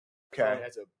Okay.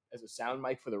 As a sound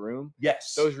mic for the room.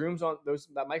 Yes.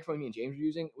 That microphone me and James were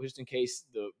using was just in case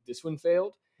this one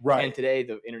failed. Right. And today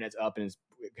the internet's up and it's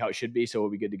how it should be, so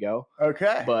we'll be good to go.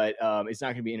 Okay. But it's not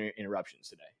going to be interruptions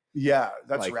today. Yeah,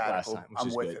 that's like radical. Time,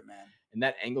 I'm with it, man. And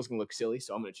that angle's going to look silly,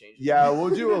 so I'm going to change it. Yeah,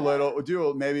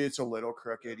 maybe it's a little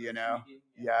crooked, you know?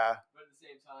 Yeah. But at the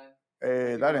same time,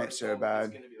 hey, that ain't so bad.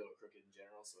 It's going to be a little crooked in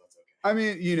general, so that's okay. I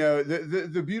mean, you know,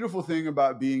 the beautiful thing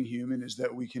about being human is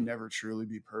that we can never truly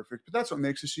be perfect, but that's what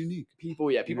makes us unique. People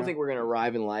think we're going to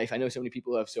arrive in life. I know so many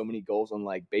people have so many goals on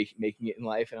like making it in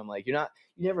life. And I'm like, you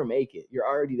never make it. You're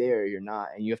already there. You're not.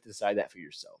 And you have to decide that for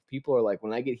yourself. People are like,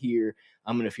 when I get here,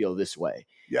 I'm going to feel this way.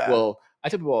 Yeah. Well, I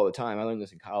tell people all the time, I learned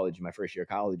this in college, my first year of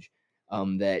college,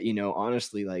 that,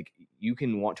 honestly, like you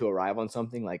can want to arrive on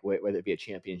something like whether it be a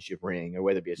championship ring or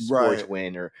whether it be a sports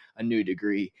win or a new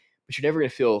degree, but you're never going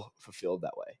to feel fulfilled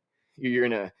that way. You're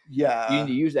going to, you need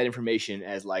to use that information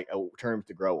as like a term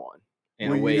to grow on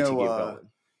and a way to get going.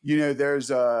 You know, there's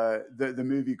the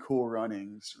movie Cool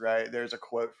Runnings, right? There's a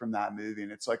quote from that movie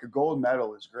and it's like a gold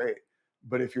medal is great,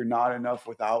 but if you're not enough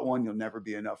without one, you'll never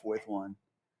be enough with one.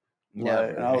 Yeah,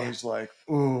 and I was like,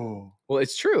 ooh. Well,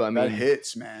 it's true. I mean, that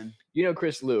hits, man. You know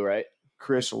Chris Liu, right?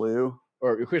 Chris Liu?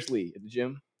 Or Chris Lee at the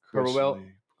gym? Purple belt?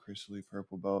 Chris Lee,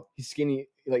 purple belt. He's skinny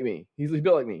like me. He's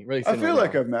built like me. Really thin. I feel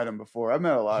like I've met him before. I've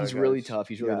met a lot of guys. He's really tough.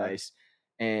 He's really nice.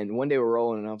 And one day we're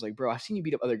rolling and I was like, bro, I've seen you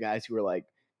beat up other guys who were like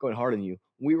going harder than you.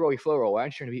 When we flow roll, why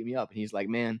aren't you trying to beat me up? And he's like,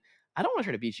 man, I don't want to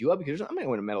try to beat you up because I'm not going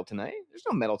to win a medal tonight. There's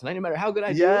no medal tonight, no matter how good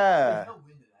I do. Yeah. There's no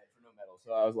win tonight for no medal.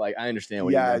 So I was like, I understand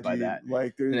what you meant by that.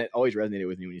 Like, and it always resonated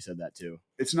with me when you said that too.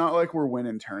 It's not like we're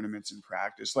winning tournaments in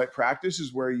practice. Like practice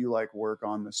is where you like work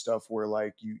on the stuff where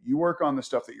like you work on the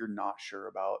stuff that you're not sure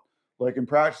about. Like in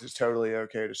practice, it's totally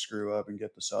okay to screw up and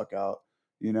get the suck out,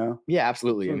 you know? Yeah,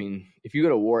 absolutely. I mean, if you go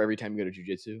to war every time you go to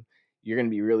jiu-jitsu, you're going to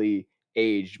be really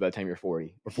aged by the time you're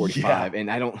 40 or 45. Yeah.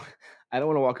 And I don't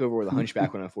want to walk over with a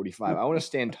hunchback when I'm 45. I want to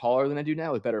stand taller than I do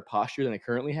now with better posture than I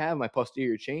currently have, my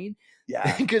posterior chain.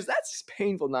 Yeah. Because that's just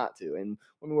painful not to. And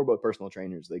when we're both personal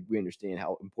trainers, like we understand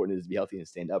how important it is to be healthy and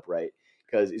stand upright.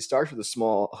 Because it starts with a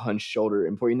small hunched shoulder.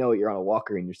 And before you know it, you're on a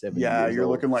walker and you're 70 years old. You're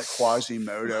looking like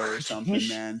Quasimodo or something,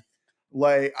 man.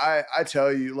 Like I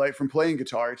tell you, like from playing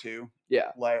guitar too.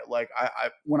 Yeah. Like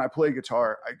I when I play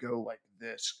guitar, I go like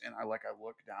this and I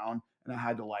look down and I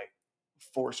had to like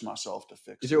force myself to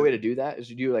fix it. Is there a way to do that? Is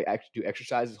you do like actually do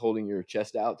exercises holding your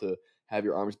chest out to have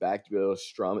your arms back to be able to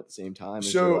strum at the same time?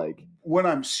 So when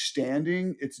I'm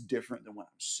standing, it's different than when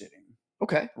I'm sitting.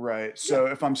 Okay. Right. So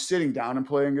if I'm sitting down and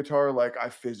playing guitar, like I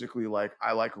physically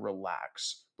I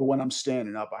relax. But when I'm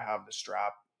standing up, I have the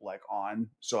strap like on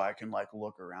so I can like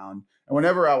look around. And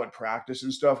whenever I would practice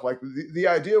and stuff, like the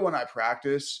idea when I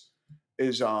practice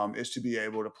is to be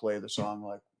able to play the song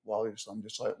like while I'm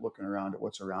just like looking around at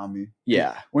what's around me.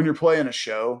 Yeah. When you're playing a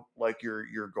show, like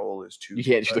your goal is to you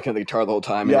can't just look at the guitar the whole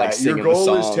time and like sing your goal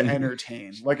the is song. to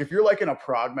entertain. Like if you're like in a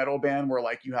prog metal band where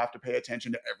like you have to pay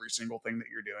attention to every single thing that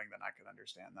you're doing, then I can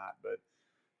understand that. But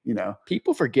you know,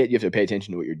 people forget you have to pay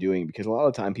attention to what you're doing because a lot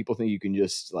of the time people think you can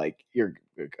just like you're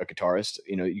a guitarist,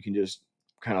 you can just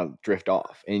kind of drift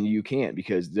off, and you can't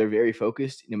because they're very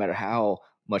focused. No matter how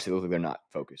much they look like they're not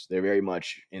focused, they're very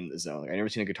much in the zone. Like, I've never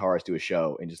seen a guitarist do a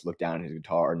show and just look down at his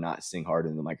guitar or not sing hard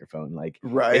in the microphone. Like,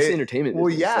 right? It's entertainment. Well,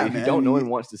 business. yeah, like, if you don't, no one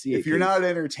wants to see it. If you're not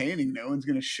entertaining, no one's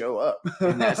gonna show up.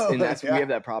 and that's we have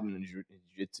that problem in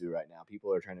jiu-jitsu right now.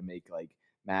 People are trying to make like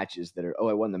matches that are,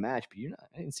 I won the match, but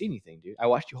I didn't see anything, dude. I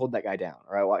watched you hold that guy down,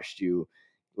 or I watched you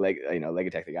leg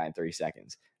attack the guy in 30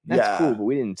 seconds. And that's cool, but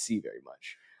we didn't see very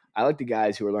much. I like the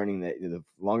guys who are learning that the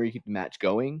longer you keep the match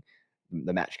going,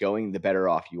 the better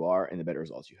off you are and the better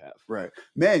results you have. Right.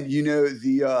 Man,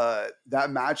 the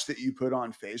that match that you put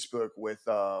on Facebook with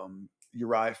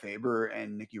Uriah Faber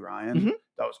and Nicky Ryan,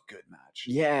 that was a good match.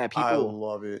 Yeah, I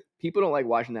love it. People don't like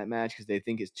watching that match because they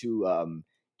think it's too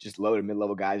just low to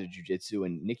mid-level guys of jiu-jitsu,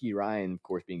 and Nicky Ryan, of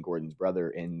course, being Gordon's brother,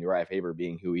 and Uriah Faber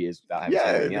being who he is without having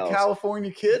anything else.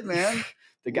 California kid, man.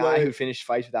 The guy who finished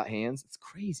fights without hands. It's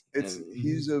crazy.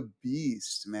 He's a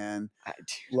beast, man.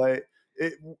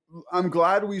 I'm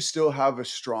glad we still have a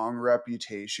strong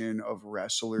reputation of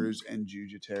wrestlers and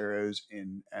jiu-jitteros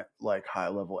in like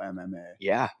high-level MMA.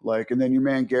 Yeah. Like, and then your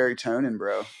man Gary Tonin,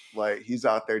 bro. Like, he's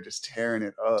out there just tearing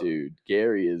it up. Dude,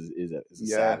 Gary is a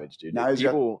savage, dude. Now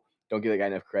people don't give that guy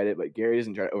enough credit, but Gary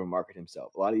doesn't try to overmarket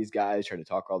himself. A lot of these guys try to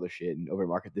talk all this shit and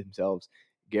overmarket themselves.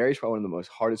 Gary's probably one of the most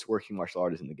hardest working martial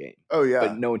artists in the game. Oh yeah,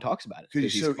 but no one talks about it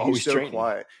because he's so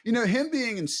quiet. Him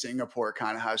being in Singapore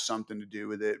kind of has something to do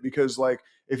with it. Because like,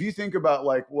 if you think about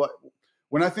like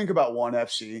when I think about ONE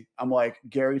FC, I'm like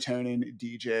Gary Tonin,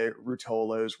 DJ,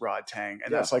 Rutolos, Rod Tang,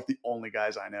 and Yeah. that's like the only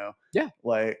guys I know. Yeah.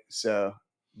 Like so,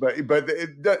 but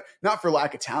not for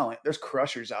lack of talent. There's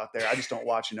crushers out there. I just don't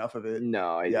watch enough of it.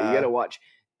 No, you Yeah. got to watch.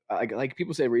 Like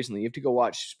people say recently, you have to go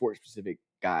watch sport specific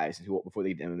guys before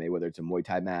they get to MMA, whether it's a Muay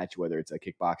Thai match, whether it's a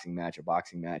kickboxing match, a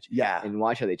boxing match, Yeah. and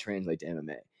watch how they translate to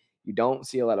MMA. You don't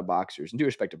see a lot of boxers, and due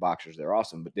respect to boxers, they're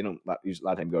awesome, but they don't use a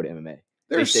lot of time go to MMA.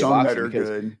 There's some that are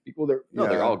good. People,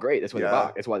 they're all great. That's why they Yeah.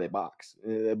 box. That's why they box.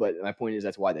 But my point is,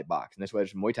 that's why they box, and that's why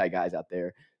there's Muay Thai guys out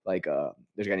there. Like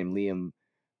there's a guy named Liam.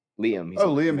 He's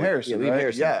Liam Harrison. Yeah, Liam right?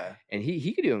 Harrison. Yeah. And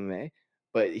he could do MMA,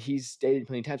 but he's stated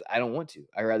plenty of times, I don't want to.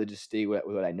 I'd rather just stay with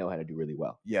what I know how to do really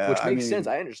well. Yeah. Which makes sense.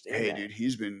 I understand. Hey, that.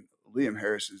 dude, Liam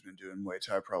Harrison's been doing Muay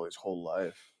Thai probably his whole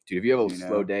life. Dude, if you have a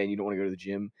slow day and you don't want to go to the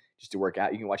gym just to work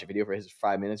out, you can watch a video for his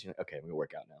 5 minutes. You're like, okay, I'm gonna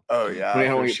work out now. Oh yeah. I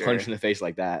don't want to get punched in the face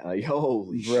like that. Like,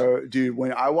 holy bro, dude,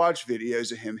 when I watch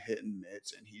videos of him hitting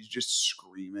mitts and he's just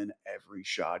screaming every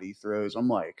shot he throws, I'm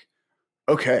like,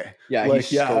 okay. Yeah, like,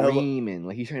 he's screaming.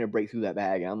 Like he's trying to break through that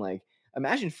bag. And I'm like,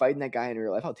 imagine fighting that guy in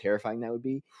real life, how terrifying that would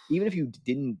be. Even if you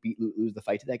didn't lose the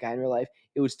fight to that guy in real life,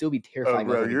 it would still be terrifying.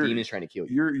 Bro, like the demon's trying to kill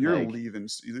you. You're leaving.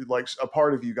 Like a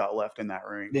part of you got left in that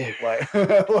ring. Yeah. Like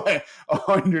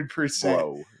 100%.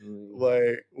 Whoa.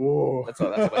 Like, whoa. That's a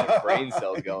bunch of brain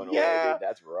cells going away, dude.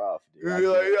 That's rough, dude.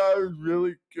 You're like, yeah, it was a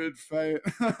really good fight.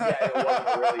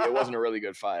 It wasn't a really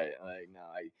good fight. Like, no,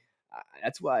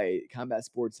 that's why combat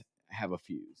sports have a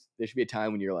fuse. There should be a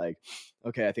time when you're like,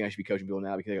 okay, I think I should be coaching people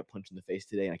now because I got punched in the face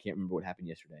today and I can't remember what happened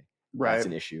yesterday. Right. That's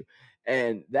an issue.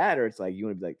 And that, or it's like you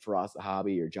want to be like Faraz the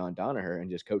Hobby or John Danaher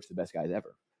and just coach the best guys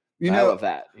ever. I love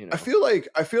that. I feel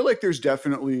like there's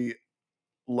definitely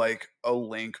like a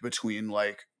link between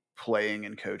like playing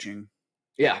and coaching.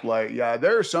 Yeah. Like, yeah,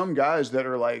 there are some guys that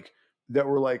were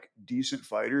like decent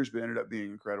fighters, but ended up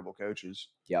being incredible coaches.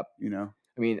 Yep. You know?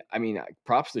 I mean,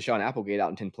 props to Sean Applegate out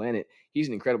in 10 Planet. He's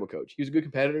an incredible coach. He was a good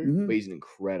competitor, but he's an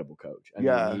incredible coach. I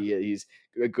mean, he's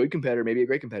a good competitor, maybe a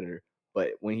great competitor.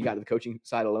 But when he got to the coaching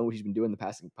side alone, which he's been doing the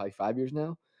past probably 5 years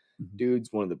now, dude's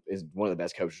one of the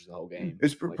best coaches of the whole game.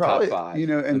 It's like probably top 5.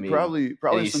 And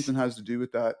probably something has to do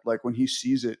with that. Like when he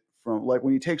sees it from, like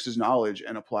when he takes his knowledge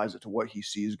and applies it to what he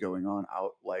sees going on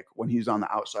out, like when he's on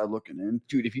the outside looking in.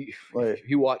 Dude, if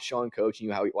you watch Sean coach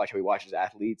and how he watches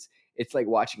athletes, it's like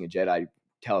watching a Jedi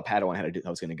tell a Padawan how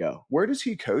it's going to go. Where does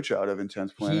he coach out of in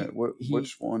 10th Planet?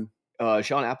 Which one?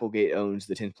 Sean Applegate owns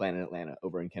the 10th Planet in Atlanta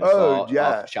over in Kennesaw, off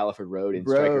Shaliford Road in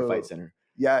Stryker Fight Center.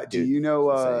 Yeah. Dude, do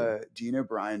you know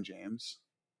Brian James?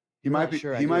 He might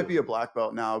be a black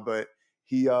belt now, but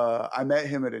I met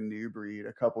him at a New Breed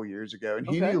a couple years ago, and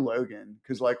he knew Logan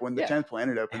because like when the 10th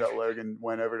Planet opened up, Logan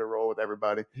went over to roll with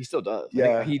everybody. He still does.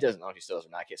 Yeah. He doesn't know if he still does or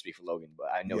not. I can't speak for Logan, but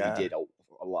I know he did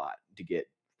a lot to get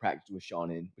practice with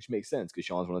Sean in, which makes sense because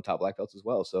Sean's one of the top black belts as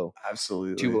well. So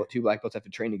absolutely, two black belts have to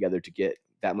train together to get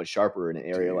that much sharper in an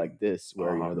area like this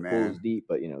where the pool is deep,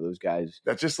 but those guys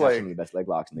that just have like some of the best leg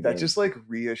locks in the game. That just like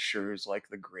reassures like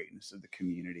the greatness of the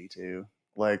community too.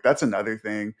 Like that's another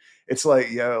thing. It's like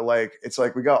it's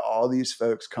like we got all these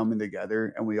folks coming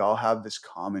together and we all have this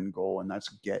common goal, and that's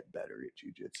get better at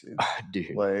jiu-jitsu.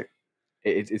 Dude, like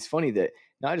it's funny that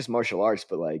not just martial arts,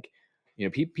 but like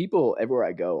people everywhere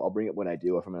I go, I'll bring up what I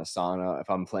do. If I'm in a sauna, if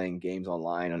I'm playing games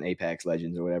online on Apex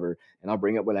Legends or whatever, and I'll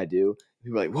bring up what I do.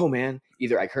 People are like, whoa, man,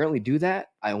 either I currently do that,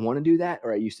 I want to do that,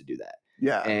 or I used to do that.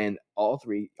 Yeah. And all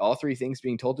three things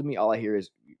being told to me, all I hear is,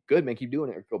 good, man, keep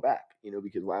doing it or go back,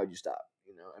 because why would you stop?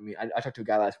 I mean, I talked to a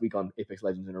guy last week on Apex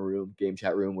Legends in a game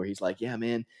chat room where he's like, yeah,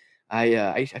 man,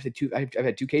 I've had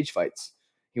 2 cage fights.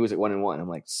 He was at 1-1. I'm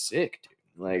like, sick, dude.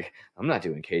 Like, I'm not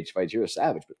doing cage fights. You're a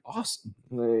savage, but awesome.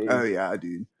 Like, oh yeah,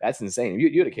 dude. That's insane.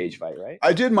 You had a cage fight, right?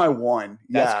 I did my one.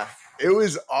 It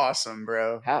was awesome,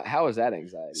 bro. How was that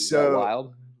anxiety? So was that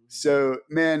wild? So,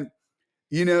 man,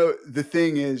 the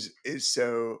thing is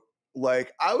so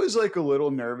like I was like a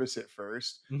little nervous at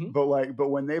first, but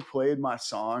when they played my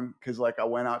song, because like I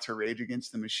went out to Rage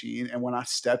Against the Machine, and when I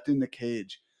stepped in the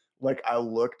cage, like I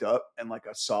looked up and like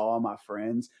I saw all my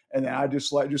friends, and then I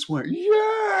just went,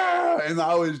 yeah, and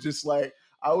I was just like,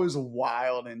 I was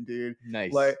wild, and dude,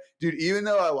 nice. Like, dude, even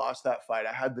though I lost that fight,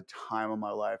 I had the time of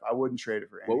my life. I wouldn't trade it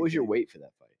for anything. What was your weight for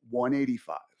that fight?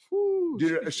 185. Ooh,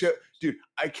 dude,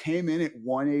 I came in at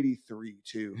 183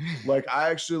 too. Like I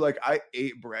actually I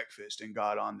ate breakfast and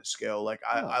got on the scale. Like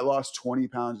I lost 20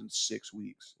 pounds in 6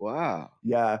 weeks. Wow.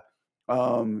 Yeah.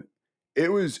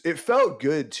 It felt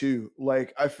good too.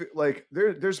 Like I feel like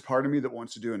there's part of me that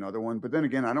wants to do another one, but then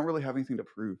again, I don't really have anything to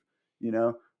prove,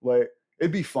 Like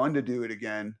it'd be fun to do it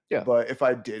again. Yeah. But if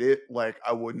I did it, like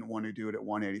I wouldn't want to do it at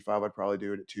 185. I'd probably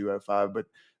do it at 205. But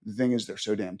the thing is, they're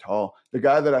so damn tall. The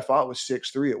guy that I fought was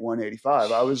 6'3" at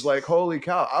 185. I was like, holy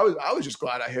cow! I was just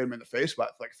glad I hit him in the face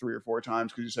about like 3 or 4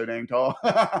 times because he's so dang tall.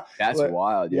 That's But,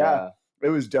 wild. yeah, Yeah. it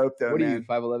was dope though, What are you, man.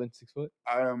 5'11", 6 foot?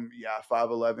 Yeah,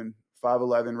 5'11",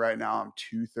 5'11" right now. I'm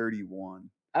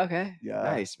 231. Okay. Yeah,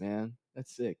 Nice, man.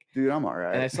 That's sick. dude, I'm all And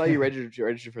I right. saw you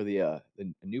register for the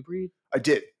new breed. I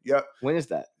did. Yep. When is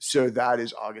that? So that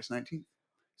is August 19th.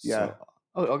 Yeah. So,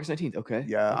 oh, August 19th. Okay.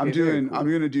 Yeah, Okay, very I'm cool.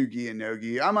 gonna do gi and no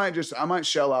gi. I might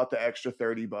shell out the extra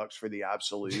 $30 for the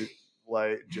absolute,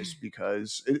 like just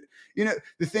because it,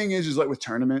 the thing is like with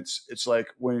tournaments, it's like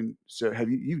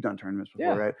you've done tournaments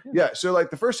before, Yeah, right? yeah. Yeah. So like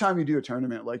the first time you do a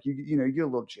tournament, like you get a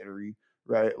little jittery,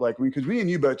 right? Like because me and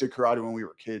you both did karate when we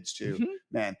were kids too, Mhm.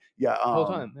 man. Yeah. The whole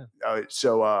time. Yeah.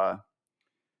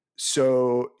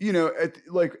 So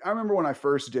like I remember when I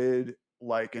first did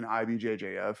like an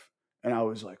IBJJF, and I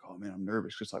was like, oh man, I'm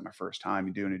nervous because it's like my first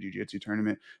time doing a jiu-jitsu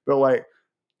tournament. But like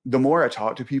the more I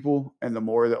talk to people and the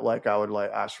more that like I would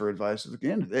like ask for advice, at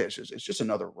the end of this, it's just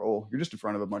another role. You're just in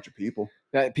front of a bunch of people.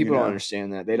 That people don't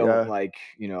understand that. They don't Yeah. like,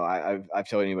 I've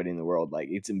told anybody in the world, like,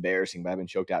 it's embarrassing, but I've been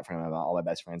choked out in front of all my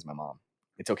best friends, my mom.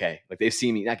 It's okay. Like, they've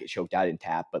seen me not get choked out in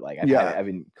tap, but like I've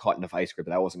been caught in a vice grip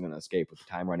that I wasn't going to escape with the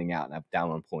time running out and I'm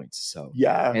down on points. So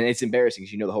Yeah. And it's embarrassing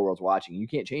because the whole world's watching. You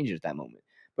can't change it at that moment.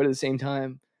 But at the same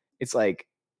time, it's like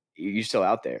you're still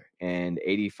out there, and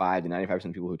 85 to 95%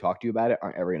 of people who talk to you about it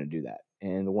aren't ever going to do that.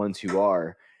 And the ones who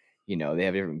are, they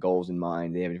have different goals in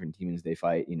mind. They have different demons they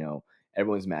fight.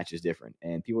 Everyone's match is different,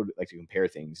 and people like to compare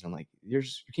things. And I'm like, you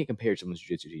can't compare someone's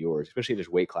jiu-jitsu to yours, especially if there's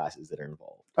weight classes that are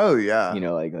involved. Oh yeah.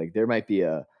 Like there might be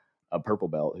a purple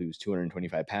belt who's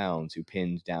 225 pounds who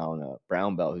pins down a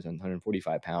brown belt who's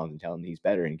 145 pounds and tell him he's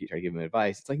better and try to give him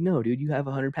advice. It's like, no, dude, you have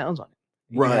 100 pounds on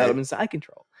it. You have him in side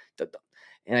control.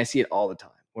 And I see it all the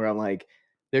time where I'm like,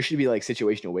 there should be like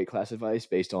situational weight class advice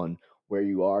based on where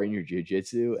you are in your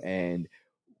jiu-jitsu and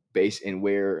based in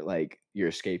where like your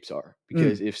escapes are.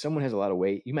 Because if someone has a lot of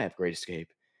weight, you might have great escape.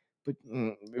 But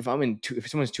if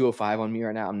someone's 205 on me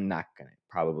right now, I'm not gonna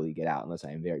probably get out unless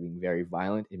I'm being very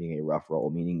violent and being a rough roll,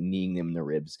 meaning kneeing them in the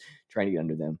ribs, trying to get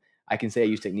under them. I can say I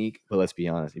use technique, but let's be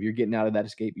honest. If you're getting out of that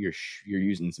escape, you're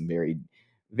using some very,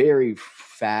 very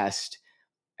fast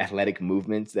athletic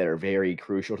movements that are very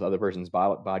crucial to the other person's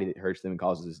body that hurts them and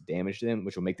causes damage to them,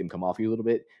 which will make them come off you a little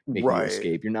bit, making you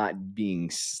escape. You're not being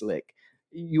slick.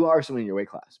 You are someone in your weight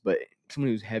class, but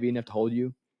someone who's heavy enough to hold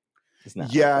you, it's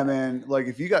not. Yeah, like man. Like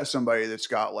if you got somebody that's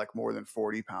got like more than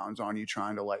 40 pounds on you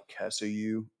trying to like Kessa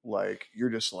you, like you're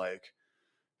just like,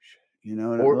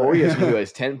 or you have someone who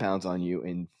has 10 pounds on you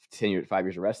and 5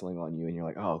 years of wrestling on you, and you're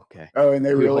like, oh, okay. Oh, and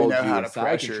they Who really holds know you how in to side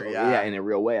pressure. control. Yeah, in a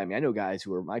real way. I mean, I know guys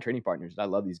who are my training partners. I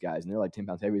love these guys, and they're like 10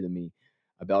 pounds heavier than me,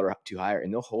 a belt or two higher,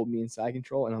 and they'll hold me in side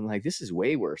control. And I'm like, this is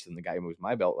way worse than the guy who's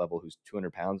my belt level, who's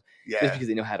 200 pounds, just because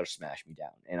they know how to smash me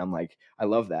down. And I'm like, I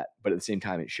love that. But at the same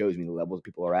time, it shows me the levels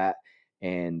people are at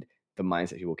and the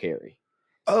mindset people carry.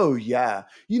 Oh yeah.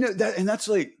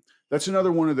 That's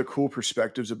another one of the cool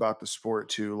perspectives about the sport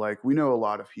too. Like we know a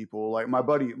lot of people, like my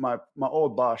buddy, my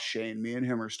old boss, Shane, me and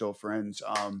him are still friends.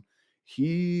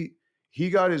 He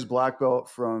got his black belt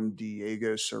from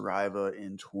Diego Saraiva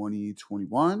in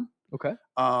 2021. Okay.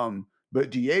 But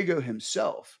Diego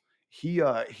himself, he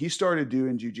started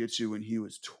doing jiu-jitsu when he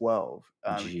was 12.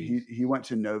 He went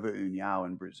to Nova União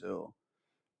in Brazil.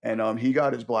 And he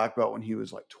got his black belt when he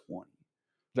was like 20.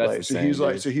 That's Like insane,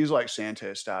 he's like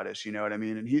Santos status, you know what I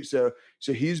mean? And he was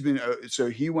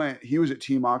at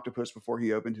Team Octopus before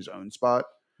he opened his own spot.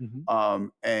 Mm-hmm.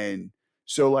 And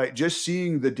so like just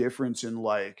seeing the difference in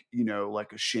like,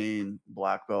 like a Shane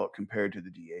black belt compared to the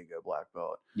Diego black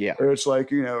belt. Yeah. Or it's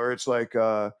like, like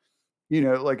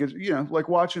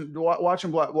watching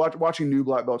new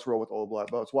black belts roll with old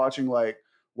black belts, watching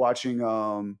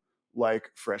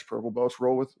like fresh purple belts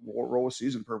roll with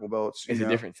seasoned purple belts. It's a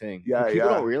different thing. Yeah, people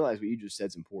don't realize what you just said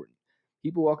is important.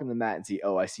 People walk on the mat and see,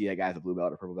 oh, I see that guy with a blue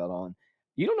belt or purple belt on.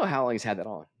 You don't know how long he's had that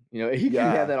on. He could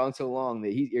have that on so long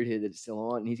that he's irritated that it's still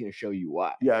on, and he's going to show you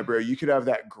why. Yeah, bro, you could have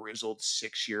that grizzled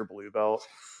 6-year blue belt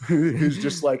who's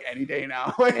just like any day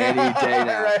now. Any day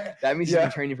now. Right? That means he's been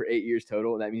training for 8 years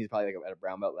total. That means he's probably like at a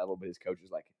brown belt level, but his coach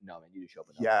is like, no, man, you just show up.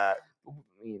 Yeah. I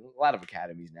mean, a lot of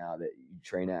academies now that you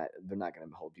train at, they're not going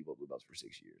to hold people at blue belts for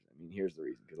 6 years. I mean, here's the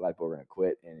reason, because a lot of people are going to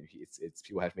quit, and it's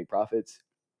people have to make profits.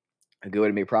 A good way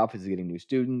to make profits is getting new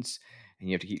students, and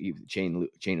you have to keep the chain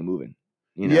moving.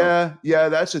 Yeah,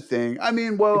 that's a thing. I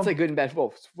mean, well, it's like good and bad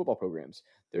football programs.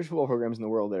 There's football programs in the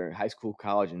world that are high school,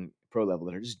 college, and pro level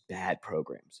that are just bad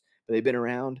programs, but they've been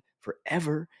around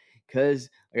forever Because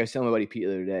like I was telling my buddy Pete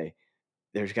the other day,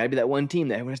 there's got to be that one team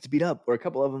that everyone has to beat up, or a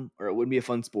couple of them, or it wouldn't be a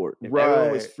fun sport. If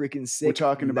everyone was Right. freaking We're sick,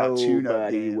 talking about tune-up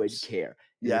nobody would games. care.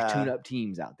 And there's Yeah. tune-up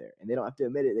teams out there, and they don't have to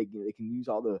admit it. They can use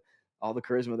all the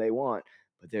charisma they want,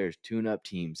 but there's tune-up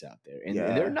teams out there, and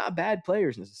they're Yeah. not bad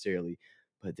players necessarily,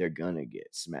 but they're gonna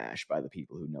get smashed by the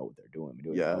people who know what they're doing. Been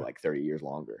doing it for Yeah. like 30 years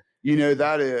longer. You know,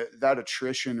 that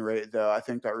attrition rate, though, I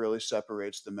think that really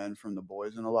separates the men from the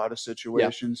boys in a lot of Yeah,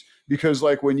 situations, because,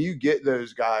 like, when you get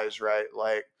those guys, right,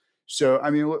 like, so,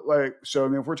 I mean,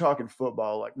 if we're talking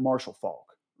football, like Marshall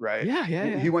Faulk, right? yeah,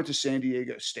 yeah, He yeah. went to San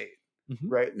Diego State,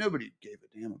 Mhm. right? Nobody gave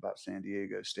a damn about San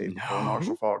Diego State before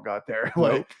Marshall No, Faulk got there,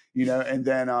 like, nope.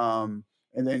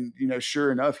 and then,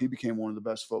 sure enough, he became one of the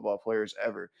best football players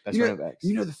ever. Best running backs.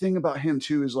 The thing about him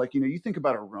too is, like, you think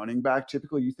about a running back,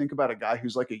 typically you think about a guy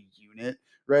who's like a unit,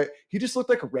 right? He just looked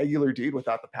like a regular dude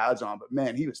without the pads on, but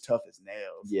man, he was tough as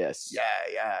nails. Yes,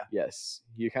 Yeah, yeah. yes.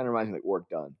 He kind of reminds me like Work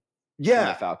Done. From the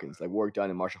Yeah. Falcons. Like Work Done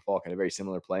and Marshall Faulk had a very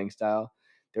similar playing style.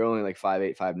 They're only like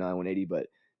 5'8", 5'9", 180, but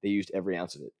they used every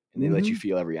ounce of it, and they let you Mhm.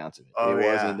 feel every ounce of it. Oh,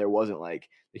 yeah. There wasn't like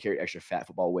they carried extra fat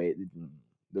football weight.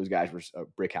 Those guys were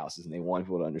brick houses, and they wanted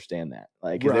people to understand that.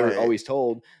 Like, because they were Right. always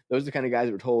told, those are the kind of guys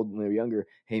that were told when they were younger,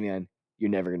 "Hey, man,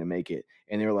 you're never gonna make it,"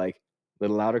 and they were like,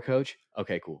 "Little louder, coach.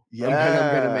 Okay, cool. I'm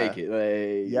gonna make Yeah. it."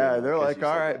 Like, Yeah, they're 'cause like, you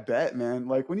 "All said right, that. bet, man."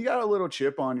 Like, when you got a little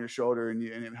chip on your shoulder and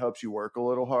it helps you work a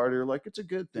little harder, like, it's a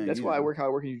good Dude, thing, that's you why I know? work how I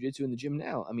work in jiu-jitsu in the gym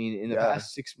now. I mean, in the Yeah.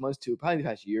 past 6 months to probably the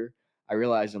past year, I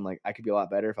realized I'm like, I could be a lot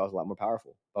better if I was a lot more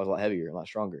powerful, if I was a lot heavier, a lot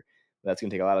stronger. But that's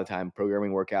gonna take a lot of time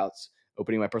programming workouts,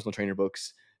 opening my personal trainer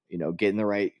books, getting the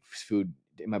right food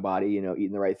in my body,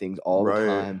 eating the right things all the Right.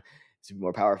 time to be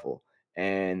more powerful.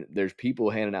 And there's people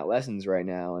handing out lessons right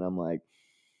now, and I'm like,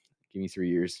 give me 3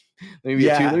 years. Let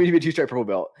Yeah. me be a two-stripe purple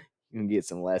belt. You can get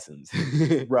some lessons.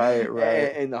 Right,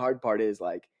 right. And the hard part is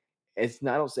like, it's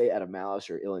not, I don't say it out of malice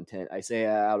or ill intent. I say it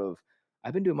out of,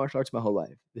 I've been doing martial arts my whole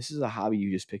life. This is a hobby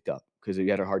you just picked up because you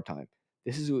had a hard time.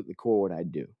 This is what the core what I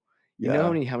do. You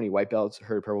know Yeah. how many white belts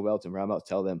heard purple belts and brown belts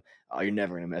tell them, "Oh, you're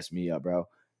never gonna mess me up, bro."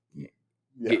 Yeah.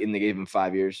 They gave them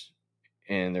 5 years,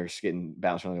 and they're just getting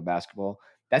bounced around like a basketball.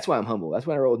 That's why I'm humble. That's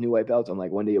why I roll with new white belts. I'm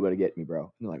like, one day you're going to get me, bro.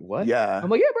 And they're like, what? I'm Yeah.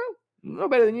 like, yeah, bro. I'm no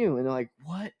better than you. And they're like,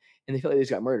 what? And they feel like they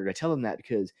just got murdered. I tell them that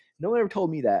because no one ever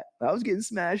told me that. I was getting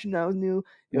smashed and I was new.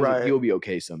 It was like, Right. you'll be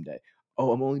okay someday.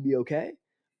 Oh, I'm only be okay?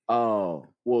 Oh,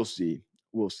 we'll see.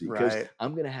 We'll see. Because Right.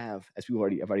 I'm going to have, as people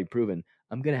have already proven,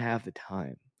 I'm going to have the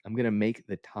time. I'm going to make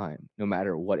the time no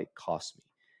matter what it costs me.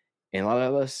 And a lot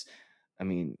of us, I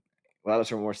mean, a lot of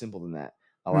us are more simple than that.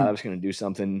 A lot Hmm. of us going to do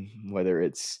something, whether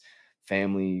it's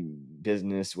family,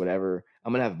 business, whatever.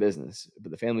 I'm going to have a business,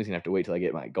 but the family's going to have to wait till I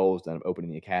get my goals done of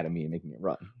opening the academy and making it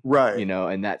run. Right.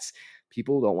 And that's,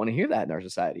 people don't want to hear that in our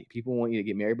society. People want you to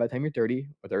get married by the time you're 30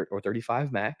 or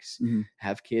 35 max, Mhm.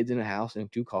 have kids in a house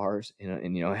and 2 cars.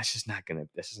 And that's just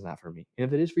not for me. And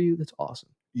if it is for you, that's awesome.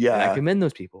 And I Yeah, commend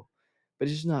those people, but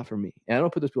it's just not for me. And I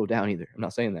don't put those people down either. I'm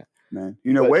not saying that. man.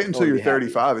 But Wait I until wanna you're be happy.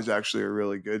 35 is actually a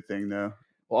really good thing, though.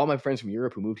 Well, all my friends from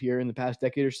Europe who moved here in the past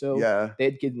decade or so, Yeah. they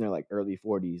had kids in their like early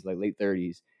 40s, like late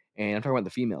 30s. And I'm talking about the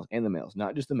females and the males,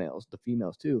 not just the males, the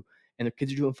females too. And their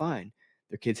kids are doing fine.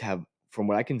 Their kids have, from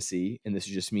what I can see, and this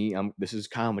is just me, this is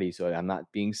comedy, so I'm not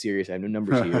being serious. I have no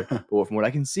numbers here. But from what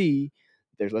I can see,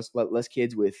 there's less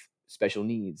kids with special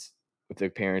needs if their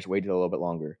parents waited a little bit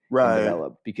longer and Right.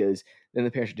 developed, because then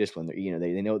the parents are disciplined.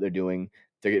 They know what they're doing.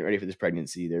 They're getting ready for this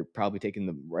pregnancy. They're probably taking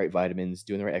the right vitamins,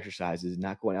 doing the right exercises,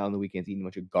 not going out on the weekends, eating a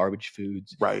bunch of garbage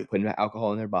foods, Right. putting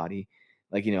alcohol in their body.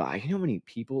 Like, I know how many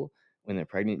people when they're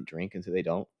pregnant drink until they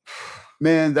don't.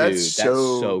 Man, that's Dude, that's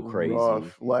so so crazy.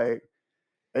 rough. Like,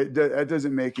 that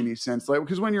doesn't make any sense. Like,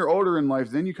 because when you're older in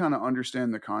life, then you kind of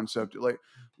understand the concept. Like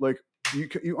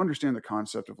you understand the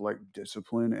concept of like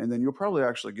discipline, and then you'll probably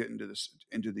actually get into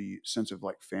the sense of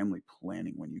like family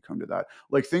planning when you come to that.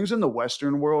 Like, things in the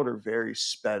Western world are very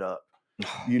sped up.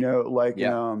 Like,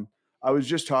 Yeah. I was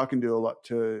just talking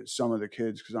to some of the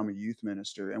kids because I'm a youth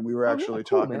minister, and we were Oh yeah, actually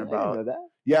cool, talking man. I didn't about, know that.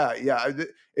 yeah.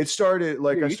 It started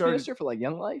like You're I a youth started. minister for like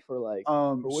Young Life or like,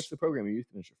 Um, or what's the program you're youth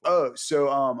minister for? Oh, so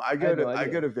I I had go no to I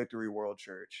idea. go to Victory World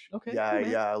Church. Okay, Yeah, cool,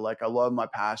 man. yeah. Like, I love my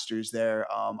pastors there.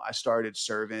 I started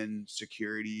serving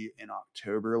security in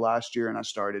October last year, and I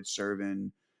started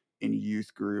serving in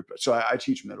youth group. So I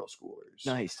teach middle schoolers.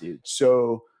 Nice, dude.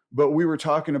 So, but we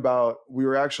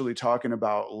were actually talking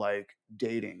about like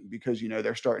dating, because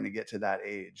they're starting to get to that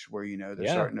age where they're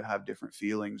Yeah. starting to have different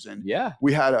feelings, and Yeah.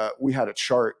 we had a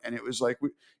chart, and it was like,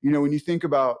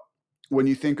 when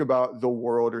you think about the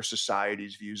world or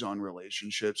society's views on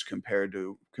relationships compared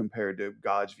to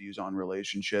God's views on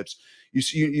relationships, you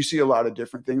see a lot of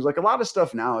different things. Like, a lot of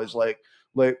stuff now is like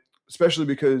especially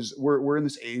because we're in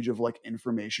this age of like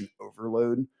information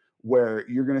overload where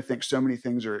you're going to think so many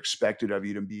things are expected of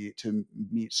you to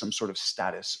meet some sort of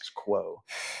status quo,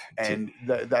 Dude, and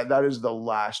that is the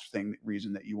last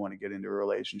reason that you want to get into a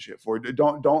relationship for.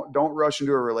 Don't rush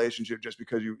into a relationship just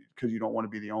because you don't want to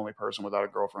be the only person without a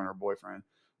girlfriend or boyfriend,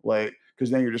 like, because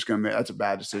then you're just gonna make, that's a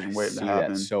bad I decision waiting to see that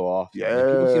happen. so often.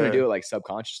 And people seem to Yeah, do it like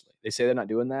subconsciously. They say they're not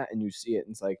doing that, and you see it,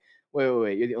 and it's like,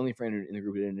 wait. You're the only friend in the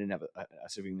group who didn't have a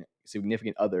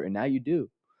significant other, and now you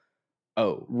do.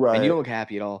 Oh, and you right. don't look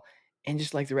happy at all. And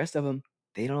just like the rest of them,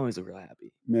 they don't always look real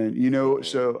happy. Man, And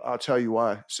so I'll tell you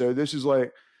why. So this is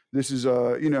this is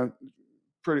a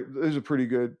pretty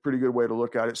good way to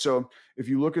look at it. So if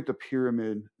you look at the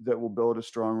pyramid that will build a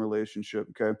strong relationship,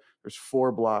 okay, there's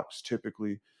four blocks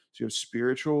typically. So you have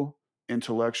spiritual,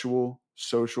 intellectual,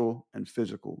 social, and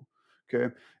physical.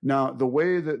 Okay. Now the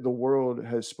way that the world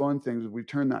has spun things, we've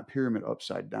turned that pyramid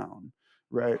upside down.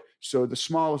 Right. So the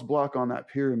smallest block on that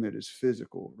pyramid is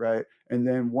physical, right? And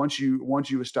then once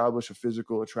you establish a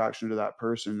physical attraction to that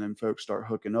person, then folks start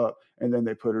hooking up, and then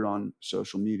they put it on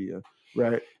social media,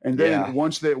 right? And then yeah,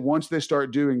 once they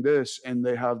start doing this and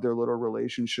they have their little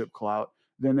relationship clout,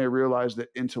 then they realize that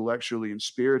intellectually and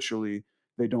spiritually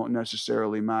they don't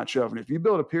necessarily match up. And if you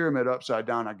build a pyramid upside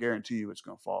down, I guarantee you it's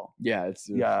going to fall. yeah,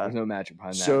 Yeah. there's no magic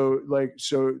behind that.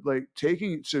 So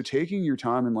taking your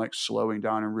time and like slowing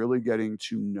down and really getting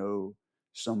to know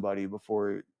somebody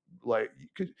before, like,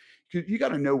 you got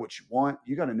to know what you want,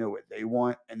 you got to know what they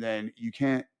want, and then you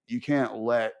can't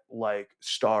let like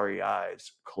starry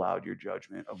eyes cloud your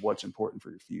judgment of what's important for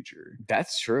your future.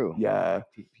 That's true. Yeah,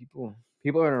 Like people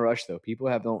are in a rush though. People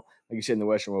don't, like you said, in the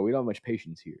Western world. We don't have much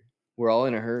patience here. We're all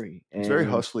in a hurry, it's very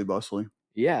and hustly bustly.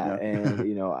 yeah, Yeah.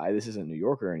 and this isn't New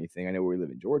York or anything. I know we live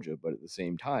in Georgia, but at the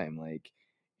same time, like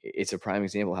it's a prime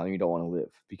example of how you don't want to live,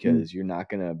 Mm. because you're not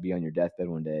gonna be on your deathbed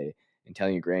one day and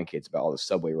telling your grandkids about all the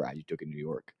subway ride you took in New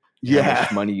York and how much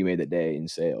Yeah. money you made that day in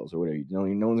sales or whatever.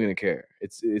 No one's gonna care.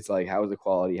 It's like, how was the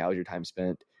quality? How was your time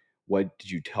spent? What did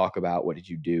you talk about? What did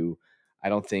you do? I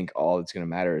don't think all that's gonna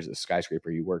matter is the skyscraper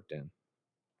you worked in.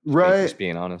 Right. Just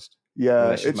being honest. I mean, Yeah,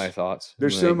 that's just my it's thoughts. Like,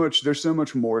 there's so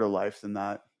much more to life than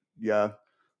that. Yeah.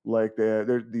 Like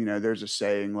there's a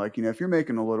saying, like, if you're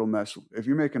making a little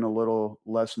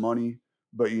less money,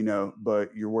 but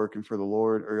you're working for the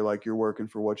Lord, or like you're working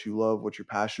for what you love, what you're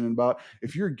passionate about,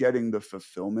 if you're getting the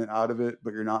fulfillment out of it,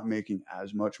 but you're not making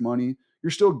as much money,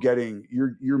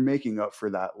 you're making up for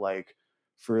that, like,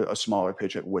 for a smaller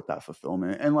paycheck with that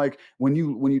fulfillment. And like when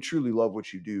you truly love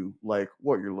what you do, like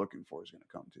what you're looking for is going to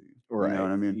come to you. You know what right.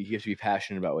 I mean? You have to be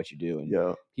passionate about what you do. And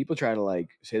Yeah. people try to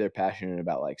like say they're passionate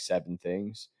about like 7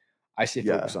 things. I say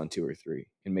focus Yeah. on 2 or 3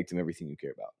 and make them everything you care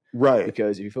about. Right.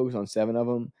 Because if you focus on 7 of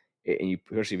them, and you,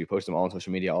 especially if you post them all on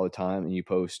social media all the time, and you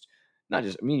post, not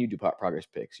just, I mean, you do progress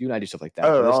pics. You and I do stuff like that,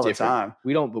 but Oh, that's all the different. time.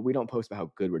 We don't post about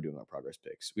how good we're doing our progress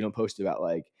pics. We don't post about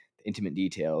like the intimate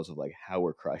details of like how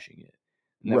we're crushing it.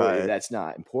 And that way, Right. that's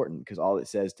not important, because all it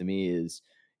says to me is,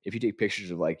 if you take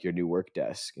pictures of like your new work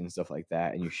desk and stuff like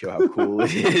that, and you show how cool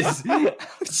it is, I'm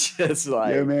just Yeah,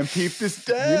 like, man, peep this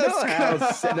you know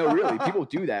desk. how no, really, people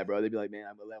do that, bro. They'd be like, man,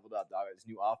 I'm leveled up, dog. Got this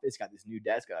new office, got this new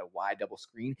desk, got a wide double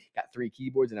screen, got 3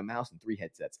 keyboards and a mouse and 3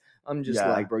 headsets. I'm just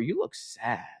like, Yeah. bro, you look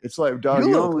sad. It's like, dog,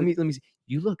 You look, let me see.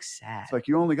 You look sad. it's like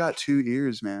you only got 2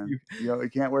 ears, man. You, You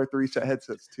can't wear 3 set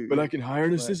headsets 2 but I ears. can hire an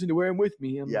Right. assistant to wear them with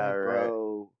me. I'm Yeah, like, right.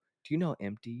 bro, do you know how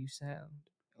empty you sound?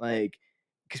 Like,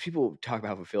 because people talk about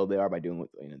how fulfilled they are by doing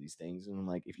these things, and I'm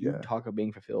like, if you Yeah. talk about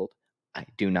being fulfilled, I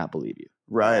do not believe you.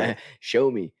 Right.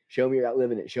 Show me you're out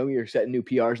living it. Show me you're setting new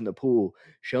PRs in the pool.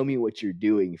 Show me what you're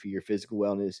doing for your physical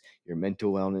wellness, your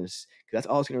mental wellness, because that's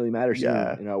all that's gonna really matter soon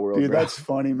Yeah. in our world, Dude, bro. that's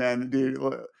funny, man. Dude,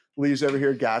 Lee's over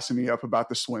here gassing me up about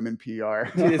the swimming PR.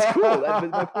 Dude, it's cool. But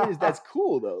my point is, that's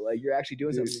cool though. Like, you're actually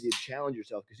doing Dude. something to challenge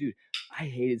yourself. Because, dude, I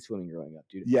hated swimming growing up,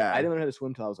 dude. I Yeah. didn't learn how to swim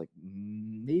until I was like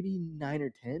maybe 9 or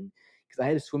 10. Because I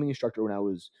had a swimming instructor when I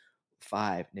was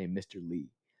 5 named Mr. Lee.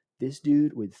 This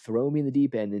dude would throw me in the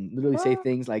deep end and literally say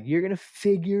things like, "You're gonna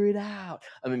figure it out."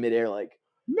 I'm in midair, like,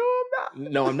 No, I'm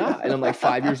not. no, I'm not. And I'm like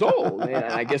 5 years old. And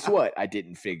I guess what? I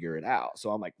didn't figure it out.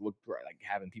 So I'm like, like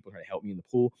having people try to help me in the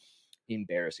pool.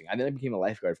 Embarrassing. I then I became a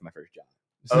lifeguard for my first job.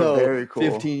 Oh, So very cool.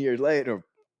 15 years later, or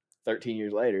 13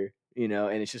 years later, and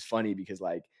it's just funny because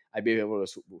like I'd be able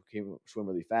to swim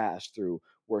really fast through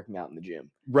working out in the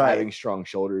gym, having Right. strong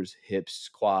shoulders, hips,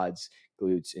 quads,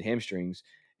 glutes, and hamstrings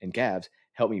and calves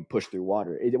help me push through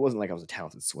water. It wasn't like I was a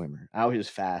talented swimmer. I was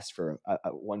just fast for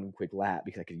a one quick lap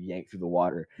because I could yank through the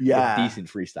water with Yeah. decent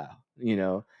freestyle,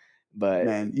 But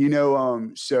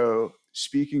Man, so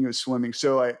speaking of swimming,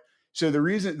 so So the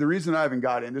reason I haven't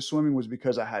got into swimming was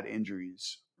because I had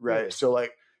injuries, right? Really?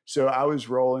 So I was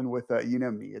rolling with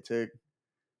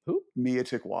Who?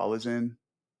 Miatik Wallazin.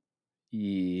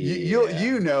 Yeah.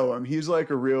 You know him. He's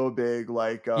like a real big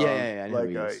Yeah. I know who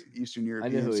he is. Eastern I know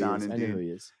European who he is. sounding I know who dude. he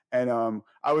is. And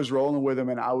I was rolling with him,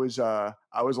 and I was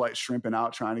like shrimping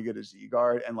out trying to get a Z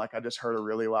guard, and like I just heard a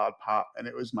really loud pop, and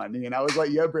it was my knee, and I was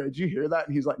like, "Yeah, bro, did you hear that?"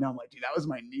 And he's like, "No." I'm like, "Dude, that was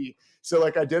my knee." So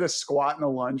like I did a squat and a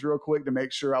lunge real quick to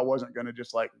make sure I wasn't gonna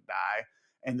just like die.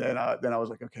 And then I was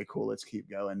like, okay, cool, let's keep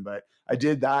going. But I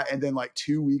did that, and then like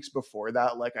 2 weeks before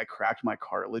that, like I cracked my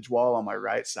cartilage wall on my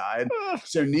right side.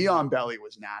 So knee on belly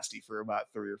was nasty for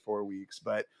about 3 or 4 weeks.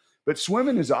 But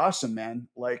swimming is awesome, man.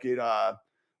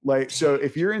 So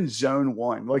if you're in zone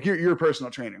one, like you're a personal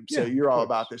trainer, so Yeah, you're of all course.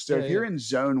 about this. So Yeah, if you're yeah. in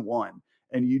zone one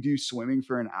and you do swimming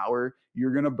for an hour,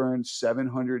 you're gonna burn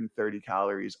 730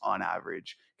 calories on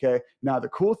average. Okay. Now the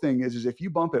cool thing is if you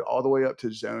bump it all the way up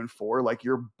to zone 4, like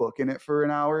you're booking it for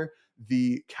an hour,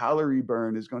 the calorie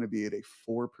burn is going to be at a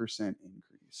 4%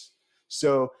 increase.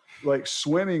 So like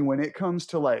swimming, when it comes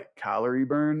to like calorie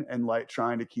burn and like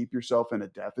trying to keep yourself in a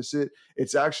deficit,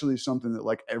 it's actually something that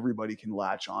like everybody can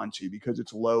latch onto because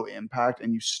it's low impact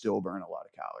and you still burn a lot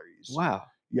of calories. Wow.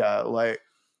 Yeah,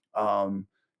 um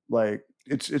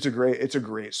it's a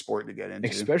great sport to get into.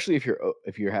 Especially if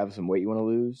you're having some weight you want to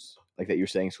lose, like that you're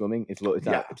saying swimming, it's low.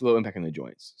 Yeah. It's low impact on the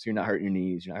joints, so you're not hurting your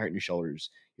knees, you're not hurting your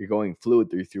shoulders. You're going fluid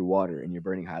through water, and you're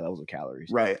burning high levels of calories.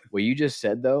 Right. What you just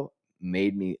said though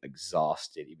made me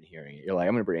exhausted even hearing it. You're like,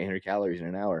 I'm gonna burn 800 calories in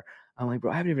an hour. I'm like,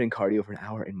 bro, I haven't even done cardio for an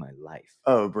hour in my life.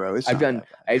 Oh, bro, it's I've not done.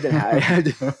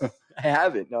 that bad. I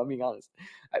haven't. No, I'm being honest.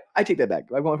 I take that back.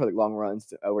 I'm going for like long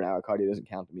runs. Over an hour cardio doesn't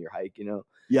count to me or hike,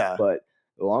 Yeah. But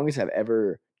the longest I've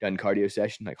ever done cardio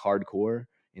session, like hardcore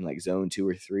in like zone 2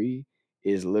 or 3,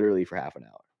 is literally for half an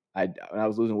hour. When I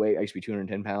was losing weight, I used to be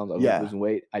 210 pounds. I was losing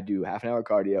weight. I do half an hour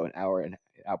cardio,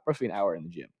 roughly an hour in the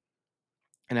gym.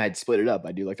 And I'd split it up.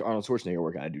 I do like the Arnold Schwarzenegger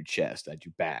workout. I do chest, I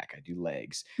do back, I do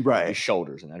legs, I do Right.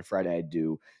 shoulders. And on Friday I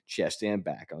do chest and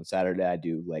back. On Saturday I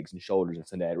do legs and shoulders. And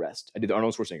Sunday I rest. I do the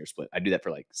Arnold Schwarzenegger split. I do that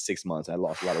for like 6 months. I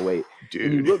lost a lot of weight. And you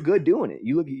Dude. look good doing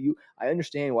it. I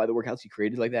understand why the workouts you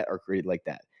created like that are created like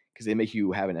that, because they make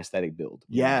you have an aesthetic build.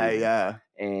 Yeah.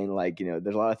 And like,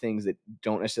 there's a lot of things that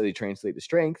don't necessarily translate to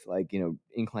strength. Like,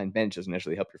 incline bench doesn't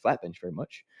necessarily help your flat bench very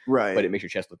much. Right. But it makes your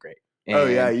chest look great. And oh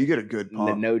yeah, you get a good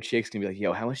pump. no chicks can be like,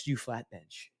 yo, how much do you flat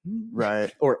bench?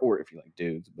 Right. Or if you like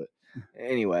dudes. But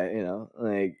anyway,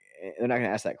 like they're not gonna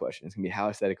ask that question. It's gonna be how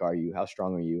aesthetic are you? How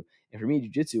strong are you? And for me,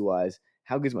 jiu-jitsu wise,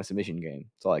 how good's my submission game?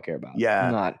 That's all I care about.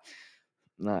 Yeah. Not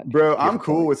bro, I'm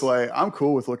cool with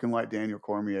looking like Daniel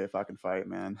Cormier if I can fight,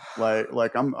 man.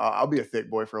 I'll be a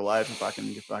thick boy for life if I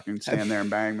can stand there and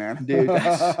bang, man. Dude,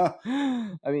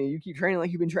 I mean, you keep training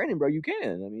like you've been training, bro. You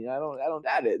can. I mean, I don't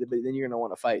doubt it. But then you're gonna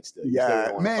want to fight still.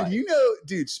 Yeah, man. Fight.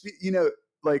 Dude.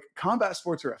 Like combat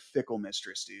sports are a fickle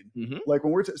mistress, dude. Mm-hmm. Like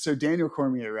when so Daniel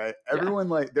Cormier, right? Everyone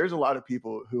there's a lot of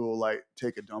people who will like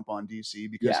take a dump on DC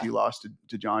because he lost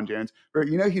to John Jones. But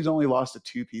he's only lost to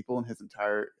 2 people in his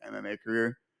entire MMA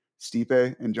career.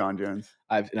 Stipe and John Jones.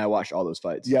 I watched all those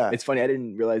fights. Yeah. It's funny. I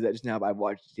didn't realize that just now, but I've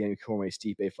watched Daniel Cormier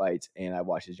Stipe fights and I've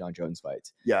watched his John Jones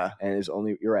fights. Yeah. And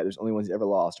you're right. There's only ones he ever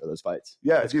lost are those fights.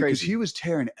 Yeah. It's crazy. Because he was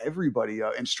tearing everybody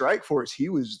up. In Strikeforce, he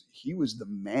was the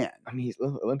man. I mean, he's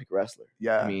an Olympic wrestler.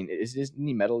 Yeah. I mean, didn't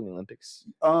he medal in the Olympics?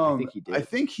 I think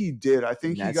he did. I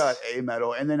think he got a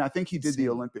medal. And then I think he did the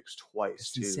Olympics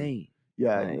twice too. Insane.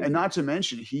 Yeah. And not to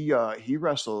mention, he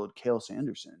wrestled Cale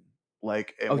Sanderson. When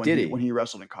he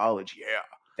wrestled in college. Yeah.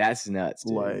 That's nuts,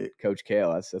 dude. Like Coach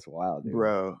Cale, that's wild, dude.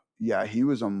 Bro. Yeah, he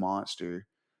was a monster.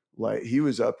 Like he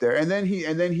was up there. And then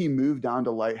he moved down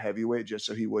to light heavyweight just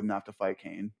so he wouldn't have to fight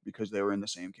Kane because they were in the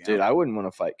same camp. Dude, I wouldn't want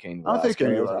to fight Kane. I don't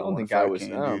think I was.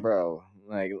 Oh, bro.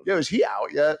 Like, yo, is he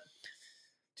out yet?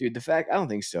 Dude, I don't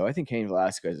think so. I think Cain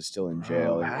Velasquez is still in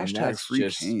jail. Hashtag free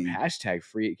Cain. Hashtag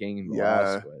free Cain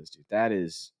Velasquez, dude. That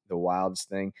is the wildest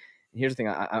thing. And here's the thing.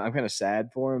 I'm kind of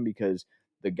sad for him because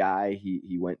the guy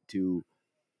he went to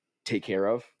take care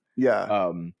of,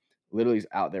 literally is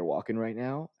out there walking right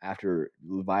now after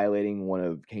violating one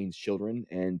of Cain's children.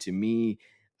 And to me,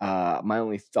 my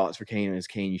only thoughts for Cain is,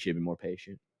 Cain, you should have been more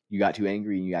patient. You got too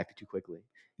angry and you acted too quickly.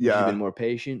 You should have been more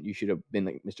patient. You should have been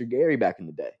like Mr. Gary back in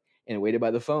the day and waited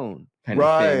by the phone kind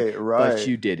of thing. Right. But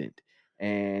you didn't.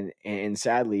 And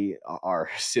sadly, our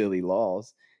silly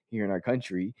laws here in our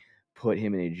country put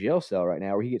him in a jail cell right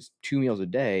now where he gets 2 meals a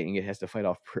day and has to fight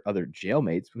off other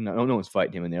jailmates. No one's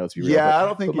fighting him in there. Let's be real. Yeah, I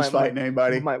don't think he's fighting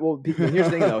anybody. Here's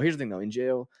the thing though. In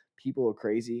jail, people are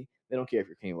crazy. They don't care if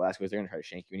you're Cain Velasquez. They're gonna try to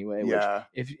shank you anyway. Which Yeah.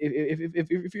 if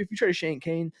you try to shank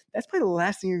Cain, that's probably the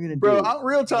last thing you're gonna Bro, do.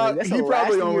 real talk, That's he the last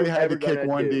probably thing only you're had to ever kick gonna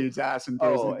one do. dude's ass in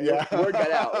Oh, prison. Yeah. word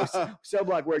got out. Cell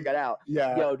block word got out.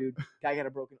 Yeah. Yo, dude, guy got a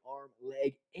broken arm,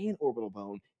 leg, and orbital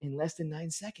bone in less than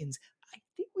 9 seconds. I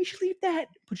think we should leave that.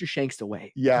 Put your shanks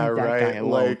away. Yeah, Leave that right. guy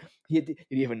alone. Like, Did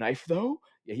he have a knife though?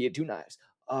 Yeah, he had 2 knives.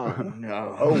 Oh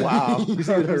no! oh wow. You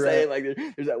see what I'm Right. saying? Like,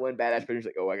 there's that one badass person who's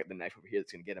like, "Oh, I got the knife over here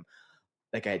that's gonna get him."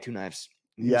 That guy had 2 knives.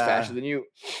 He was faster than you.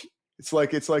 It's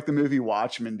like the movie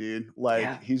Watchmen, dude. Like,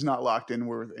 Yeah. he's not locked in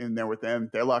there with them.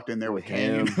 They're locked in there with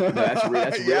him. Cain. No, that's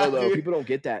real Yeah, though. dude. People don't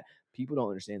get that. People don't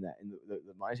understand that. And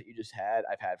the mindset you just had,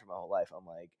 I've had for my whole life. I'm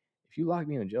like, if you lock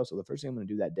me in a jail cell, the first thing I'm going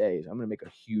to do that day is I'm going to make a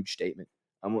huge statement.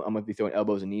 I'm going to be throwing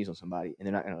elbows and knees on somebody, and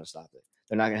they're not going to stop it.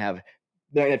 They're not going to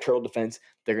have turtle defense.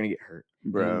 They're going to get hurt.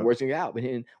 Bro. And word's going to get out. But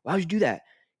why would you do that?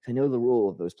 Because I know the rule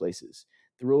of those places.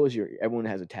 The rule is everyone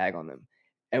has a tag on them.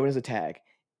 Everyone has a tag.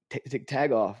 Take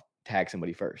tag off, tag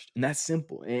somebody first. And that's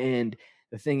simple. And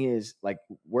the thing is, like,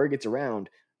 word gets around,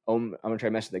 I'm going to try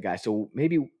to mess with the guy. So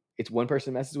maybe it's one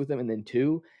person messes with them, and then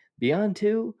 2. Beyond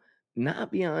 2,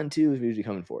 not beyond 2 is usually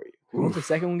coming for you. Once the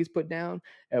second one gets put down,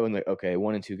 everyone's like, okay,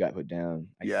 1 and 2 got put down.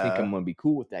 I think I'm going to be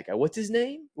cool with that guy. What's his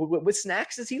name? What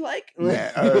snacks does he like?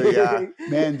 Man, oh yeah,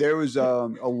 man. There was a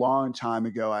long time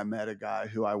ago. I met a guy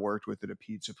who I worked with at a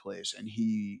pizza place, and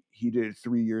he did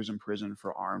 3 years in prison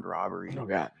for armed robbery. Oh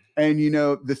god! And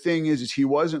the thing is he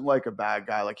wasn't like a bad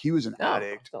guy. Like, he was an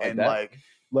addict, like and that.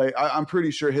 I'm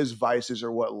pretty sure his vices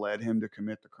are what led him to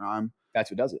commit the crime. That's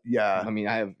what does it. Yeah. I mean,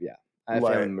 I have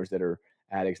family members that are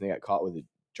addicts, and they got caught with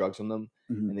drugs on them,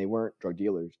 and they weren't drug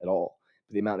dealers at all.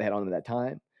 But the amount they had on them at that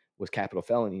time was capital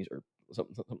felonies or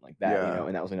something like that,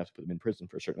 and that was enough to put them in prison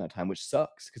for a certain amount of time, which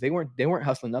sucks because they weren't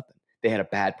hustling nothing. They had a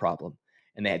bad problem,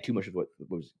 and they had too much of what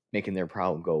was making their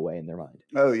problem go away in their mind.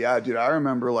 Oh yeah, dude. I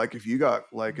remember, like,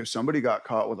 if somebody got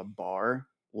caught with a bar,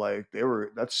 like,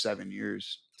 that's 7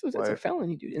 years. So that's a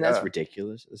felony, dude, and that's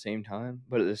ridiculous at the same time.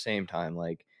 But at the same time,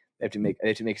 like, they have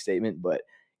to make a statement, but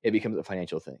it becomes a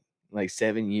financial thing. Like,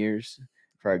 7 years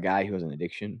for a guy who has an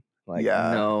addiction. Like,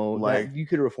 no, like, you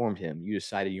could have reformed him. You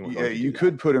decided you weren't going to do you that.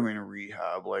 could put him in a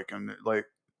rehab, and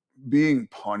being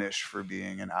punished for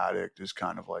being an addict is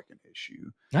kind of like an issue,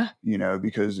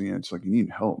 because it's like you need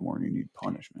help more than you need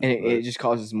punishment, and it just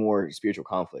causes more spiritual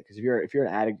conflict. Because if you're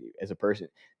an addict as a person,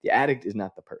 the addict is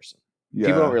not the person. Yeah.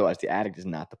 People don't realize the addict is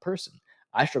not the person.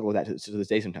 I struggle with that to this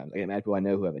day sometimes. I get mad at people I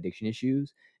know who have addiction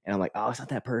issues, and I'm like, oh, it's not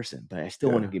that person, but I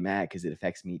still want to get mad because it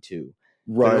affects me too.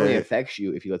 Right. But it only affects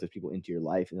you if you let those people into your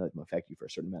life and let them affect you for a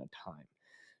certain amount of time.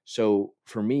 So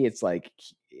for me, it's like,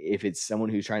 if it's someone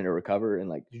who's trying to recover, and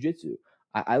like jiu-jitsu,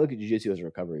 I look at jiu-jitsu as a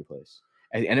recovery place.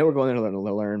 I know we're going there to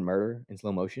learn murder in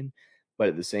slow motion, but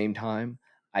at the same time,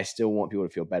 I still want people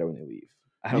to feel better when they leave.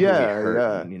 I don't want to get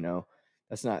hurt. And,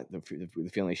 that's not the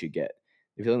feeling they should get.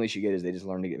 The feeling they should get is they just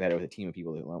learn to get better with a team of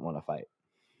people that want to fight.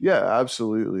 Yeah,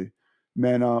 absolutely.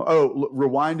 Man,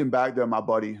 rewinding back to my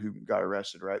buddy who got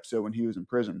arrested, right? So when he was in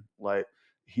prison, like,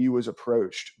 he was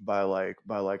approached by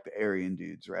the Aryan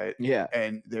dudes, right? Yeah.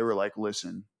 And they were like,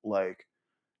 listen, like,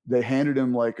 they handed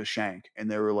him like a shank,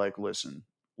 and they were like, listen,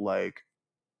 like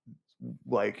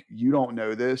you don't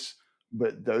know this,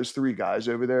 but those 3 guys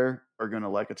over there are going to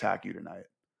like attack you tonight.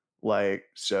 Like,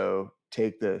 so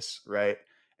take this, right?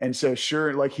 And so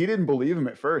sure, like, he didn't believe him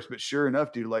at first, but sure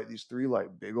enough, dude, like, these 3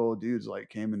 like big old dudes like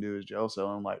came into his jail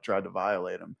cell and like tried to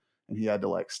violate him, and he had to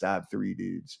like stab 3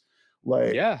 dudes.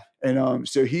 Like, yeah. And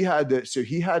so he had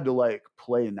to like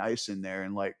play nice in there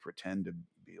and like pretend to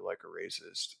be like a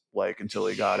racist, like, until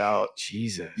he got out.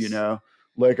 Jesus.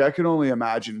 Like, I can only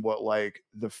imagine what like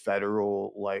the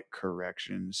federal like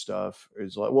correction stuff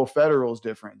is like. Well, federal is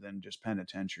different than just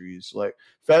penitentiaries. Like,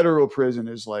 federal prison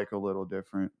is like a little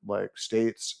different. Like,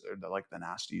 states are like the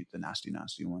nasty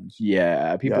ones.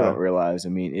 Yeah, people don't realize. I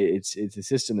mean, it's a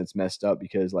system that's messed up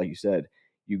because, like you said,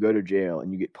 you go to jail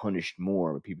and you get punished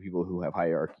more with people who have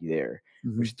hierarchy there,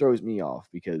 which throws me off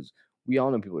because we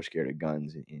all know people are scared of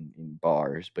guns in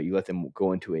bars, but you let them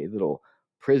go into a little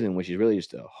prison, which is really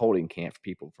just a holding camp for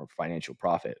people for financial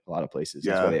profit. A lot of places,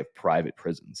 that's why they have private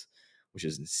prisons, which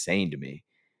is insane to me,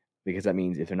 because that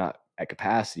means if they're not at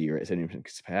capacity or at 70%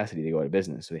 capacity, they go out of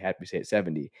business. So they have to stay at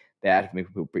 70. They have to make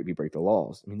people break the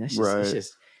laws. I mean, that's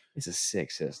just it's a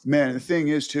sick system. Man, the thing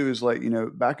is too is like,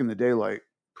 back in the day, like,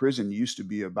 prison used to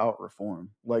be about reform.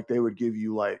 Like, they would give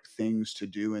you like things to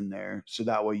do in there, so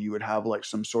that way you would have like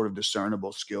some sort of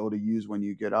discernible skill to use when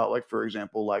you get out. Like, for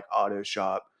example, like auto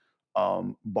shop,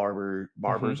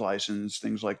 barber's license,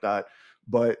 things like that.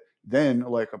 But then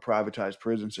like a privatized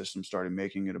prison system started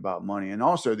making it about money. And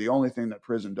also the only thing that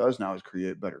prison does now is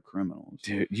create better criminals.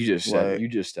 Dude, you just said it. Like You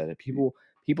just said it. People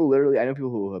literally. I know people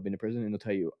who have been to prison, and they'll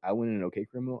tell you, "I went in an okay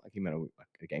criminal. I came out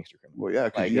a gangster criminal." well, yeah,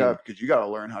 because Like, and you got to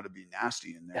learn how to be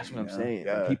nasty in there, that's what you I'm know? saying.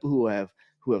 Like Yeah. people who have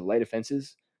light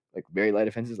offenses, like very light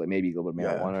offenses, like maybe a little bit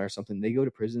of Yeah. marijuana or something, they go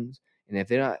to prisons, and if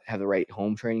they not have the right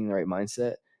home training, the right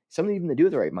mindset, some even that do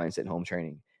have the right mindset and home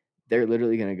training, they're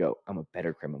literally gonna go, "I'm a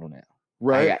better criminal now."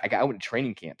 Right? I went to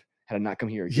training camp, had to not come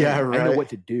here Yeah, again. I know right. what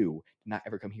to do to not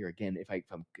ever come here again if I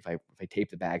tape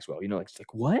the bags well. You know, it's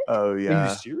like what? Oh, Are you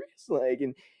yeah. serious? Like,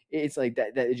 and it's like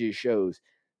that. It just shows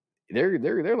they're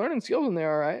learning skills in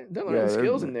there, all right. They're learning Yeah,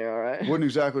 skills in there, all right. wouldn't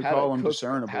exactly How to call them cook how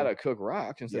discernible. to cook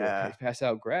rocks instead of Yeah. pass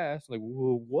out grass. Like,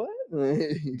 well, what?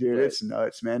 Dude, But it's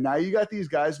nuts, man. Now you got these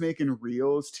guys making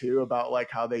reels too about like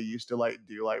how they used to like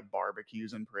do like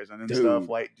barbecues in prison and stuff, dude,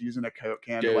 like using a Coke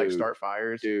can to like dude, start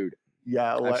fires. dude,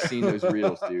 Yeah, I've like seen those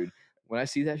reels, dude. When I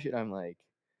see that shit, I'm like,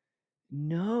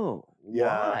 no, yeah.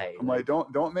 why? I'm like,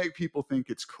 Like, don't make people think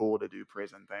it's cool to do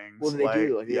prison well, things. they Like,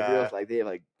 do. Like, they have yeah, reels. Like, they have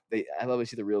like they. I love to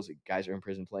see the reels. That guys are in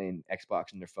prison playing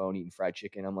Xbox on their phone, eating fried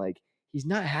chicken. I'm like, he's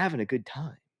not having a good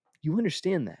time. You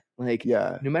understand that? Like,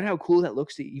 yeah, no matter how cool that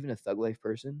looks to even a thug life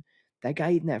person, that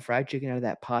guy eating that fried chicken out of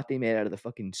that pot they made out of the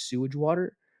fucking sewage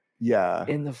water yeah,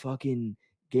 in the fucking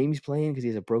game he's playing because he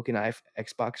has a broken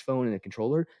Xbox phone and a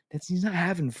controller. He's not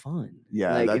having fun.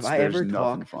 yeah. Like, if That's I there's ever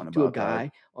nothing talk fun to a about that.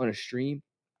 guy on a stream,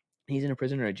 he's in a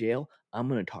prison or a jail, I'm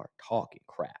gonna start talking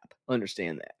crap.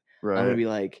 Understand that. I'm gonna Right, be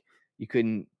like, you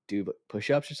couldn't do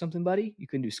push-ups or something, buddy? You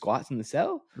couldn't do squats in the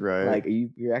cell? right. Like,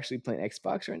 you're actually playing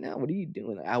Xbox right now? What are you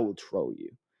doing? I will troll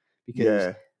you because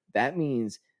Yeah, that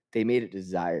means they made it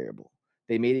desirable.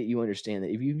 They made it you understand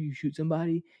that if you shoot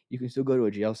somebody, you can still go to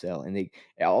a jail cell, and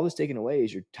all that's taken away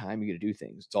is your time you get to do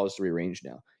things. It's all just rearranged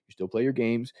now. You still play your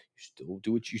games, you still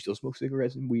do what you still smoke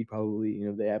cigarettes and weed probably. You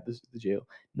know, they have this at the jail.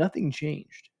 Nothing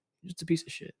changed. Just a piece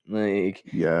of shit. Like,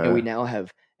 and we yeah, now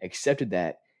have accepted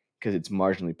that because it's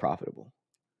marginally profitable.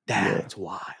 yeah, That's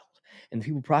wild. And the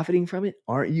people profiting from it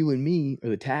aren't you and me or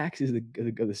the taxes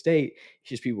of the state. It's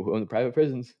just people who own the private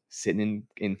prisons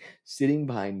sitting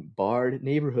behind barred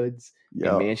neighborhoods and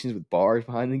yeah. mansions with bars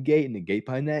behind the gate and the gate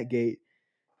behind that gate.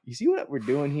 You see what we're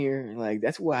doing here? Like,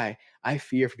 that's why I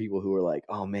fear for people who are like,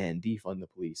 oh man, defund the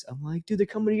police. I'm like, dude, they're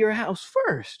coming to your house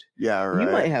first. Yeah, And you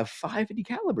right. might have 550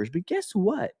 calibers, but guess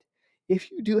what?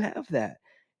 If you do have that,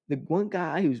 the one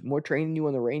guy who's more trained than you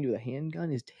on the range with a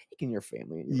handgun is taking your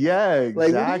family and your life. Yeah,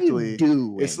 Like, what are you exactly.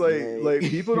 It's doing? like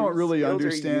people Your don't really skills are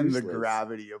understand the useless.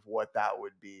 gravity of what that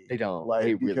would be. They don't.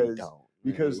 They Like really don't.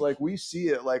 because we see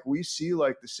it like we see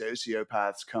like the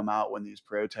sociopaths come out when these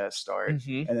protests start,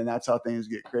 Mhm. and then that's how things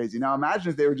get crazy. Now imagine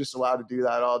if they were just allowed to do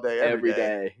that all day every Every day.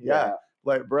 day. Yeah. Yeah.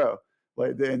 Like bro,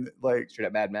 like then like Straight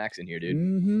up Mad Max in here, dude.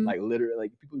 mhm. Like, literally,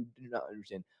 like, people do not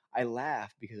understand. I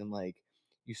laugh because I'm like,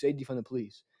 you say defund the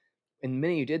police. And the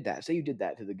minute you did that, say you did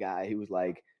that to the guy who was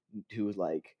like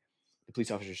the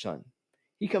police officer's son.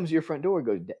 He comes to your front door and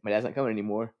goes, my dad's not coming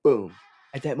anymore. Boom.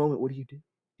 At that moment, what do? You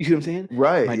see what I'm saying?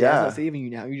 Right, My dad's not yeah. saving you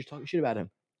now. You're just talking shit about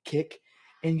him. Kick.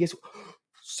 And guess what?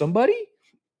 Somebody?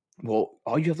 Well,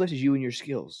 all you have left is you and your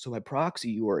skills. So by proxy,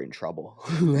 you are in trouble.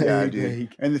 Yeah, like, dude.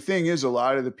 like, And the thing is, a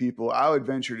lot of the people, I would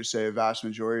venture to say a vast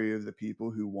majority of the people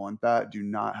who want that do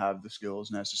not have the skills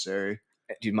necessary.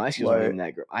 dude, my skills aren't Like, even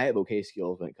that great. I have okay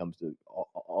skills when it comes to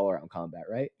all around combat,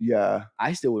 right? yeah,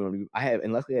 I still wouldn't. I have,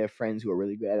 and luckily I have friends who are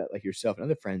really good at it, like yourself and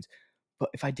other friends. But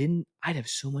if I didn't, I'd have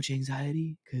so much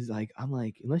anxiety because, like, I'm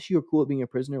like, unless you're cool at being a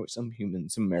prisoner, which some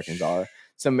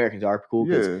Americans are cool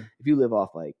because yeah, if you live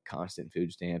off like constant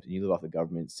food stamps and you live off the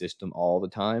government system all the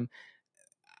time,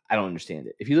 I don't understand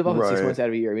it. If you live off it six right. months out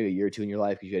of a year, maybe a year or two in your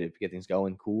life because you had to get things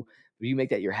going, cool. But you make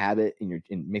that your habit and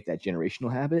make that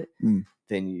generational habit, Mm.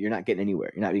 then you're not getting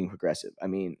anywhere. You're not being progressive. I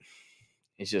mean,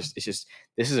 it's just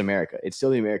this is America. It's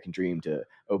still the American dream to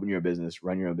open your own business,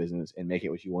 run your own business, and make it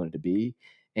what you want it to be.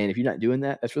 And if you're not doing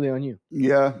that, that's really on you.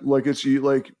 Yeah, like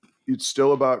it's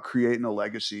still about creating a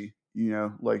legacy, you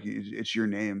know, like it's your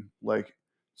name. Like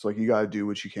it's like you got to do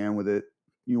what you can with it.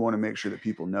 You want to make sure that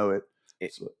people know it.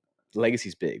 It So,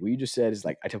 legacy's big. What you just said is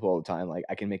like I tell people all the time, like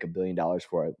I can make $1 billion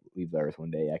before I leave the earth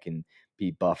one day. I can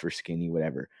be buff or skinny,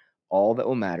 whatever. All that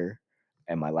will matter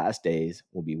at my last days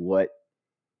will be what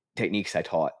techniques I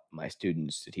taught my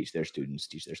students to teach their students,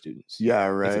 teach their students. yeah,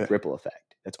 It's a right. ripple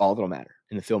effect. That's all that'll matter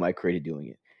in the film I created doing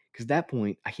it. Because at that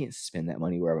point, I can't spend that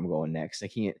money wherever I'm going next. I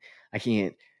can't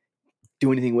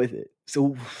do anything with it.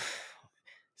 So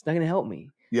it's not going to help me.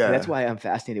 And that's Yeah, why I'm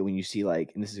fascinated when you see,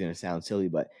 like, and this is going to sound silly,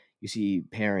 but you see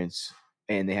parents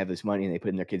and they have this money and they put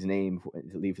in their kid's name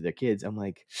to leave for their kids. I'm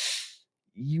like,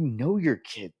 you know your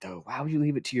kid though. Why would you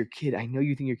leave it to your kid? I know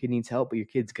you think your kid needs help, but your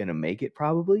kid's gonna make it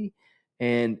probably,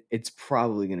 and it's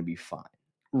probably gonna be fine.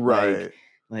 Like, Right.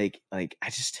 like I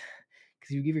just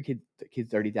because you give your kid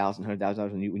 $30,000,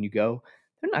 $100,000 when you go,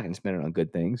 they're not gonna spend it on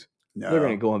good things. They're gonna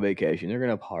No. go on vacation. They're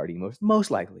gonna party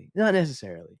most likely, not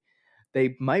necessarily.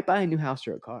 They might buy a new house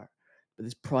or a car, but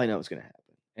that's probably not what's gonna happen.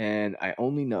 And I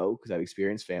only know because I've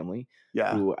experienced family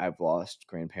Yeah. who I've lost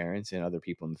grandparents and other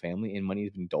people in the family, and money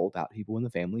has been doled out to people in the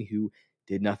family who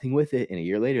did nothing with it. And a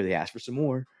year later, they asked for some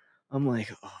more. I'm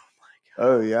like, oh my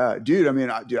Oh god. yeah, dude. I mean,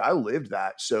 I lived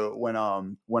that. So when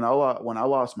I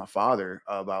lost my father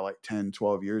about like 10,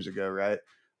 12 years ago, right?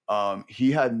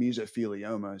 He had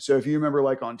mesothelioma. So if you remember,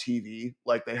 like on TV,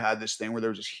 like they had this thing where there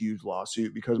was this huge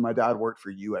lawsuit because my dad worked for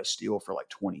U.S. Steel for like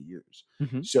 20 years.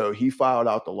 Mhm. So he filed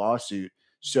out the lawsuit.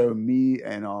 So me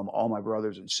and all my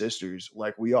brothers and sisters,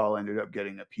 like we all ended up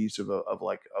getting a piece of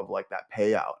like that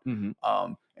payout.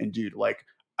 Mhm. And dude, like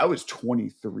I was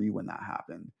 23 when that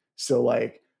happened. So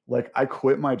like I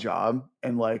quit my job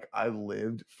and like I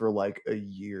lived for like a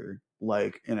year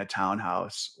like in a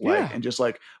townhouse like Yeah. and just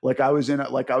like I was in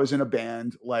a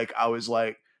band like I was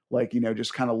like you know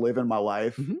just kind of living my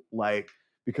life Mhm. like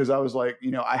because I was like you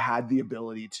know I had the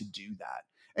ability to do that.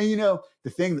 And you know the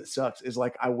thing that sucks is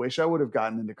like I wish I would have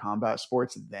gotten into combat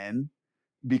sports then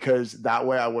because that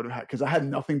way I would have had because I had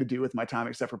nothing to do with my time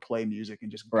except for play music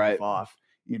and just goof Right. off,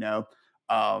 you know.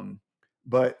 Um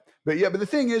but yeah, but the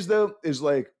thing is though is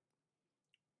like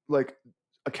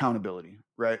accountability,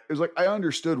 right? It's like I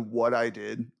understood what I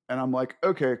did and I'm like,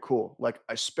 okay, cool. Like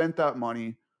I spent that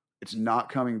money, it's not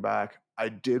coming back. I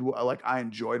did like I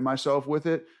enjoyed myself with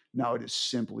it. Now it is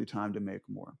simply time to make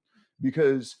more.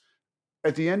 Because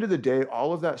at the end of the day,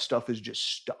 all of that stuff is just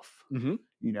stuff. Mhm.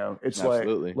 You know, it's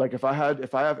Absolutely. like if I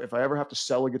ever have to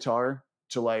sell a guitar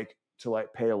to like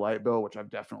pay a light bill, which I've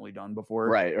definitely done before,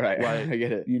 Right. Right. like I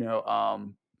get it. you know,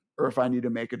 or if I need to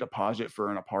make a deposit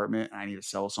for an apartment and I need to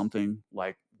sell something,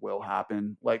 like will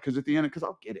happen. Like because at the end, because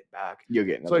I'll get it back. You'll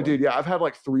get So another like, one, dude, yeah, I've had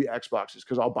like 3 Xboxes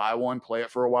because I'll buy one, play it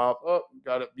for a while. Oh,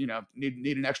 got it. You know,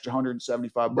 need an extra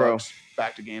 175 bro. bucks.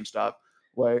 Back to GameStop.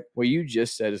 Like, What you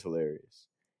just said is hilarious.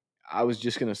 I was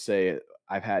just gonna say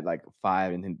I've had like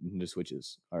 5 Nintendo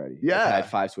Switches already. I've had yeah,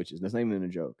 5 Switches. That's not even a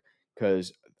joke.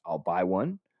 Because I'll buy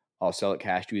one, I'll sell it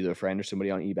cash to either a friend or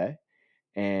somebody on eBay,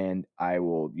 and I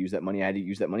will use that money I had to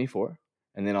use that money for,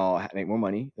 and then I'll make more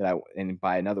money and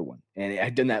buy another one. And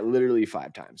I've done that literally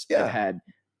 5 times. I've yeah. had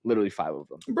literally 5 of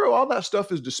them. Bro, all that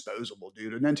stuff is disposable,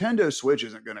 dude. A Nintendo Switch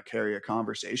isn't gonna carry a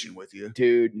conversation with you.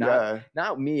 Dude, not Yeah.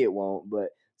 not me, it won't, but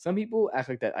some people act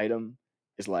like that item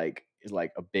is like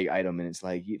a big item, and it's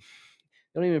like you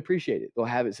don't even appreciate it. They'll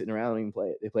have it sitting around, don't even play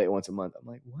it. They play it once a month. I'm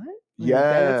like, what? Like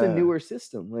that's a Yeah. newer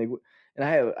system. Like, and I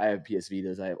have PS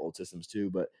Vitas, I have old systems too,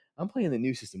 but I'm playing the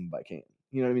new system if I can.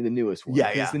 You know what I mean? The newest one Yeah,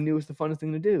 because it's yeah. the newest, the funnest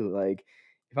thing to do. Like,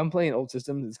 if I'm playing old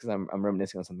systems, it's because I'm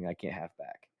reminiscing on something I can't have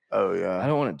back. Oh, I yeah.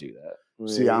 don't want to do that.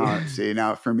 See, I Like, don't see,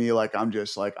 now for me, like, I'm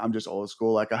just old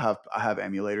school, like, I have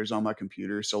emulators on my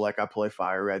computer, so, like, I play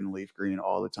Fire Red and Leaf Green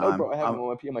all the oh, time. bro, I have them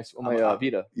on I'm my I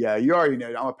Vita. yeah, you already know,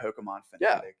 I'm a Pokemon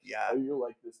Yeah. fanatic, yeah. Oh, you'll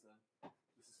like this then.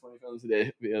 This is funny. I found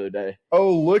this the other day.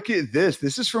 Oh, look at this.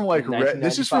 This is from, like, From Red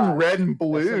this is from 1995. Red and That's from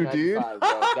Blue, dude. 95,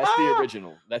 bro. That's the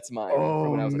original. That's mine from Oh,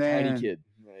 when I was a tiny man. kid.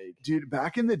 Like, Dude,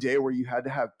 back in the day where you had to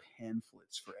have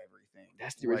pamphlets for everything,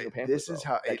 that's the original like, pamphlet, this is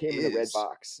bro. how That it came in a red is.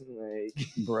 box.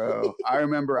 Like, Bro, I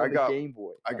remember on the Game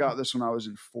Boy. I got this when I was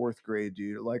in 4th grade,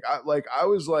 dude. Like I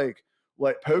was like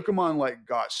Pokemon like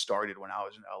got started when I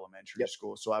was in elementary Yep.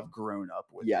 school, so I've grown up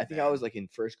with Yeah, I it think I was then. like in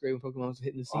first grade when Pokemon was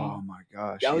hitting the Oh scene. my Yeah,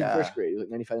 gosh, I was in first yeah. grade. It was like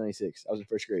 95, 96. I was in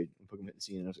first grade when Pokemon hit the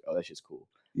scene, and I was like, oh, that shit's cool.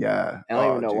 Yeah. And I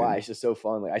don't even Oh, know why. dude. It's just so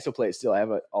fun. Like, I still play it still. I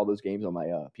have all those games on my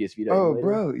PS Vita Oh, emulator.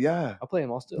 bro, yeah. I'll play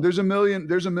them all still. There's a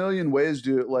million ways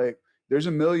to like there's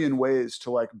a million ways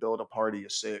to like build a party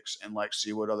of 6 and like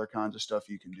see what other kinds of stuff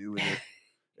you can do with it.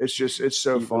 It's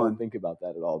so People don't fun. think about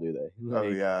that at all, do they? Oh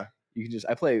Like, yeah. you can just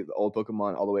I play the old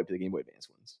Pokemon all the way up to the Game Boy Advance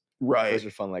ones. Right. Those are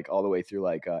fun, like all the way through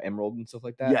like Emerald and stuff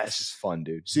like that. It's just Yes. fun,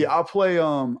 dude. See, I'll play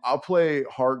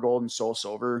Heart Gold and Soul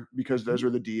Silver because those Mhm. are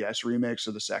the DS remakes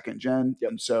of the 2nd gen. Yep.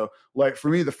 And so like for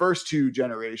me, the first 2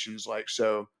 generations, like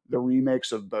so the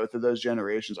remakes of both of those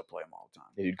generations, I play them all the time.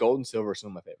 Yeah, dude, Gold and Silver are some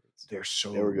of my favorites. They're They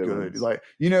so were good good. ones. Like,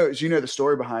 you know, so you know the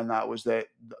story behind that was that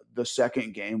the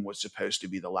second game was supposed to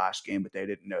be the last game, but they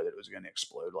didn't know that it was going to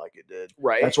explode like it did.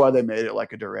 Right? That's why they made it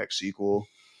like a direct sequel.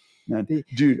 Man, The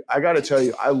dude, I got to tell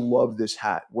you, I love this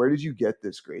hat. Where did you get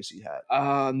this Gracie hat?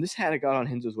 this hat I got on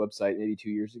Henzo's website maybe 2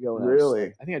 years ago, and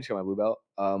Really? I think I just got my blue belt.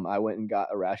 I went and got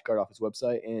a rash guard off his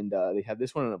website, and they have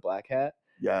this one in a black hat.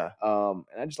 Yeah. And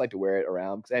I just like to wear it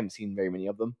around because I haven't seen very many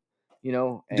of them. you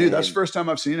know. Dude, that's the And first time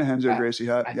I've seen a Renzo Gracie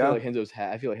hat. I Yeah. feel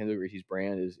like Renzo Gracie's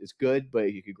brand is good,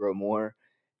 but you could grow more.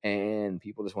 And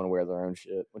people just want to wear their own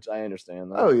shit, which I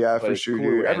understand. That. Oh yeah, but for it's sure, cool to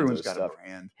dude. wear Everyone's Henzo's got stuff. a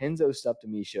brand. Henzo's stuff to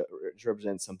me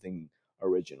represents something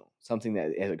original, something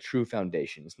that has a true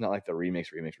foundation. It's not like the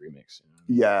remix. You know?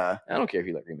 Yeah. I don't care if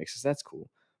you like remixes. That's cool,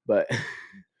 but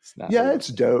it's not. Yeah, it's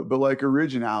dope, but like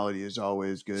originality is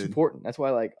always good. It's important. That's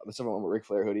why like the one with Ric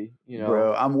Flair hoodie. You know,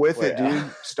 bro, I'm with but, it,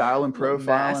 dude. Styling, profiling,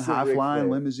 massive high Ric flying,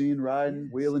 Flair. limousine riding,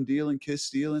 wheeling, dealing, kiss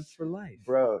stealing for life,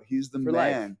 bro. He's the for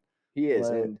man. life. He is,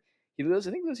 Like, and he lives.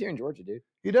 I think he lives here in Georgia, dude.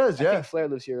 he does. I Yeah, think Flair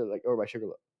lives here, like over by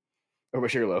Sugarloaf. Over by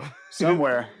Sugarloaf.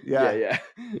 somewhere. Yeah, yeah.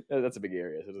 That's a big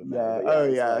area. So it doesn't yeah. matter. But Oh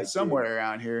yeah, like, somewhere dude,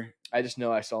 around here. I just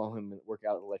know I saw him work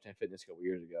out at the Lifetime Fitness a couple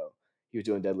years ago. He was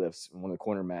doing deadlifts on one of the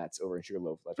corner mats over in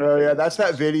Sugarloaf. Oh yeah, that's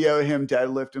that video of him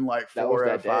deadlifting like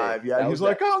 405. Yeah, he's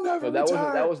like, I'll never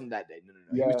retire. That wasn't that day. No.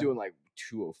 Yeah. He was doing like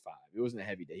 205. It wasn't a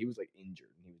heavy day. He was like injured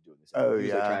and he was doing this. Oh he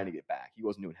was like trying to get back. He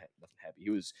wasn't doing nothing heavy.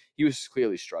 He was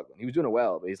clearly struggling. He was doing it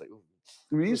well, but he's like,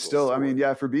 I mean, he's still. I mean,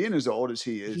 yeah, for being as old as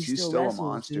he is, he's still wrestles, a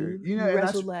monster. Dude. You know, he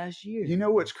wrestled last year. You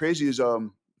know what's crazy is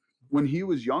when he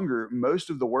was younger, most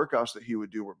of the workouts that he would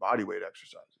do were bodyweight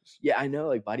exercises. Yeah, I know,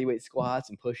 like bodyweight squats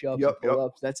and push-ups and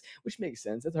pull-ups. That's which makes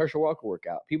sense. That's a Herschel Walker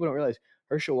workout. People don't realize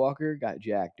Herschel Walker got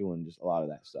jacked doing just a lot of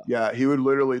that stuff. Yeah, he would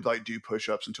literally like do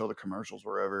push-ups until the commercials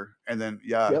were over, and then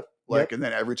and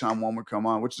then every time one would come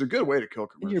on, which is a good way to kill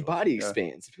commercials. And your body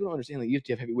expands. People don't understand that you have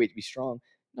to have heavy weight to be strong.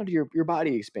 No, your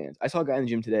body expands. I saw a guy in the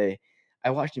gym today. I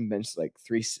watched him bench like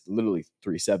literally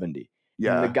 370.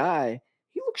 Yeah, and the guy,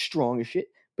 he looked strong as shit,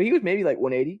 but he was maybe like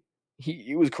 180.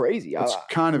 He was crazy. It's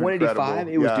kind of 185.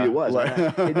 incredible. It was, yeah. dude. It was.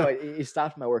 Like, it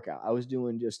stopped my workout. I was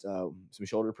doing just some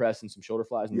shoulder press and some shoulder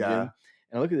flies in the gym. And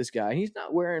I look at this guy, and he's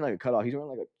not wearing like a cutoff. He's wearing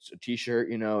like a t-shirt,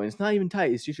 you know, and it's not even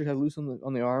tight. His t-shirt has loose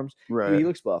on the arms. Right. Dude, he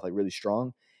looks buff, like really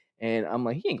strong. And I'm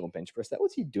like, he ain't gonna bench press that.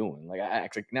 What's he doing? Like,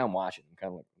 now I'm watching. I'm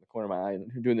kind of like in the corner of my eye,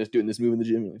 and doing this move in the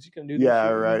gym. Is he gonna do this? Yeah,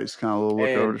 right. It's kind of a little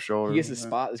look over the shoulder. He gets a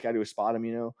spot. This guy to spot him,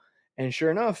 you know. And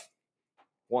sure enough,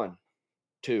 1,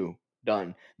 2,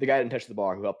 done. The guy didn't touch the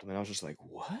bar who helped him, and I was just like,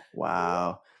 what?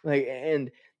 Wow. Like,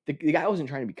 and the guy wasn't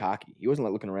trying to be cocky. He wasn't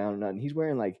like looking around or nothing. He's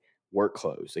wearing like work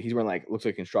clothes. So he's wearing like looks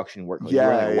like construction work clothes. Yeah, he's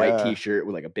wearing like a white t-shirt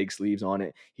with like a big sleeves on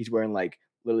it. He's wearing like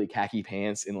literally khaki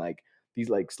pants and like these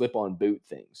like slip-on boot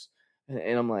things.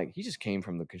 And I'm like, he just came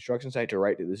from the construction site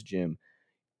to this gym.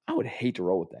 I would hate to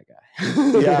roll with that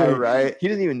guy. Yeah, right. He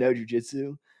doesn't even know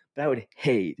jujitsu, but I would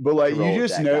hate. But like, you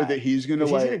just know that he's gonna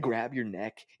he's gonna grab your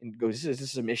neck and go, "This is a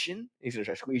submission." He's gonna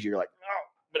try to squeeze you. You're like, "Oh,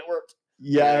 but it worked."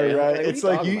 Yeah, right. Like, it's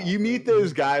like you meet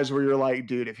those guys where you're like,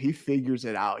 dude, if he figures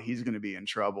it out, he's gonna be in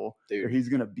trouble, or he's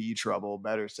gonna be trouble.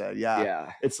 Better said.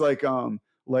 Yeah. It's like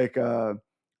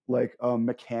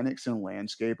mechanics and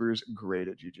landscapers great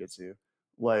at jujitsu.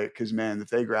 Like, cause man, if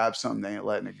they grab something, they ain't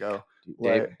letting it go.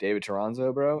 Dude, David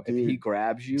Toronzo, bro, if he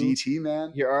grabs you, DT,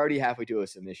 man, you're already halfway to a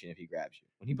submission. If he grabs you,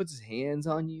 when he puts his hands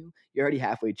on you, you're already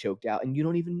halfway choked out, and you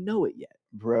don't even know it yet.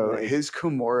 Bro, his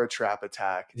Kimura trap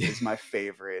attack is my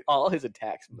favorite. All his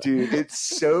attacks, dude, it's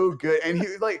so good. And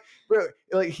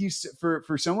he he's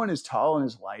for someone as tall and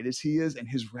as light as he is, and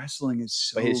his wrestling is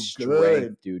so good.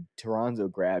 Strength, dude.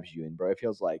 Toronzo grabs you, and bro, it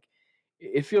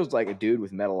feels like a dude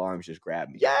with metal arms just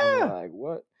grabbed me. Yeah, I'm like,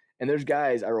 what? And there's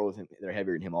guys I roll with him, they're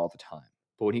heavier than him all the time.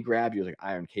 But when he grabs you, it's like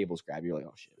iron cables grab you. You're like,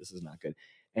 oh shit, this is not good.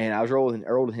 And I rolled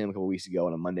with him a couple weeks ago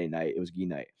on a Monday night. It was gi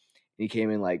night. And he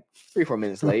came in like 3-4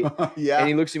 minutes late. Yeah. And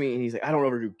he looks at me and he's like, I don't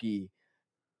overdo gi.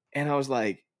 And I was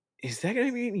like, is that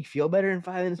gonna make me feel better in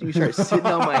 5 minutes when you start sitting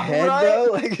on my head,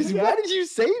 bro? Like, why did you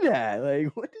say that? Like,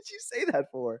 what did you say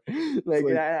that for? Like,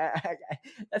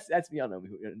 that's me. Y'all know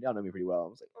me pretty well. I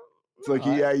was like, it's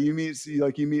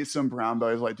like, you meet some brown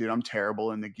boys like, dude, I'm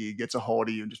terrible in the gi. Gets a hold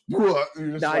of you and just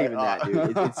not like, even that,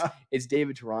 dude. It's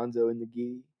David Toronzo in the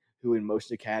gi, who in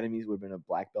most academies would have been a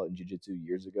black belt in jiu-jitsu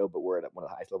years ago, but we're at one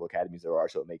of the highest level academies there are,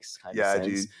 so it makes kind of sense.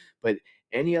 Dude. But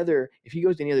if he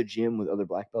goes to any other gym with other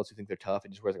black belts who think they're tough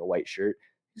and just wears like a white shirt,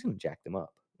 he's gonna jack them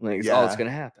up. Like, it's all that's gonna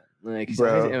happen. Like, he's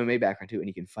has an MMA background too, and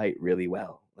he can fight really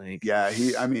well. Like,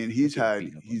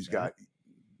 he's got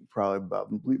probably about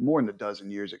more than a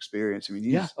dozen years experience. I mean,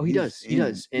 he does. And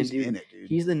he's in it, dude.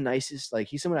 He's the nicest. Like,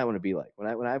 he's someone I want to be like. When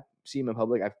I see him in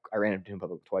public, I ran into him in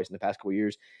public twice in the past couple of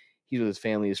years. He's with his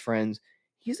family, his friends.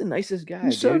 He's the nicest guy.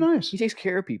 He's so nice. He takes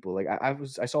care of people. Like,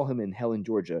 I saw him in Helen,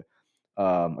 Georgia,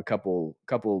 a couple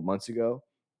months ago.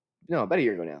 No, about a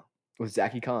year ago now. With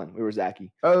Zachy Khan. We were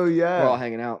Zachy. Oh yeah. We're all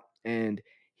hanging out, and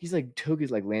he's like took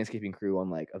his like landscaping crew on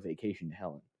like a vacation to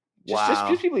Helen.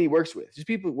 Just people he works with, just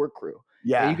people work crew.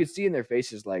 Yeah. And you could see in their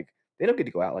faces, like, they don't get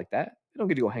to go out like that. They don't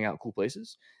get to go hang out in cool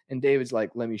places. And David's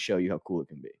like, let me show you how cool it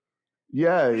can be.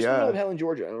 Yeah, I just went out of yeah. hell in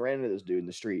Georgia and ran into this dude in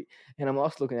the street. And I'm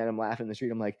also looking at him laughing in the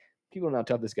street. I'm like, people don't know how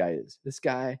tough this guy is. This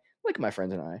guy, like my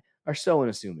friends and I, are so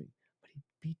unassuming. But he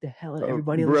beat the hell out of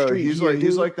everybody on the Bro, street here, he's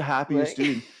dude. like the happiest Like,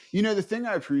 dude. You know, the thing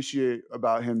I appreciate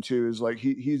about him too is like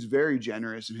he's very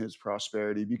generous in his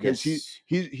prosperity because yes.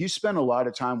 he spent a lot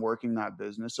of time working that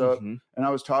business up. Mm-hmm. And I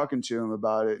was talking to him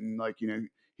about it, and like, you know,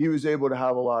 he was able to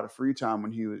have a lot of free time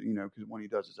when he was, you know, because when he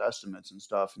does his estimates and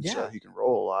stuff, and so Yeah. he can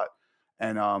roll a lot.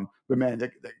 And but man,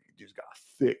 that dude's got a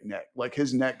thick neck. Like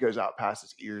his neck goes out past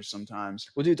his ears sometimes.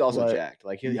 Well, dude's also Like, jacked.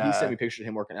 Like he sent yeah, me pictures of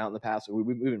him working out in the past. So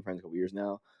we've been friends a couple years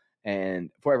now. And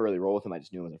before I ever really roll with him, I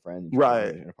just knew him as a friend and treated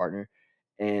right. him as a partner.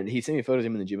 And he sent me photos of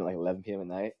him in the gym at like 11 p.m. at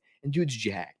night. And dude's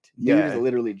jacked. Dude is Yeah.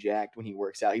 literally jacked when he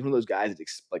works out. He's one of those guys that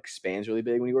like expands really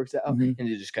big when he works out, Mhm. and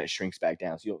it just kind of shrinks back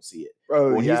down, so you don't see it. Oh,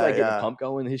 When he's yeah, like getting the yeah. pump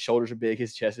going, his shoulders are big,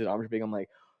 his chest, his arms are big. I'm like,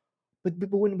 but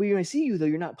when I see you though,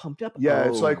 you're not pumped up. Yeah,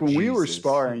 it's Oh like when we were Jesus!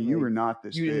 sparring, you Like, were not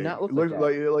this you did big. not look like Look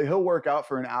that. like he'll work out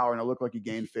for an hour and it look like he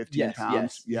gained 15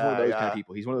 pounds. He's one of Yeah, those kind of yeah.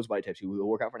 people. He's one of those body types who will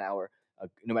work out for an hour,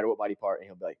 no matter what body part, and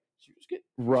he'll be like,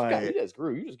 Right. you just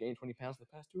grew. You just gained 20 pounds in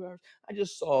the past 2 hours. I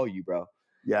just saw you, bro.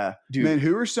 Yeah. Dude. Man,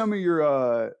 who are some of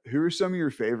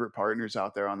your favorite partners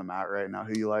out there on the mat right now?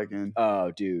 Who you liking?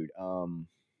 Oh, dude.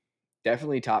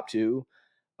 Definitely top two.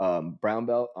 Brown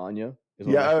belt Anya is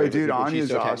one Yeah, of my oh, favorite dude, people. She's Anya's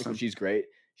so technical. awesome. She's great.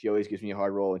 She always gives me a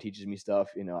hard roll and teaches me stuff.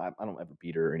 You know, I don't ever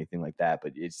beat her or anything like that,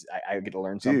 but I get to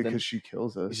learn Dude, something. because she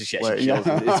kills us. It's just, yeah, Like, she kills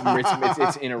yeah. it.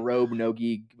 It's in a robe, no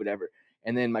gi, whatever.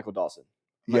 And then Michael Dawson.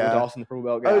 Michael Yeah. Dawson, the purple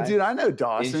belt guy. Oh, dude, I know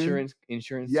Dawson.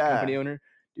 Insurance Yeah. company owner.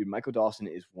 Dude, Michael Dawson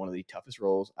is one of the toughest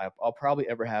rolls I'll probably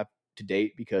ever have to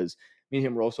date because me and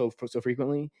him roll so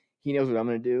frequently. He knows what I'm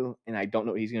going to do, and I don't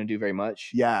know what he's going to do very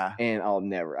much. Yeah. And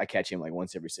I catch him like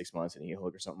once every 6 months in a heel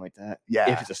hook or something like that. Yeah.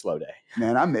 If it's a slow day.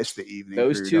 Man, I miss the evening.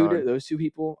 Those two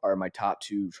people are my top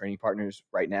two training partners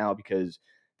right now because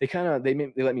they let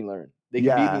me learn. They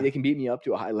can beat me up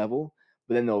to a high level,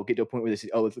 but then they'll get to a point where they say,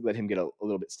 "Oh, let's let him get a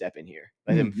little bit step in here.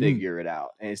 Let him figure it out."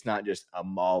 And it's not just a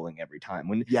mauling every time.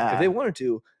 If they wanted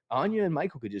to, Anya and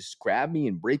Michael could just grab me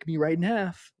and break me right in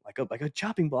half like a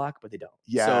chopping block, but they don't.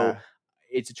 Yeah. So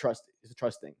it's a trust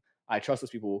thing. I trust those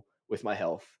people with my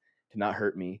health to not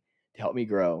hurt me, to help me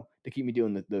grow, to keep me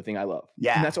doing the thing I love.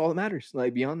 Yeah. And that's all that matters.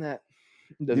 Like beyond that,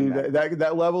 dude,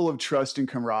 that level of trust and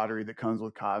camaraderie that comes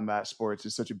with combat sports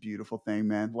is such a beautiful thing,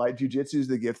 man. Like jiu-jitsu is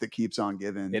the gift that keeps on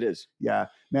giving. It is. Yeah,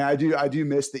 man. I do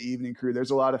miss the evening crew.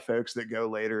 There's a lot of folks that go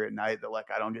later at night that like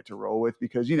I don't get to roll with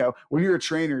because you know when you're a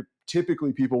trainer,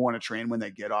 typically people want to train when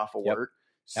they get off of work.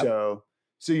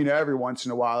 So you know every once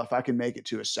in a while, if I can make it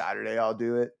to a Saturday, I'll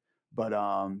do it. But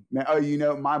man, you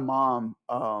know, my mom,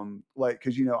 like,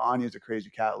 cause you know, Anya's a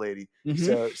crazy cat lady.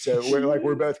 So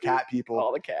we're both cat people.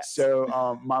 All the cats.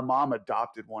 So my mom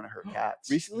adopted one of her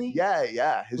cats recently.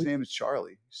 Yeah. His name is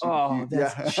Charlie. Super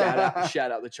cute.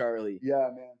 Shout out to Charlie. Yeah,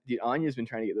 man. Dude, Anya's been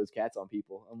trying to get those cats on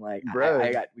people. I'm like, bro,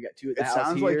 we got two at the house. It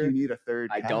sounds here. like you need a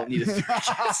third cat. I don't need a third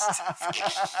cat. A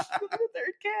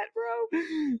third cat, bro.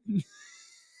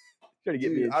 Trying to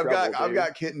get me in trouble. I've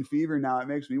got kitten fever now. It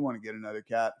makes me want to get another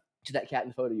cat. That cat in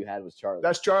the photo you had was Charlie.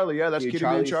 That's Charlie. Yeah, that's Kitty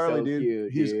and Charlie, so dude.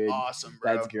 Cute, He's dude. awesome,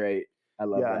 bro. That's great. I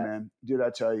love that. Yeah, man. Dude, I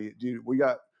tell you, dude, we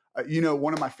got, you know,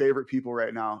 one of my favorite people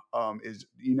right now is,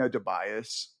 you know,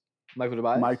 Tobias. Michael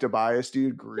Tobias? Mike Tobias,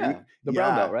 dude. Great. Yeah, the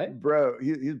brown belt, right? Bro,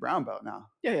 he's brown belt now.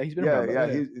 Yeah, he's been a brown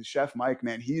belt. Yeah, he's Chef Mike,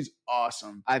 man. He's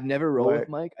awesome. I've never rolled with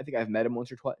Mike. I think I've met him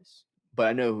once or twice. But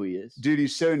I know who he is. Dude,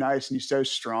 he's so nice and he's so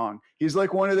strong. He's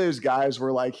like one of those guys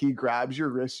where like he grabs your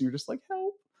wrist and you're just like,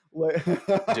 help. Dude.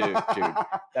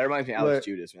 That reminds me of Alex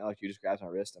Judas. When Alex Judas grabs my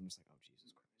wrist, I'm just like, oh,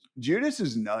 Jesus Christ. Judas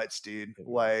is nuts, dude.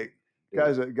 Like,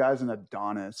 guy's an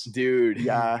Adonis. Dude.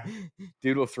 Yeah.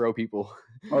 Dude will throw people.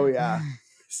 Oh, yeah.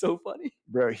 So funny.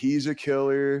 Bro, he's a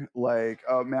killer. Like,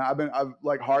 oh, man, I've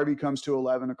like Harvey comes to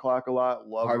 11 o'clock a lot.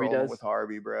 Love Harvey rolling does? with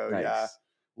Harvey, bro. Nice. Yeah.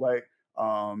 Like,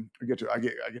 I get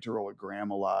to roll with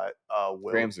Graham a lot.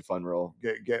 Graham's a fun roll.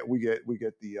 We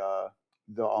get the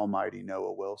almighty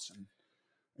Noah Wilson.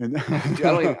 And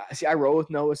Dude, I roll with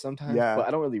Noah sometimes, Yeah. but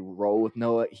I don't really roll with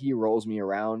Noah. He rolls me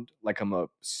around like I'm a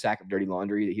sack of dirty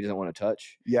laundry that he doesn't want to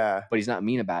touch. Yeah. But he's not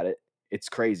mean about it. It's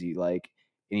crazy. Like,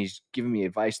 and he's giving me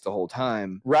advice the whole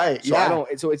time. Right. So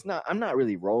yeah. I'm not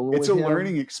really rolling It's with a him.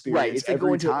 learning experience. Right. It's like every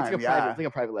going to time. it's like a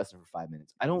private lesson for 5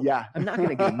 minutes. I'm not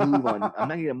gonna get a move on. I'm not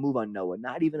gonna get a move on Noah.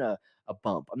 Not even a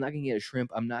bump. I'm not gonna get a shrimp.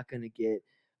 I'm not gonna get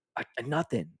a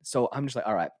nothing. So I'm just like,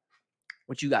 all right,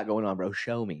 what you got going on, bro?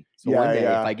 Show me. So one day, if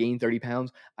I gain 30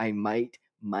 pounds, I might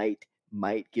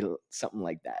get something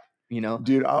like that. You know,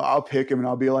 dude, I'll pick him and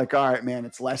I'll be like, all right, man,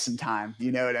 it's lesson time.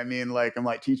 You know what I mean? Like, I'm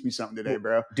like, teach me something today,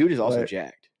 bro. Dude is also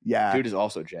jacked. Yeah. Dude is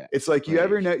also jacked. It's like you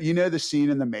ever know the scene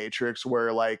in the Matrix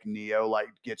where like Neo like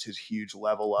gets his huge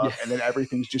level up Yeah. and then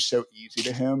everything's just so easy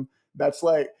to him. That's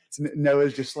like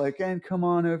Noah's just like, and come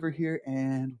on over here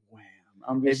and wham.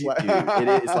 I'm just like, dude,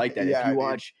 it is like that. Yeah,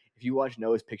 If you watch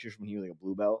Noah's pictures from when he was like a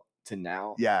blue belt to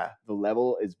now, yeah, the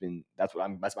level has been. That's what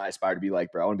I aspire to be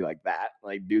like, bro. I want to be like that.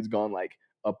 Like, dude's gone like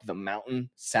up the mountain,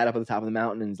 sat up at the top of the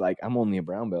mountain, and he's like, I'm only a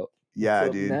brown belt. yeah, What's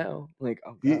up dude. now, like,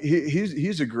 oh He, god,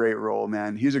 he's a great role,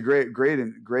 man. He's a great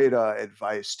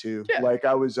advice too. Yeah. Like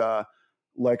I was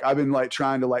like I've been like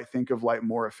trying to like think of like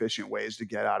more efficient ways to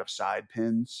get out of side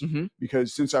pins Mhm.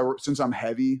 because since I'm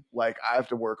heavy, like I have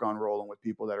to work on rolling with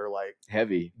people that are like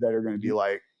heavy. that are going to be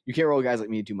like. You can't roll with guys like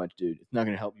me too much, dude. It's not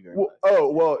going to help you very much.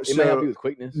 It It might help you with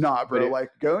quickness. Nah, bro. but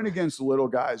Like going against little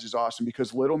guys is awesome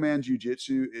because little man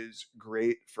jujitsu is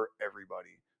great for everybody.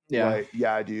 Yeah. Like,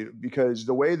 yeah, dude. Because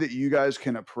the way that you guys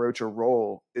can approach a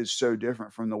roll is so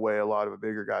different from the way a lot of the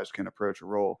bigger guys can approach a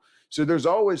roll. So there's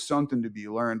always something to be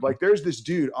learned. Like there's this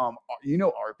dude, you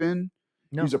know Arpin?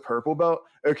 No. He's a purple belt.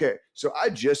 Okay, so I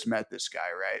just met this guy,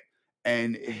 right?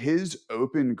 And his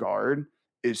open guard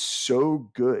is so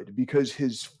good because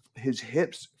his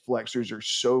hips flexors are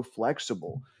so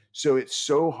flexible. So it's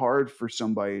so hard for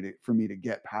for me to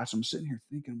get past. I'm sitting here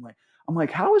thinking I'm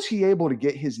like, how is he able to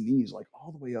get his knees like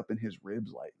all the way up in his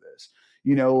ribs like this?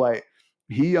 You know, like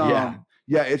he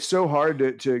yeah, it's so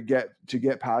hard to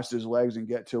get past his legs and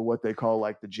get to what they call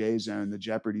like the J zone, the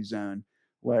Jeopardy zone.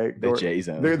 Like the J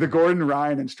zone. The Gordon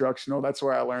Ryan instructional. That's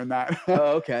where I learned that.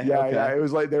 Oh, okay. Yeah, okay. yeah. It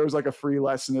was like there was like a free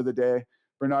lesson of the day.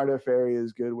 Bernardo Ferry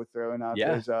is good with throwing out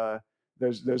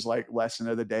there's like lesson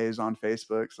of the days on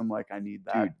Facebook. So I'm like, I need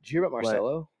that. Dude, did you hear about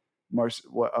Marcelo?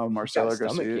 Marcelo stomach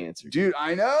Garcia. cancer. Dude,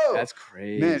 I know. That's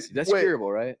crazy. Man, that's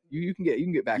curable, right? You can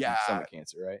get back from stomach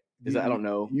cancer, right? I don't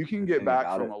know. You can get back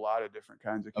from a lot of different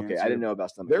kinds of cancer. Okay, I didn't know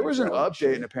about stomach there cancer. There was an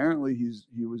update, and apparently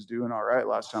he was doing all right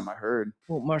last time I heard.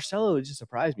 Well, Marcelo just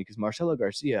surprised me because Marcelo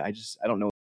Garcia, I don't know.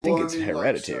 I think it's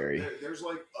hereditary. Like, there's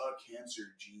like a cancer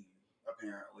gene,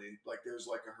 apparently. Like there's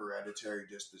like a hereditary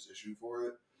disposition for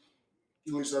it.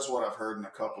 At least that's what I've heard in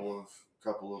a couple of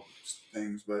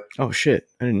things. But oh shit,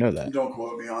 I didn't know that. Don't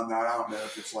quote me on that. I don't know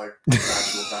if it's like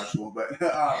factual, but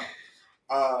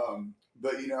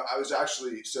you know, I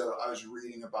was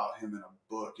reading about him in a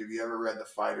book. Have you ever read The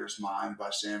Fighter's Mind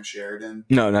by Sam Sheridan?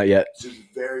 No, not yet. It's a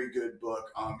very good book.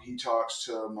 He talks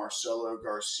to Marcelo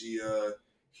Garcia.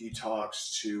 He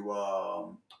talks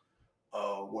to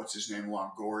what's his name,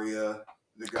 Longoria.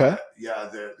 The guy,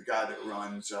 the guy that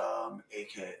runs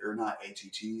AK or not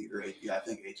ATT or I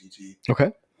think ATT.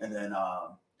 Okay. And then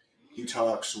he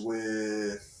talks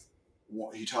with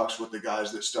the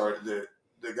guys that started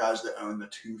the guys that own the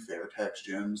two Fairtex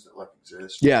gyms that like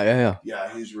exist. Yeah.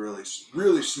 Yeah, he's really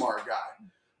smart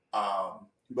guy.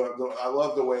 But I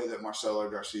love the way that Marcelo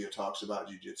Garcia talks about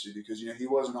jiu-jitsu because, you know, he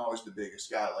wasn't always the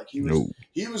biggest guy. Like he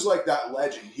was like that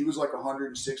legend. He was like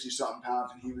 160 something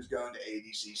pounds and he was going to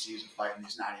ADCCs and fighting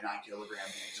these 99 kilogram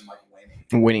dudes and like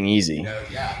winning easy. You know,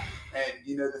 yeah. And,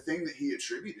 you know, the thing that he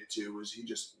attributed to was he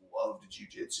just loved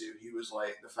jiu-jitsu. He was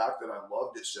like, the fact that I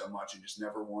loved it so much and just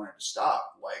never wanted to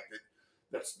stop, like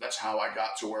that's how I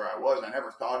got to where I was. I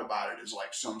never thought about it as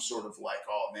like some sort of like,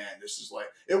 oh man, this is like,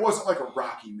 it wasn't like a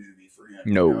Rocky movie for him.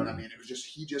 No. You know what I mean? It was just,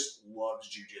 he just loves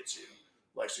jiu-jitsu.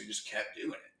 Like, so he just kept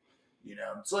doing it. You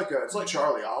know, it's like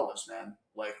Charlie Olives, man.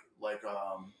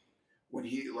 When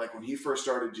he first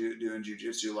started doing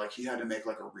jiu-jitsu, like he had to make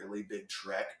like a really big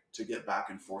trek to get back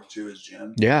and forth to his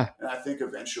gym. Yeah. And I think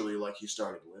eventually like he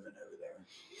started living over there.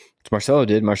 Marcelo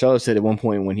did. Marcelo said at one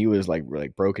point when he was like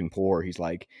broken poor, he's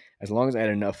like, as long as I had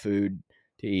enough food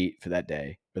to eat for that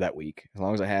day, for that week, as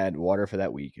long as I had water for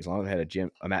that week, as long as I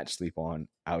had a mat to sleep on,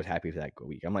 I was happy for that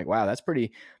week. I'm like, wow, that's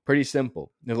pretty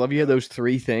simple. As long as you have those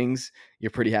three things,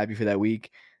 you're pretty happy for that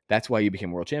week. That's why you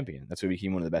became world champion. That's why you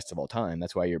became one of the best of all time.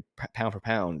 That's why you're pound for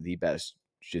pound the best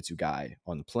jiu-jitsu guy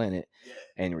on the planet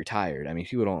and retired. I mean,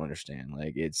 people don't understand.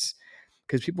 Like it's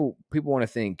because people want to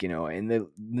think, you know, and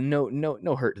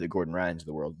no hurt to the Gordon Ryans of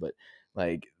the world, but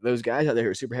like those guys out there who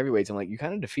are super heavyweights, I'm like, you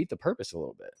kind of defeat the purpose a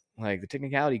little bit. Like the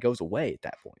technicality goes away at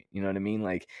that point. You know what I mean?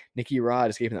 Like Nicky Rod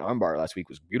escaping the armbar last week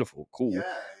was beautiful, cool,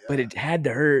 but it had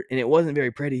to hurt and it wasn't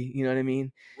very pretty. You know what I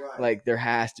mean? Right. Like there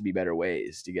has to be better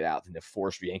ways to get out than to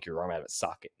force yank your arm out of its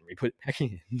socket and re-put it back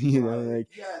in. You know, like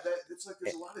it's like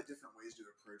there's a lot of different ways to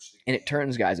approach the game. And it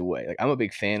turns guys away. Like I'm a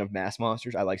big fan of mass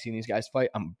monsters. I like seeing these guys fight.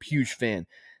 I'm a huge fan.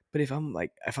 But if I'm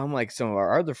like some of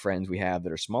our other friends we have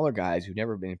that are smaller guys who've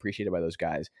never been appreciated by those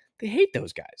guys, they hate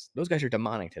those guys. Those guys are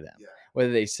demonic to them,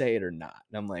 whether they say it or not.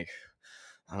 And I'm like,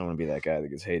 I don't want to be that guy that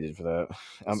gets hated for that.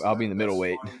 I'll be in the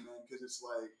middleweight. Because it's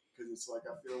like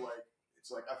I feel like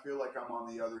it's like I feel like I'm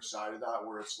on the other side of that,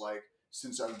 where it's like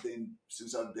since I've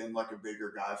been like a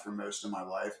bigger guy for most of my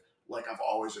life, like I've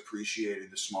always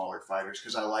appreciated the smaller fighters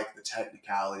because I like the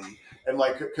technicality and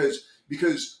like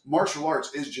because martial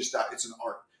arts is just that, it's an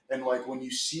art. And like when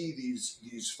you see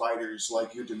these fighters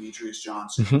like your Demetrius Mm-hmm.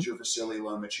 Johnsons, your Vasily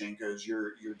Lomachenkos,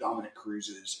 your Dominic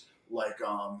Cruzes, like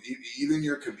even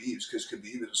your Khabibs, because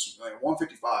Khabib is like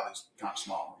 155 is kind of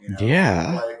small, you know.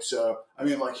 Yeah. Like so, I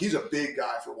mean, like he's a big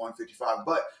guy for 155.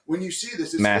 But when you see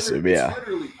this, Massive. it's Yeah.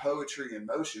 literally poetry in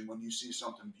motion when you see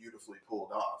something beautifully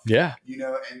pulled off. Yeah. You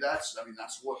know, and that's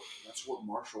what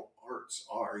martial arts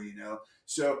are. You know,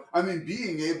 so I mean,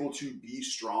 being able to be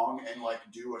strong and like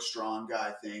do a strong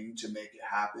guy thing to make it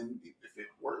happen, if it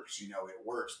works, you know, it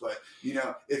works. But you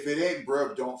know, if it ain't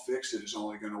broke, don't fix it is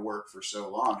only going to work for so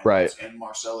long. And Right. and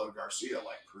Marcelo Garcia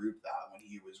like proved that when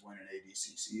he was winning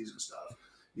ADCCs and stuff,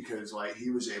 because like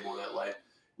he was able to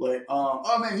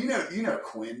oh man, you know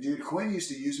Quinn, dude. Quinn used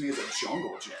to use me as a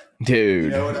jungle gym. You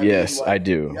Dude. know what I mean? Yes, I Like,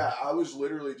 do. yeah, I was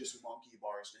literally just monkey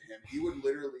bars to him. He would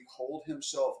literally hold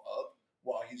himself up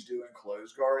while he's doing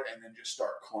close guard and then just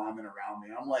start climbing around me.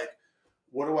 And I'm like,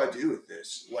 what do I do with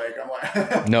this? Like, I'm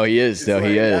like, No, he is. it's No, like,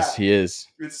 he yeah, is. He is.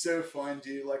 it's so fun,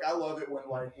 dude. Like, I love it when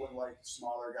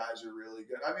smaller guys are really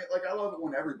good. I mean, like, I love it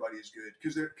when everybody is good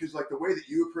because like the way that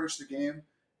you approach the game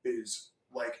is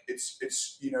like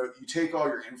it's you know, you take all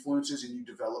your influences and you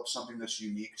develop something that's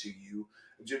unique to you.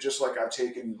 Just like I've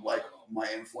taken like my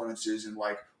influences and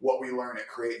like what we learn at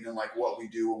Creighton and like what we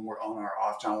do when we're on our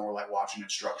off time when we're like watching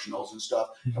instructionals and stuff,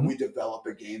 and we develop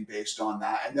a game based on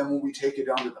that. And then when we take it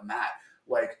onto the mat,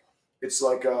 like it's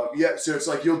like yeah, so it's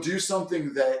like you'll do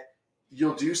something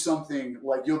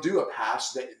like you'll do a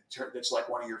pass that's like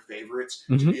one of your favorites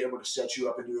to Mm-hmm. be able to set you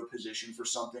up into a position for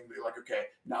something that like, okay,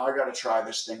 now I got to try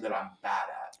this thing that I'm bad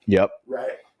at, Yep.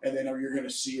 right? And then you're going to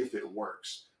see if it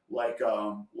works. Like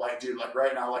dude, like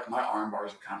right now, like my arm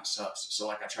bars are kind of sus, so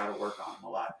like I try to work on them a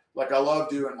lot. Like I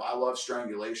love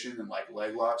strangulation and like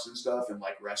leg locks and stuff, and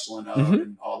like wrestling up Mm-hmm.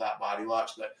 and all that body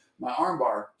locks. But my arm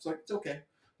bar, it's like it's okay.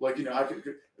 Like you know, I could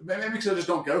maybe because I just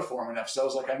don't go for them enough. So I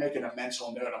was like, I make it a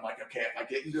mental note. I'm like, okay, if I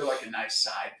get into like a nice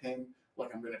side pin,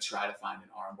 like I'm gonna try to find an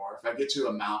arm bar. If I get to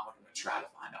a mount, like I'm gonna try to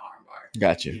find an arm bar.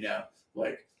 Gotcha. You know,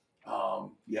 like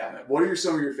yeah, man. What are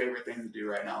some of your favorite things to do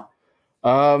right now?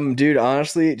 Dude,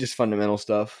 honestly, just fundamental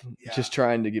stuff. Yeah, Just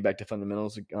trying to get back to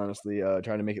fundamentals. Honestly,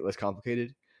 trying to make it less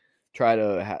complicated. Try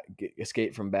to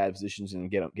escape from bad positions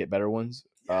and get better ones.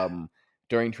 yeah,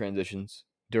 During transitions,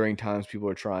 during times people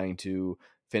are trying to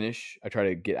finish, I try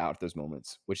to get out those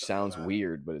moments, which I feel sounds that.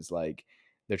 weird, but it's like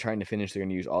they're trying to finish. They're going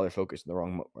to use all their focus in the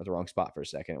wrong spot for a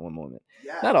second at one moment.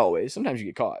 Yeah, Not always. Sometimes you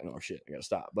get caught and oh shit, I got to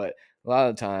stop. But a lot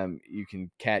of the time you can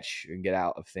catch and get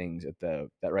out of things at that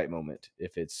right moment.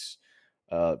 If it's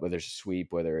whether it's a sweep,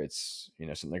 whether it's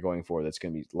something they're going for that's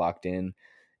going to be locked in,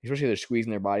 especially if they're squeezing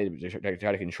their body to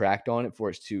try to contract on it before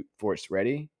it's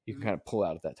ready. You can mm-hmm. kind of pull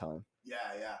out at that time. Yeah,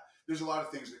 yeah. There's a lot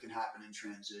of things that can happen in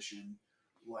transition,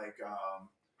 like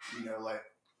you know, like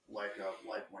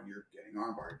when you're getting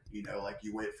armbarred, you know, like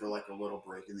you wait for like a little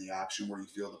break in the action where you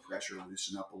feel the pressure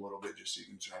loosen up a little bit, just so you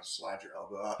can try to slide your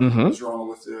elbow out. Mm-hmm. I was rolling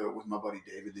with my buddy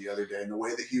David the other day, and the way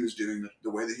that he was doing the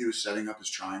way that he was setting up his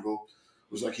triangle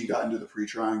was like he got into the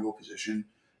pre-triangle position,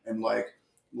 and I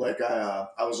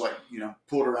was like, you know,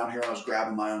 pulled around here. I was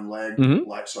grabbing my own leg, Mm-hmm.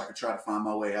 like so I could try to find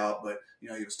my way out, but you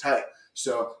know he was tight.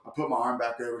 So I put my arm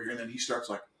back over here, and then he starts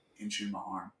like inching my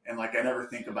arm, and like I never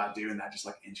think about doing that, just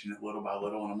like inching it little by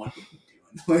little, and I'm like,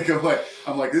 what are you doing? Like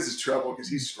I'm like this is trouble because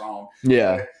he's strong.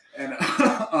 Yeah. Right?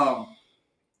 And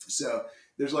so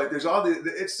there's all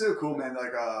it's so cool, man.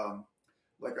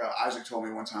 Like Isaac told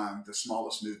me one time, the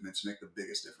smallest movements make the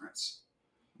biggest difference.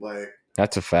 Like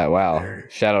that's a fact. Wow. Very,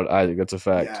 shout out Isaac. That's a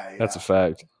fact. Yeah. That's a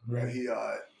fact. Right.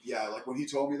 Yeah, like when he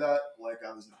told me that, like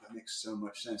I was like, that makes so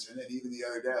much sense. And then even the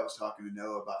other day, I was talking to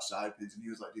Noah about side pins, and he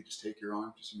was like, "Dude, just take your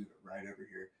arm, just move it right over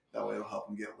here. That way, it'll help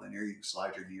him get linear. You can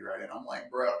slide your knee right in." I'm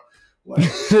like, bro, like,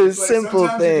 simple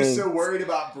sometimes thing. You're just so worried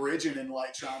about bridging and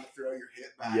like trying to throw your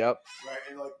hip back. Yep. Right,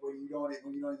 and like when you don't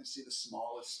even see the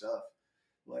smallest stuff,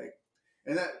 like,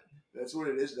 and that's what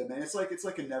it is, though, man. It's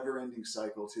like a never ending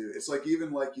cycle too. It's like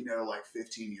even like like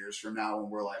 15 years from now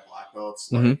when we're like black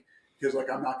belts, like. Mm-hmm. Because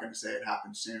like I'm not going to say it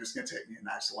happens soon. It's going to take me a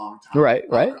nice long time. Right.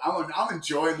 I'm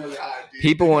enjoying the ride, dude.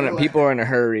 People are in a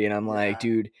hurry, and I'm like,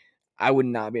 dude, I would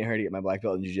not be in a hurry to get my black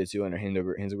belt in jiu-jitsu under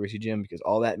Renzo Gracie gym because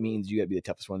all that means you got to be the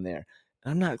toughest one there.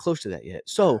 And I'm not close to that yet.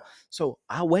 So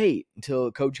I'll wait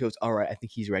until coach goes, all right, I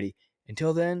think he's ready.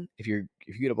 Until then, if you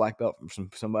get a black belt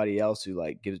from somebody else who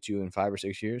like gives it to you in 5 or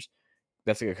 6 years,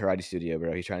 that's like a karate studio,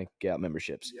 bro. He's trying to get out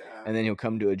memberships. Yeah. And then he'll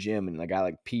come to a gym and a guy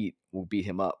like Pete will beat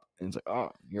him up. And it's like, oh,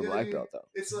 you're a Yeah, black dude. belt though.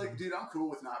 It's like, dude, I'm cool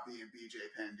with not being BJ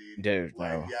Penn, dude. Dude,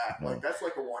 Like, no, yeah, no. like that's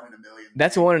like a 1 in a million.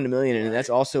 That's a thing. 1 in a million, and Like, that's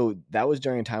also that was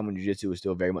during a time when jiu-jitsu was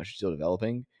still very much still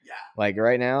developing. yeah. Like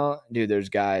right now, dude, there's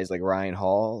guys like Ryan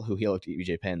Hall who he looked at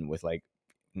BJ Penn with like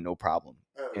no problem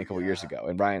a couple years ago.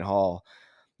 And Ryan Hall,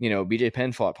 BJ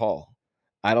Penn fought Paul.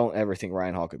 I don't ever think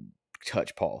Ryan Hall could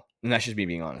touch Paul. And that's just me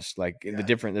being honest. Like there's a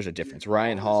difference. Dude,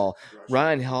 Ryan Hall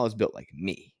is built like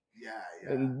me.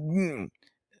 Yeah.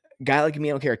 Guy like me,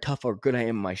 I don't care how tough or good I am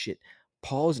in my shit.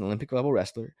 Paul is an Olympic level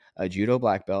wrestler, a judo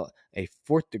black belt, a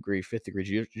 4th degree, 5th degree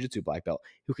jiu-jitsu black belt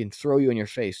who can throw you in your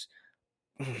face.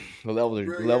 The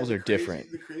levels are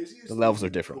different. The craziest the levels thing, are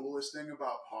different. The coolest thing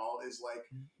about Paul is like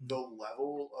the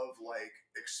level of like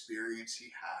experience he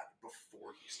had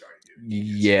before he started doing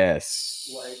jiu-jitsu.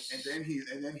 Yes. Like,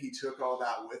 and then he took all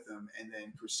that with him, and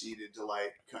then proceeded to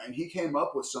like, and he came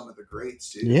up with some of the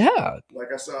greats too. Yeah.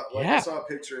 I saw a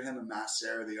picture of him and Matt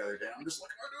Serra the other day. I'm just like,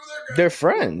 I know that guy. They're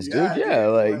friends, dude. Yeah,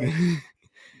 dude,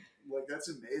 like that's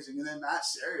amazing. And then Matt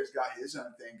Serra's got his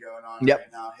own thing going on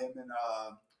right now. Him and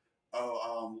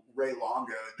Ray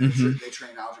Longo. They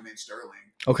train Aljamain Sterling.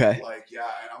 Okay. Like, yeah.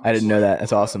 And I didn't know that.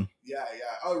 That's awesome. Yeah.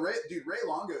 Oh, Ray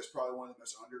Longo is probably one of the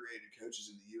most underrated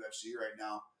coaches in the UFC right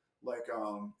now. Like,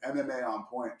 MMA on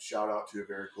Point. Shout out to a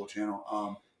very cool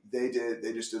channel. They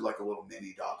just did like a little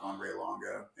mini doc on Ray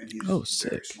Longo, and he's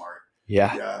very smart.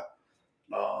 Yeah. Yeah.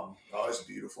 It's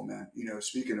beautiful, man.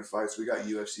 Speaking of fights, we got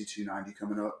UFC 290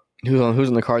 coming up. Who's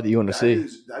on the card that you want to see?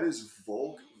 That is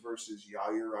Volk versus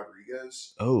Yair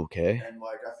Rodriguez. Oh, okay. And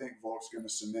like, I think Volk's going to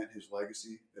cement his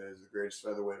legacy as the greatest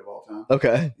featherweight of all time.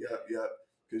 Okay. Yeah.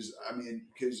 Because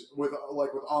with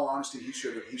all honesty, he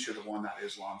should have won that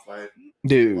Islam fight,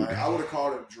 dude. Like, I would have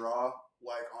called it a draw,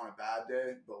 like on a bad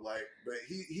day, but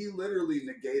he literally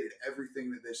negated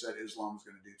everything that they said Islam was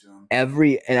going to do to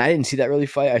him. And I didn't see that really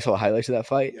fight. I saw highlights of that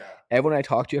fight. Yeah. Everyone I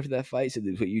talked to after that fight said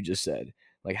what you just said.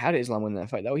 Like, how did Islam win that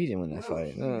fight? No, he didn't win that fight.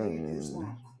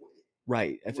 Islam quit.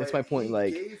 Right. That's my point.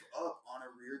 He gave up on a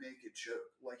rear naked choke.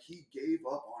 Like, he gave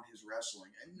up on his wrestling,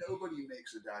 and nobody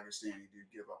makes a Dagestani dude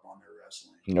give up on their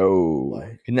wrestling. No.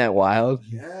 Isn't that wild?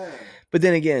 Yeah. But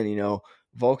then again,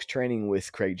 Volk's training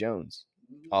with Craig Jones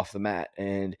off the mat,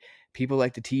 and people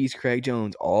like to tease Craig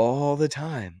Jones all the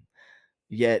time.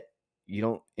 Yet you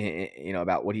don't,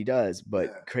 about what he does.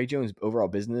 But Craig Jones' overall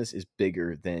business is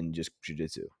bigger than just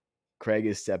jiu-jitsu. Craig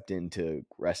has stepped into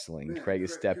wrestling. Craig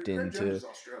has stepped into. Jones is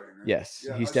Australian, right? Yes,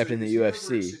 he stepped in the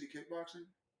UFC. City Kickboxing?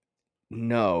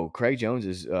 No, Craig Jones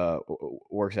is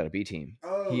works at a B team.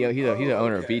 He's an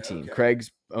owner of B team. Okay.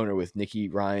 Craig's owner with Nicky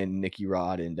Ryan, Nicky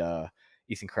Rod, and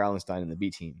Ethan Krallenstein in the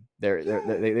B team. They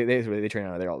train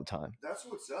out of there all the time. That's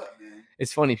what's up, man.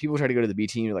 It's funny. People try to go to the B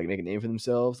team to like make a name for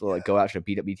themselves. They'll like go out to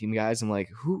beat up B team guys. I'm like,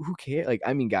 who cares? Like,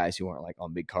 I mean, guys who aren't like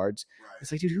on big cards. Right.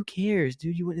 It's like, dude, who cares?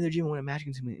 Dude, you went to their gym and won a match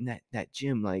against them in that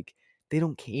gym. Like, they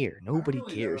don't care. Nobody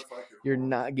cares. You're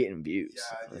not getting views.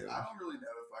 Yeah, dude. I don't really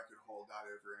know if I could hold that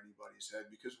over anybody's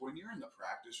head, because when you're in the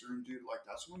practice room, dude, like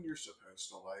that's when you're supposed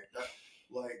to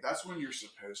that's when you're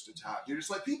supposed to tap, dude. It's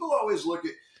like people always look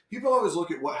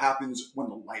at what happens when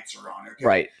the lights are on. Okay,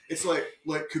 right? It's like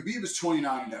Khabib is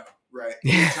 29-0, right?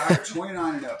 He's retired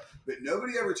 29-0, but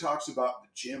nobody ever talks about the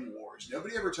gym wars.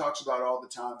 Nobody ever talks about all the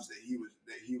times that he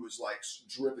was like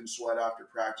dripping sweat after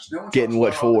practice. No one getting what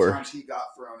about for? All the times he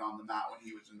got thrown on the mat when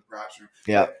he was in the practice room.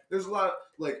 Yeah, there's a lot of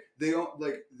they don't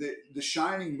the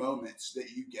shining moments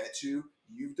that you get to.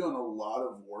 You've done a lot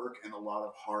of work and a lot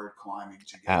of hard climbing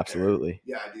to get absolutely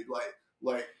there. Yeah, dude.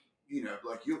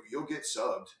 You'll get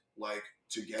subbed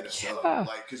to get a sub,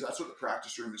 because that's what the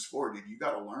practice room is for, dude. You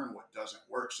got to learn what doesn't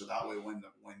work, so that way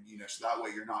so that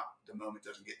way the moment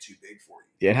doesn't get too big for you.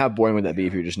 Yeah, and how boring would that be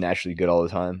if you're just naturally good all the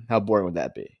time? How boring would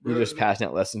that be? You're just passing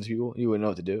out lessons to people. You wouldn't know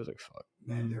what to do. It's like, fuck.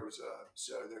 Man, there's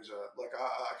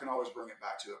I can always bring it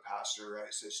back to a pastor,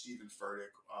 right? So Stephen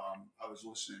Furtick, I was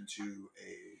listening to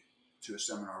a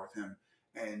seminar with him,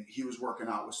 and he was working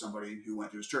out with somebody who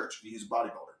went to his church. He's a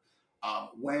bodybuilder.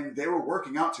 When they were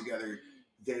working out together,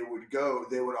 they would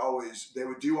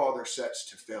do all their sets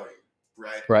to failure,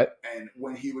 right? Right. And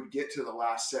when he would get to the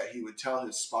last set, he would tell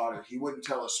his spotter, he wouldn't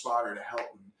tell his spotter to help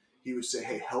him. He would say,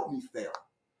 hey, help me fail,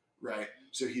 right?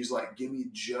 So he's like, give me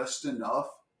just enough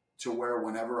to where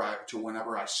whenever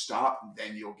I stop,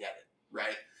 then you'll get it,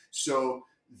 right? So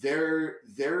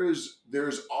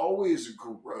there's always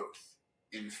growth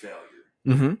in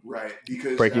failure, right?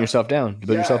 Because breaking yourself down to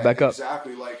build yourself back up.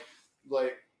 Exactly. Like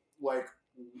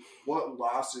what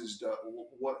losses do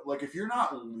if you're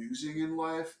not losing in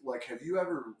life, have you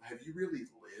really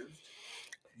lived?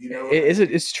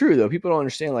 It's true though. People don't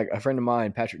understand. Like a friend of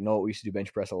mine, Patrick Knoll, we used to do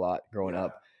bench press a lot growing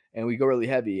up, and we go really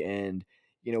heavy. And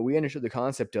we understood the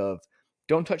concept of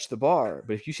don't touch the bar,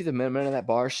 but if you see the men of that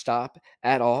bar stop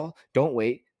at all, don't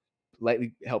wait.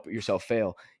 Lightly help yourself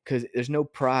fail, because there's no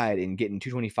pride in getting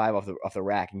 225 off the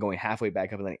rack and going halfway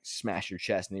back up and then smash your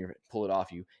chest and then you pull it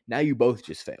off you. Now you both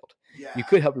just failed. Yeah. You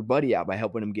could help your buddy out by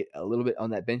helping him get a little bit on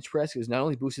that bench press, because not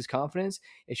only boosts his confidence,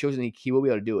 it shows that he will be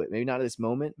able to do it. Maybe not at this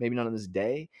moment, maybe not on this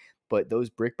day, but those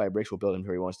brick by bricks will build him to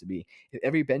where he wants to be. If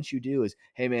every bench you do is,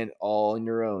 hey man, all on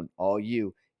your own, all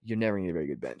you're never going to get a very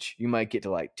good bench. You might get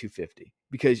to like 250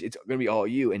 because it's going to be all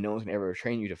you, and no one's going to ever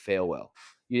train you to fail well.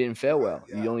 You didn't fail well.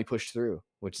 Yeah. You only pushed through,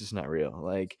 which is not real.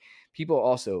 Like, people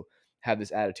also have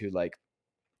this attitude like,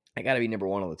 I got to be number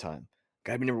one all the time.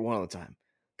 Got to be number one all the time.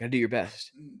 Got to do your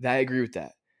best. I agree with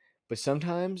that. But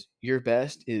sometimes your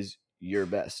best is your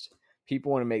best.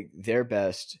 People want to make their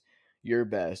best your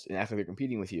best and act like they're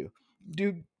competing with you.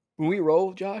 Dude, when we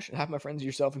roll, Josh, and half my friends,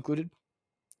 yourself included,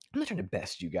 I'm not trying to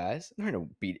best you guys. I'm not trying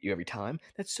to beat you every time.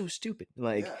 That's so stupid.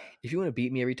 Like, if you want to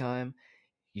beat me every time,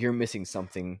 you're missing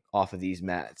something off of these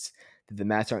mats that the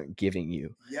mats aren't giving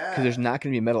you. Yeah. Because there's not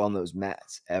going to be metal on those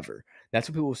mats ever. That's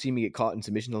what people will see me get caught in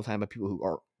submission all the time by people who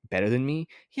are better than me.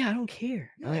 Yeah, I don't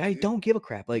care. Yeah, I don't give a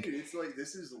crap. Like, dude, it's like,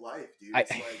 this is life, dude.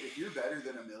 It's like, if you're better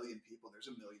than a million people, there's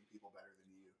a million people better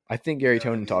than you. I think Gary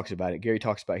Tonin talks about it. Gary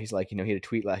talks about, he's like, he had a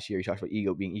tweet last year. He talks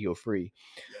about being ego free.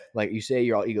 Yeah. Like, you say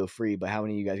you're all ego free, but how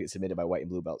many of you guys get submitted by white and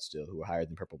blue belts still who are higher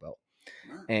than purple belt?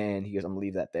 And he goes, I'm gonna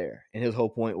leave that there. And his whole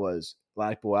point was, a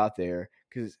lot of people out there,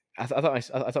 because I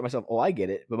thought myself, oh, I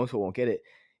get it, but most people won't get it.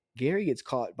 Gary gets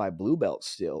caught by blue belts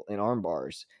still in arm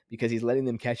bars because he's letting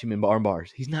them catch him in arm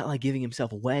bars. He's not like giving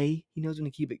himself away. He knows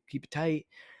when to keep it tight.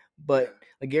 But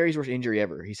like, Gary's worst injury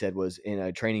ever, he said, was in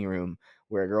a training room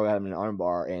where a girl got him in an arm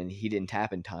bar and he didn't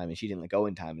tap in time and she didn't let go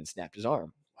in time and snapped his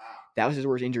arm. Wow. That was his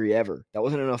worst injury ever. That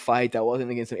wasn't in a fight. That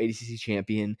wasn't against some ADCC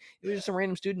champion. It was just some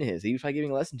random student of his that he was probably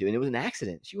giving a lesson to, and it was an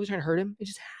accident. She wasn't trying to hurt him. It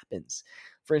just happens.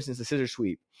 For instance, the scissor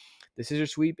sweep. The scissor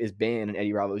sweep is banned in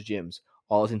Eddie Bravo's gyms.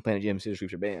 All his in-planet gyms, scissor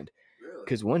sweeps are banned.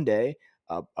 Because one day,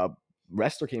 a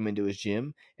wrestler came into his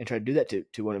gym and tried to do that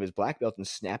to one of his black belts and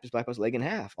snapped his black belt's leg in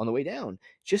half on the way down.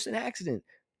 Just an accident.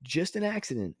 Yeah,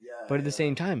 but at the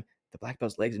same time, the black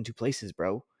belt's leg's in two places,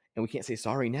 bro. And we can't say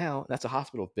sorry now. That's a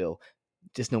hospital bill.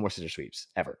 Just no more scissor sweeps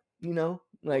ever.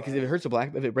 Like, because if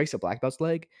it breaks a black belt's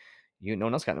leg, no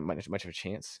one else got much of a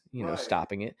chance,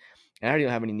 stopping it. And I already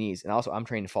don't have any knees. And also, I'm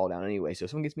trained to fall down anyway. So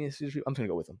if someone gets me a scissor sweep, I'm just gonna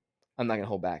go with them. I'm not gonna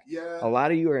hold back. Yeah. A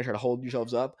lot of you are gonna try to hold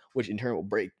yourselves up, which in turn will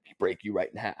break you right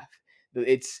in half.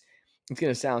 It's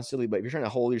gonna sound silly, but if you're trying to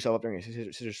hold yourself up during a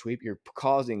scissor sweep, you're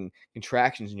causing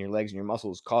contractions in your legs and your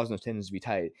muscles, causing those tendons to be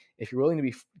tight. If you're willing to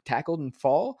be tackled and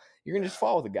fall, you're gonna just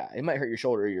fall with a guy. It might hurt your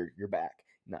shoulder or your back,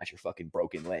 not your fucking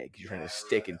broken leg. You're trying to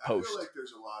stick and post. I feel like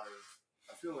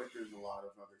there's a lot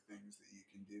of other things that you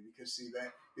can do, because see,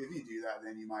 that if you do that,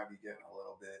 then you might be getting a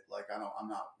little bit like, I'm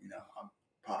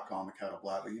pot calling the kettle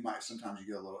black, but sometimes you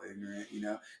get a little ignorant,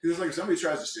 because it's like if somebody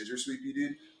tries to scissor sweep you,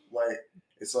 dude, like,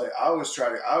 it's like I always try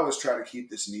to keep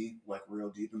this knee like real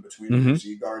deep in between the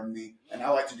Z guard and me, and I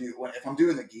like to do if I'm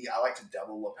doing the gi, I like to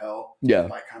double lapel, and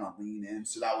like kind of lean in,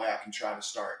 so that way I can try to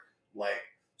start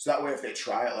so that way if they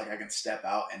try it, like I can step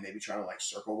out and maybe try to like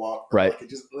circle walk, or like it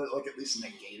just like at least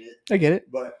negate it. I get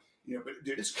it, but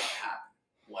dude, it's gonna happen.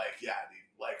 Like, yeah, dude.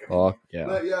 Like,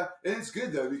 But yeah, and it's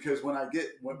good though, because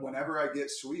whenever I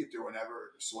get swept or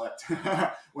whenever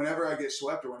I get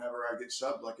subbed,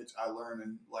 like I learn,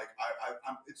 and like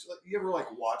I'm it's like, you ever like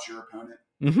watch your opponent?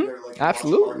 Like,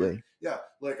 absolutely. Yeah,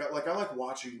 like I like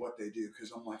watching what they do,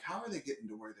 because I'm like, how are they getting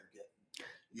to where they're getting?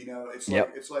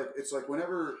 It's like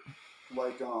whenever.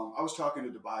 Like, I was talking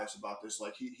to Tobias about this.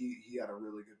 Like, he had a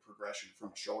really good progression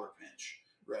from a shoulder pinch,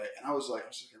 right? And I was like,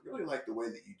 I really like the way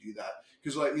that you do that,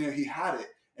 because like, he had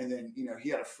it, and then he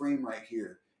had a frame right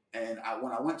here, and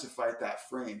when I went to fight that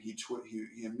frame, he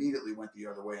immediately went the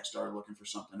other way and started looking for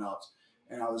something else.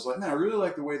 And I was like, man, I really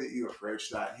like the way that you approach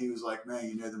that. And he was like,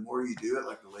 man, the more you do it,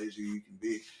 like the lazier you can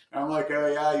be. And I'm like,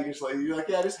 oh yeah,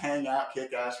 just hang out,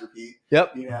 kick ass, repeat.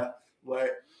 Yep.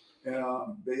 Like.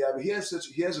 But he has a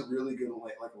really good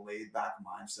like laid back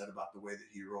mindset about the way that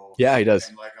he rolls. Yeah, he does.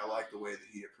 And like, I like the way that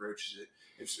he approaches it.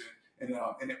 It's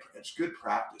good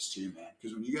practice too, man.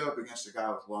 Because when you go up against a guy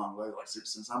with long legs, like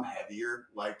since I'm heavier,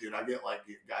 like dude, I get like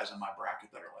guys in my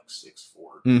bracket that are like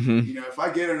 6'4". Mm-hmm. If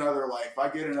I get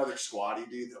another squatty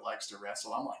dude that likes to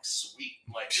wrestle, I'm like, sweet.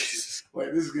 Like this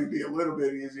is gonna be a little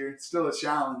bit easier. It's still a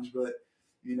challenge, but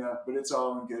but it's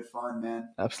all in good fun,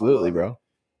 man. Absolutely, bro.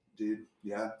 Dude,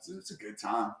 yeah, it's a good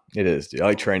time. It is, dude. I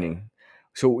like training.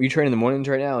 So you train in the mornings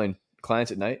right now and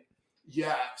clients at night?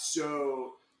 Yeah,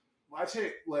 so I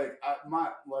take my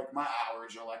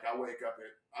hours are like I wake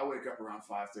up around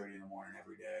 5:30 in the morning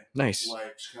every day. Nice.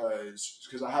 Like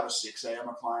because I have a 6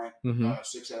 a.m. client, Mm-hmm.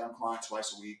 6 a.m. client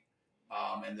twice a week,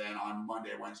 and then on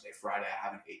Monday, Wednesday, Friday I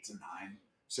have an 8 to 9.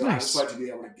 So I just Nice. like to be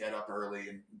able to get up early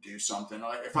and do something.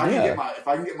 Like if I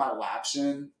can get my laps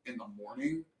in the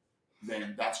morning,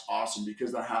 then that's awesome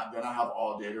because then I have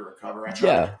all day to recover. I try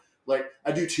to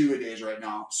I do 2 a days right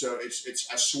now, so it's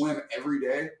I swim every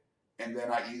day, and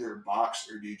then I either box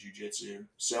or do jujitsu.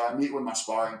 So I meet with my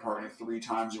sparring partner 3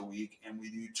 times a week, and we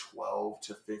do 12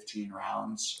 to 15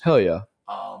 rounds. Hell yeah,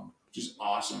 which is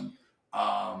awesome.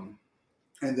 And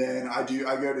then I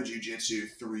go to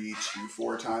jujitsu 3 to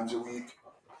 4 times a week.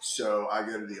 So I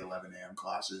go to the 11 a.m.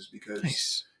 classes because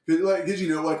nice. Because you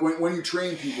know, like when you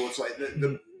train people, it's like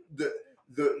the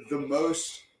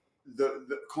most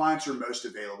the clients are most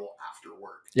available after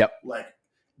work. Yep.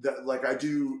 Like I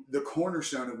do the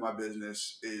cornerstone of my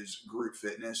business is group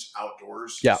fitness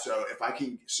outdoors. Yeah. So if I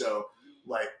can,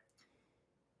 like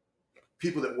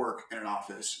people that work in an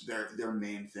office, their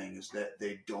main thing is that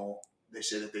they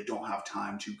say that they don't have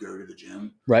time to go to the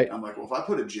gym. Right. I'm like, well, if I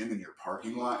put a gym in your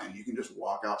parking lot and you can just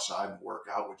walk outside and work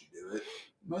out, would you do it?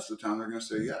 Most of the time they're going to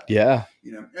say yeah. Yeah.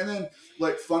 You know, and then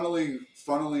like funneling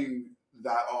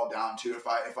that all down to if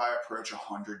I approach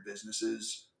 100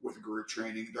 businesses with group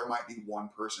training, there might be one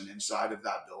person inside of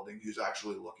that building who's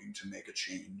actually looking to make a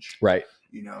change. Right.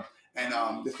 You know,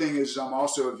 and the thing is, I'm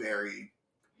also a very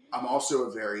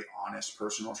honest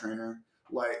personal trainer.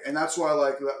 And that's why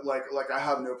I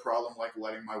have no problem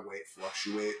letting my weight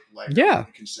fluctuate. I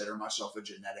wouldn't consider myself a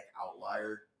genetic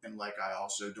outlier, and I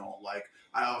also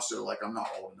I'm not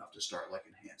old enough to start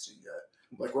enhancing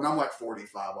yet. When I'm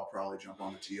 45, I'll probably jump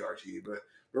on the TRT, but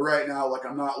right now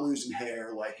I'm not losing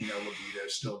hair.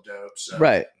 Libido's still dope. So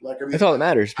right. That's all that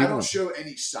matters. I don't show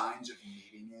any signs of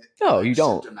needing it. No, you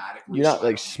don't. You're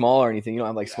not small or anything. You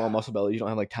don't have small muscle belly. You don't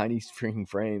have tiny freaking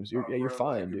frames. You're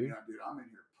fine, dude. Dude, I'm in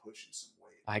here pushing some weight.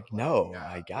 I know.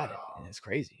 I got it. And it's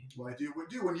crazy. Dude,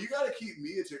 when you got to keep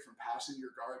Miatic from passing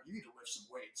your guard, you need to lift some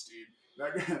weights, dude.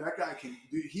 That guy can.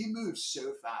 Dude, he moves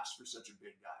so fast for such a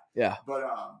big guy. Yeah. But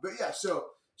yeah.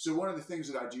 So one of the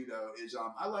things that I do though is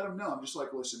I let him know. I'm just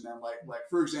listen, man.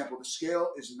 For example, the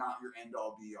scale is not your end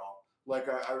all be all. I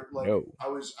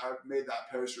made that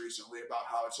post recently about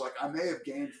how it's I may have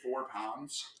gained 4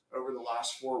 pounds over the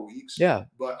last 4 weeks. Yeah.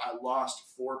 But I lost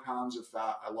 4 pounds of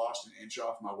fat. I lost an inch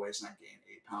off my waist, and I gained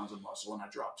 8 pounds of muscle, and I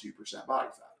dropped 2% body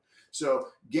fat. So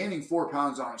gaining 4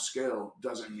 pounds on a scale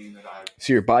doesn't mean that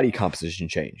So your body composition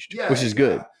changed, which is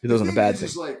good. It wasn't a bad thing.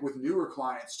 Is with newer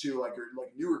clients too,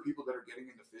 newer people that are getting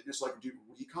into fitness, dude,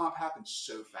 recomp happens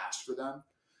so fast for them.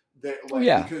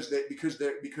 Because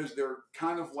they're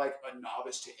kind of a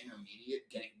novice to intermediate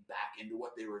getting back into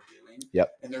what they were doing. Yep.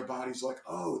 And their body's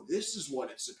oh, this is what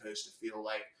it's supposed to feel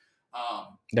like.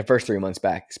 The first 3 months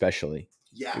back, especially.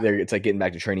 Yeah. It's getting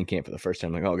back to training camp for the first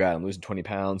time. Oh God, I'm losing 20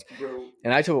 pounds. Bro.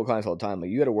 And I tell clients all the time,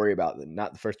 you got to worry about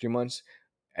not the first 3 months.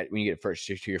 When you get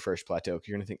to your first plateau,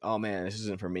 you're going to think, oh man, this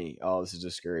isn't for me. Oh, this is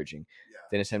discouraging. Yeah.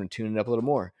 Then it's time to tune it up a little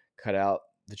more. Cut out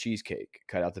the cheesecake,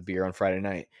 cut out the beer on Friday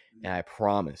night. Mm-hmm. And I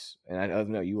promise, and I don't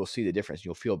know, you will see the difference.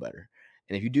 You'll feel better.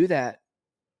 And if you do that,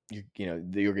 you're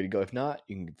going to go. If not,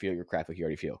 you can feel your crap like you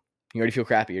already feel. You already feel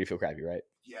crappy. Right?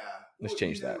 Yeah. Let's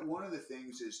change that. One of the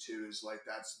things is too is that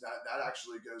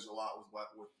actually goes a lot with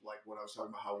what I was talking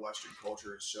about, how Western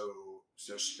culture is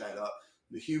so sped up.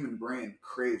 The human brain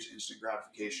craves instant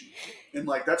gratification, and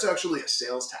that's actually a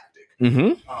sales tactic.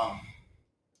 Mm-hmm.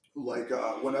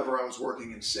 Whenever I was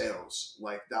working in sales,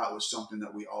 that was something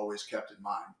that we always kept in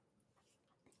mind.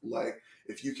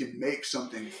 If you can make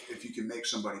somebody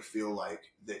feel like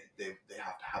they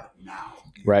have to have it now,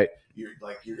 right? You're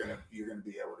gonna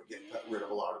be able to get rid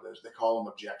of a lot of those. They call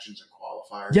them objections and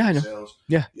qualifiers. Yeah, I know. Sales.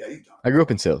 Yeah, you've done. I grew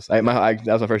up in sales. That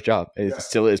was my first job. It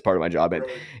still is part of my job, and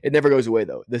it never goes away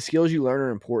though. The skills you learn are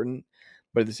important,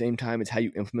 but at the same time, it's how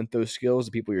you implement those skills,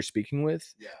 the people you're speaking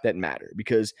with, that matter.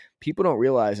 Because people don't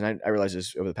realize, and I realized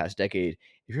this over the past decade,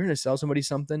 if you're going to sell somebody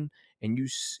something and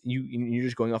you're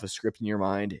just going off a script in your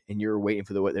mind and you're waiting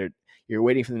for you're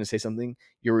waiting for them to say something,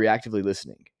 you're reactively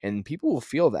listening, and people will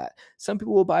feel that. Some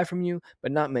people will buy from you,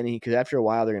 but not many, because after a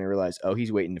while they're going to realize, oh,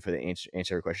 he's waiting for the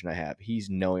answer a question I have. He's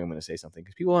knowing I'm going to say something,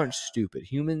 because people aren't stupid.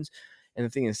 Humans, and the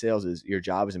thing in sales is your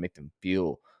job is to make them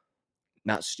feel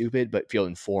not stupid, but feel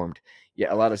informed.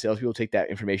 Yeah, a lot of salespeople take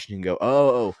that information and go,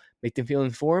 oh, make them feel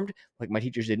informed, like my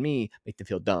teachers did me, make them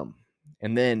feel dumb,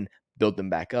 and then build them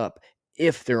back up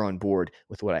if they're on board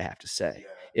with what I have to say.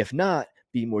 If not,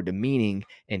 be more demeaning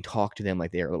and talk to them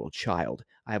like they are a little child.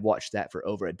 I've watched that for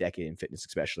over a decade in fitness,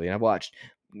 especially, and I've watched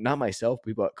not myself,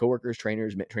 people, coworkers,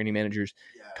 trainers, training managers,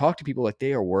 Yeah. talk to people like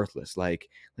they are worthless. Like,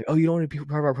 oh, you don't want to be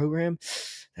part of our program?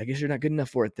 I guess you're not good enough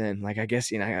for it then. Like, I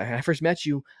guess, when I first met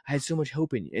you, I had so much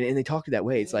hope in you. And they talk to that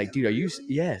way. It's like, dude, are you?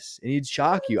 Really? Yes. And it'd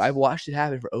shock you. I've watched it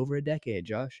happen for over a decade,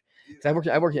 Josh. Dude, Because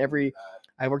I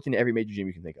worked in every major gym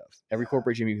you can think of. Every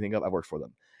corporate gym you can think of, I've worked for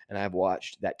them. And I've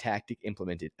watched that tactic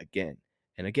implemented again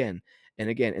and again and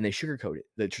again, and they sugarcoat it.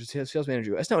 The sales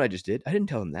manager, that's not what I just did. I didn't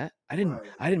tell them that. I didn't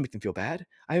make them feel bad.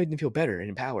 I made them feel better and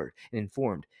empowered and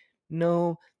informed.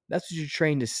 No, that's what you're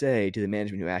trained to say to the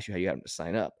management who asked you how you got them to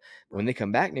sign up. But when they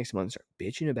come back next month and start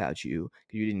bitching about you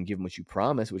because you didn't give them what you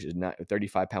promised, which is not a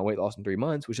 35-pound weight loss in 3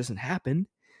 months, which doesn't happen.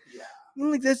 Yeah.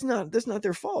 Like, that's not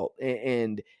their fault.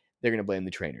 And they're going to blame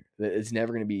the trainer. It's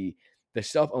never going to be. The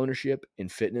self-ownership in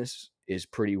fitness is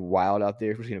pretty wild out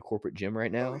there, especially in a corporate gym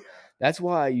right now. Oh, yeah. That's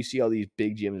why you see all these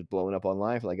big gyms blowing up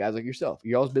online for like guys like yourself.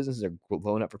 Y'all's businesses are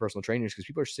blowing up for personal trainers because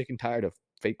people are sick and tired of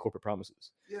fake corporate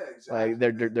promises. Yeah, exactly.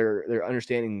 Like they're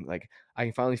understanding, like, I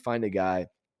can finally find a guy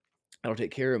that'll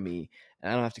take care of me,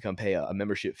 and I don't have to come pay a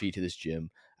membership fee to this gym.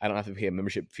 I don't have to pay a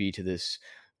membership fee to this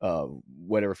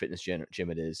whatever fitness gym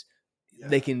it is. Yeah.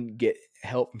 They can get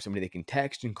help from somebody they can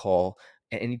text and call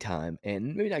at any time,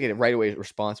 and maybe not get a right away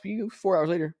response, but 4 hours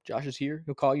later, Josh is here.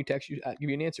 He'll call you, text you, give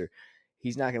you an answer.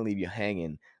 He's not going to leave you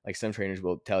hanging like some trainers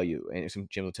will tell you, and some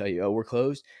gyms will tell you, oh, we're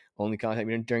closed. Only contact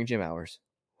me during gym hours.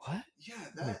 What?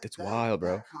 Yeah, that's wild,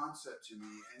 bro. That concept to me,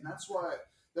 and that's why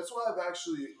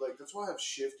I've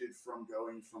shifted from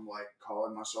going from like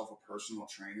calling myself a personal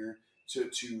trainer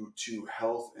to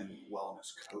health and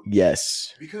wellness coach.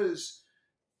 Yes. Because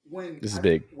when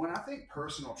I think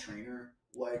personal trainer,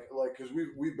 like because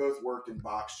we both worked in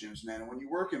box gyms, man. And when you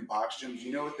work in box gyms,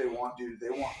 you know what they want, dude? They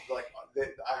want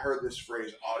I heard this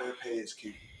phrase, auto pay is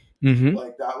king. Mm-hmm.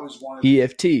 Like that was one of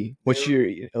EFT, what's your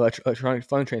electronic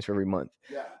fund transfer every month.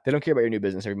 Yeah. They don't care about your new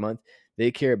business every month.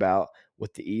 They care about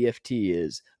what the EFT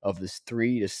is of this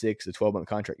 3 to 6 to 12-month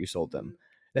contract you sold them.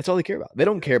 That's all they care about. They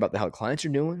don't care about how the clients are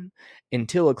doing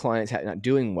until a client's not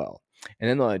doing well. And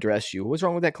then they'll address you. What's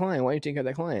wrong with that client? Why are you taking care of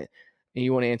that client? And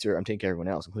you want to answer, I'm taking care of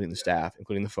everyone else, including the staff,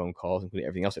 including the phone calls, including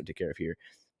everything else I have to take care of here.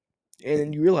 And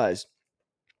then you realize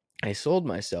I sold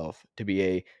myself to be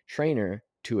a trainer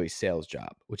to a sales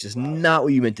job, which is not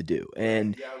what you meant to do.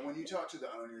 And yeah, when you talk to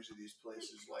the owners of these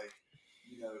places, like,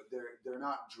 they're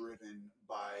not driven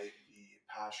by the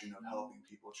passion of helping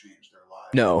people change their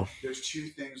lives. No. There's two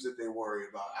things that they worry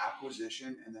about: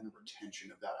 acquisition and then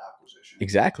retention of that acquisition.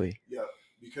 Exactly. Yeah,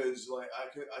 because like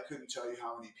I couldn't tell you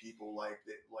how many people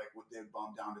they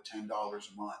bump down to $10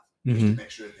 a month just to make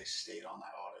sure that they stayed on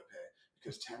that auto pay.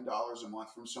 Because $10 a month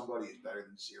from somebody is better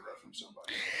than $0 from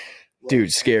somebody.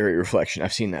 Dude, scary reflection.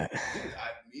 I've seen that. Dude,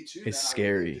 me too. It's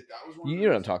scary. You know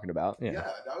what I'm talking about. Yeah,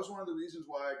 that was one of the reasons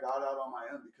why I got out on my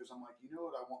own, because I'm like, you know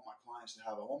what I want my clients to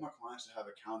have? I want my clients to have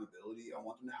accountability. I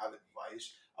want them to have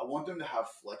advice. I want them to have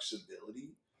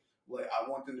flexibility. Like, I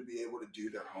want them to be able to do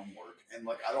their homework, and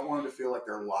like, I don't want them to feel like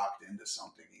they're locked into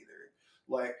something either.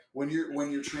 Like when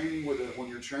you're training with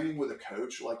a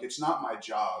coach, like, it's not my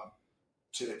job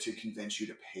to convince you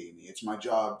to pay me. It's my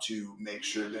job to make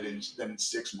sure that in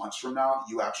 6 months from now,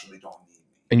 you actually don't need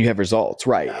me. And you have results,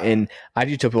 right? Yeah. And I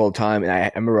do tell people all the time, and I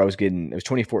remember it was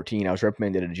 2014. I was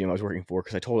recommended at a gym I was working for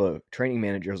because I told a training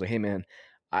manager, I was like, hey, man,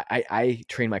 I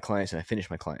train my clients and I finish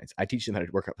my clients. I teach them how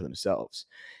to work out for themselves.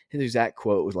 His exact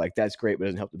quote was like, that's great, but it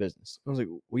doesn't help the business. I was like,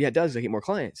 well, yeah, it does. I get more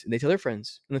clients. And they tell their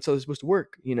friends. And that's how it's supposed to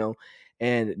work,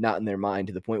 and not in their mind,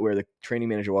 to the point where the training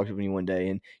manager walked up to me one day,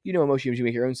 and most gyms, you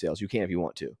make your own sales. You can if you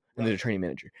want to. And there's a training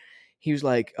manager. He was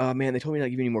like, oh, man, they told me not to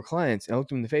give you any more clients. And I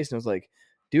looked him in the face and I was like,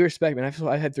 due respect, man,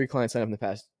 I had 3 clients sign up in the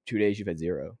past 2 days. You've had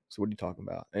 0. So what are you talking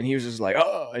about? And he was just like,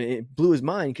 oh, and it blew his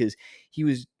mind because he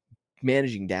was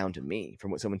managing down to me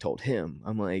from what someone told him.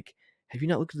 I'm like, have you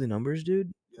not looked at the numbers,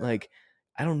 dude? Yeah. Like,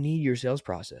 I don't need your sales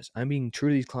process. I'm being true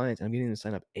to these clients. I'm getting them to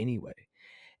sign up anyway.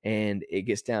 And it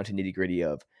gets down to nitty gritty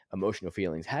of emotional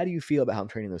feelings. How do you feel about how I'm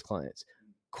training those clients?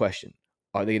 Question: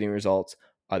 are they getting results?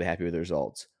 Are they happy with the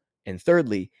results? And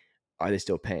thirdly, are they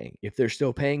still paying? If they're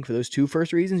still paying for those 2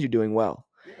 first reasons, you're doing well.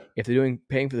 Yeah. If they're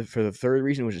paying for the third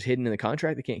reason, which is hidden in the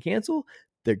contract, they can't cancel,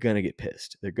 they're going to get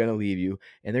pissed. They're going to leave you,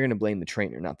 and they're going to blame the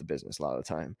trainer, not the business a lot of the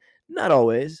time. Not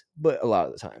always, but a lot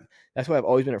of the time. That's why I've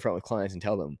always been upfront with clients and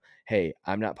tell them, hey,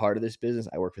 I'm not part of this business.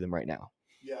 I work for them right now.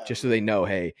 Yeah, just so they know,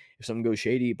 hey, if something goes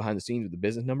shady behind the scenes with the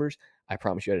business numbers, I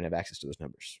promise you I didn't have access to those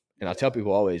numbers. And I'll tell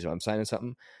people always, if I'm signing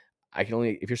something, I can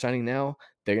only, if you're signing now,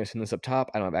 they're going to send this up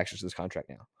top. I don't have access to this contract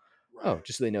now. Right. Oh,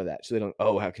 just so they know that. So they don't,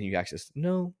 oh, how can you access?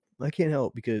 No, I can't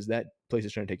help because that place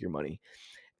is trying to take your money.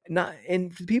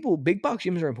 And for people, big box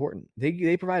gyms are important.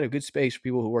 They provide a good space for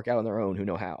people who work out on their own, who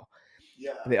know how.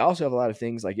 Yeah. But they also have a lot of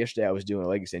things. Like yesterday, I was doing a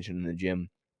leg extension in the gym,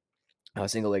 a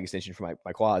single leg extension for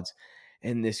my quads,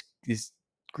 and this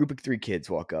group of 3 kids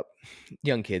walk up,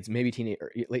 young kids, maybe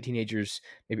late teenagers,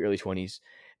 maybe early 20s,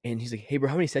 and he's like, "Hey, bro,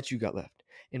 how many sets you got left?"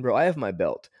 And bro, I have my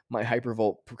belt, my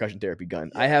hypervolt percussion therapy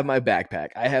gun, I have my backpack,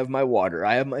 I have my water,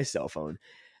 I have my cell phone,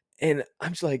 and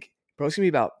I'm just like, bro, it's gonna be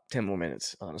about 10 more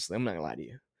minutes. Honestly, I'm not gonna lie to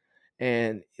you.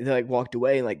 And they like walked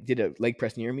away and like did a leg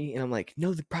press near me, and I'm like,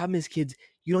 no, the problem is, kids,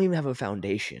 you don't even have a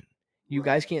foundation. You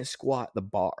guys can't squat the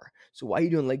bar. So why are you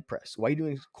doing leg press? Why are you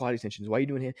doing quad extensions? Why are you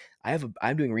doing hand?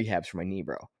 I'm doing rehabs for my knee,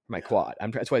 bro, for my quad.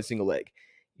 That's why it's single leg.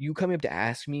 You coming up to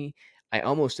ask me, I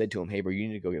almost said to him, hey, bro, you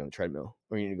need to go get on the treadmill,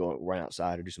 or you need to go run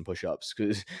outside or do some push-ups,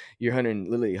 because you're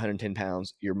literally 110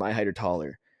 pounds. You're my height or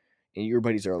taller, and your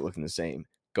buddies are all looking the same.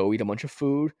 Go eat a bunch of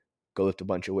food. Go lift a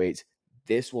bunch of weights.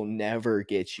 This will never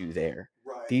get you there.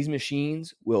 Right. These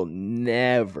machines will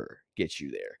never get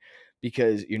you there,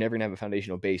 because you're never gonna have a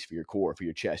foundational base for your core, for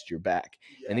your chest, your back.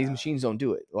 And these machines don't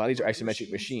do it. A lot of these are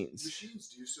isometric machines. Machines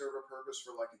do serve a purpose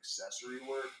for like accessory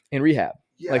work and rehab.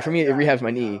 Like for me, it rehabs my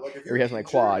knee, Like it rehabs my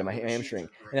quad and my hamstring,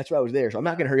 and that's why I was there. So I'm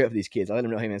not gonna hurry up for these kids. I let them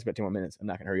know, hey man, it's about 2 more minutes. I'm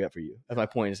not gonna hurry up for you. That's my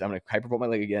point. Is I'm gonna hypervolt my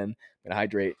leg again. I'm gonna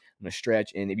hydrate. I'm gonna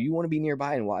stretch. And if you want to be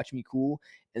nearby and watch me, cool.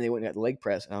 And they went and got the leg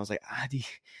press, and I was like,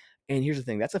 and here's the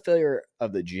thing, that's a failure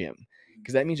of the gym,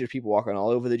 because that means there's people walking all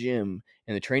over the gym,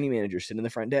 and the training manager sitting in the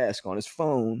front desk on his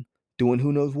phone doing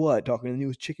who knows what, talking to the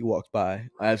newest chick who walks by,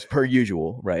 as per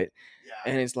usual, right?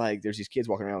 And it's like there's these kids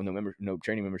walking around with no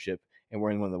training membership, and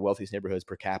we're in one of the wealthiest neighborhoods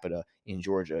per capita in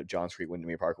Georgia, John Street,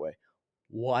 Windermere Parkway.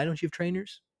 Why don't you have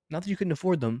trainers? Not that you couldn't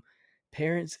afford them.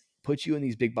 Parents put you in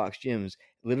these big box gyms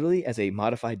literally as a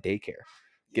modified daycare.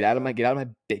 Get out of my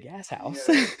big ass house.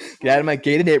 Get out of my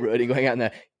gated neighborhood and go hang out in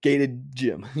the gated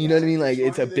gym. You know what I mean? Like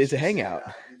it's a hangout.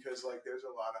 Because like there's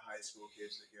a lot of high school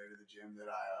kids that go to the gym that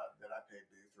I pay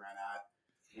booth rent at.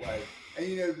 Like, and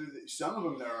you know, some of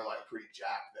them that are like pretty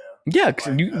jacked though. Yeah,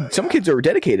 because some kids are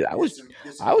dedicated. I was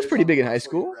pretty big in high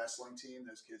school. Wrestling team,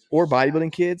 those kids or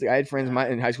bodybuilding kids. Like I had friends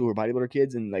in high school who were bodybuilder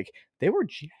kids, and like they were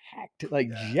jacked,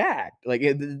 jacked. Like,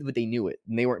 but they knew it,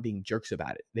 and they weren't being jerks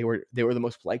about it. They were the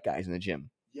most polite guys in the gym,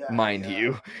 mind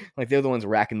you. Like they were the ones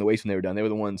racking the weights when they were done. They were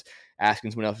the ones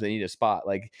asking someone else if they needed a spot.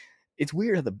 Like it's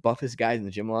weird how the buffest guys in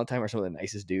the gym a lot of the time are some of the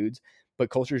nicest dudes, but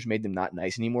culture's made them not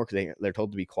nice anymore because they're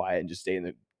told to be quiet and just stay in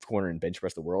the corner and bench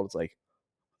press the world. It's like,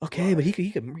 okay, but he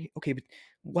could. Okay, but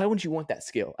why wouldn't you want that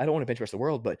skill? I don't want to bench press the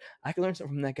world, but I can learn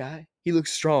something from that guy. He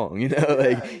looks strong,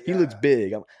 he looks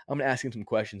big. I'm gonna ask him some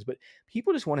questions. But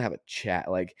people just want to have a chat.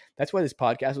 Like that's why this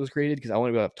podcast was created, because I want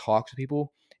to be able to have talks with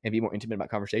people and be more intimate about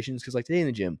conversations. Because like today in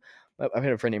the gym, I've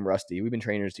had a friend named Rusty. We've been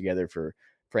trainers together for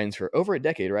over a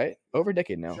decade, right? Over a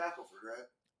decade now. Shackelford, right?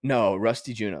 No,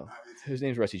 Rusty Juno. His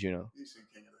name's Rusty Juno. He's in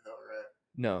King of the Hill, right?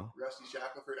 No. Rusty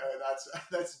Shackelford. Oh,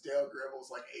 that's Dale Gribble's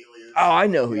like alias. Oh, I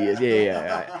know who he is.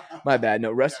 Yeah. My bad.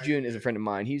 No, Rusty June is a friend of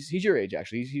mine. He's your age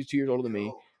actually. He's 2 years older than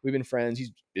me. We've been friends.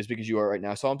 He's as big as you are right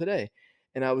now. I saw him today,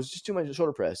 and I was just doing my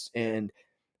shoulder press, and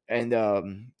when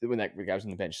that guy was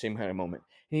on the bench, same kind of moment.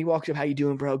 And he walks up, "How you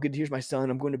doing, bro? Good. Here's my son.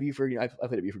 I'm going to Buford. I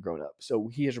played at Buford growing up, so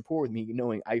he has rapport with me,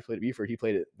 knowing I played at Buford. He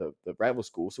played at the rival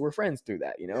school, so we're friends through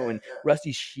that, And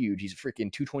Rusty's huge. He's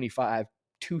freaking 225,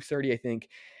 230, I think.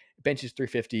 Benches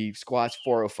 350, squats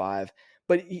 405.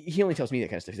 But he only tells me that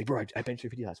kind of stuff. He's like, bro, I benched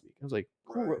 350 last week. I was like,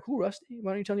 cool, Rusty.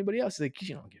 Why don't you tell anybody else? He's like,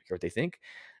 you don't care what they think.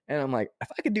 And I'm like, if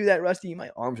I could do that, Rusty, my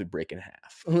arms would break in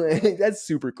half. That's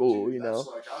super cool, That's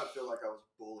like, I would feel like I was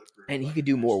bulletproof. And he could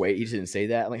do more weight. He just didn't say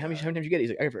that. I'm like, how many times you get it?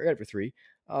 He's like, I got it for 3.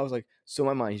 I was like, so in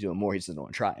my mind, he's doing more. He just doesn't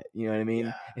want to try it. You know what I mean?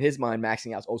 Yeah. In his mind,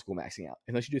 maxing out is old school maxing out.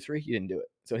 Unless you do 3, you didn't do it.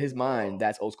 So in his mind,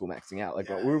 that's old school maxing out. Like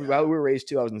while we were raised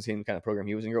too, I was in the same kind of program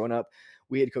he was in growing up.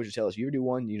 We had coaches tell us, you ever do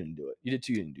 1, you didn't do it. You did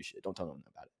 2, you didn't do shit. Don't tell them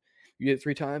about it. You did it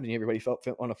 3 times and everybody felt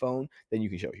on a phone, then you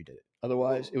can show us you did it.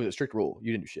 Otherwise, it was a strict rule.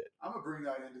 You didn't do shit. I'm gonna bring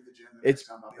that into the gym.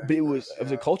 But it was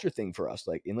a culture thing for us.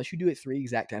 Like, unless you do it 3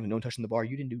 exact times and no one touching the bar,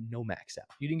 you didn't do no max out.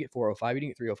 You didn't get 405, you didn't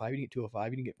get 305, you didn't get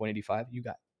 205, you didn't get 185. You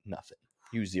got nothing.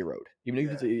 You zeroed.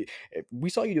 Even if we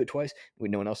saw you do it twice,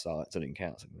 no one else saw it, so it didn't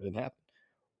count. So it didn't happen.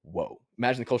 Whoa!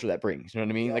 Imagine the culture that brings. You know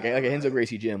what I mean? Like a Henzo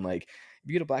Gracie gym. Like if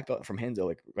you get a black belt from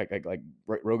Henzo, like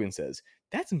Rogan says,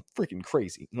 that's freaking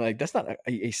crazy. Like that's not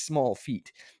a small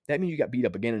feat. That means you got beat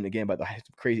up again and again by the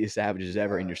craziest savages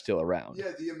ever, and you're still around.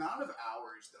 Yeah, the amount of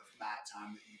hours of mat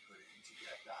time that you put in to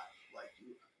get that, like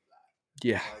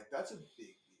yeah, like that's a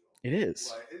big deal. It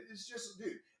is. Like it's just,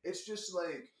 dude. It's just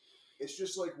like It's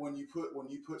just like when you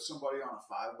put somebody on a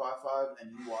 5x5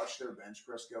 and you watch their bench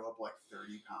press go up like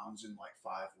 30 pounds in like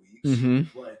 5 weeks.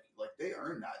 Mm-hmm. Like they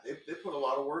earn that. They put a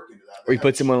lot of work into that. Or he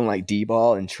puts them on like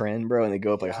D-ball and trend, bro, and they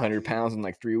go up like Yeah, 100 dude. pounds in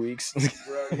like 3 weeks.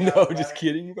 Bro, yeah, No, right? just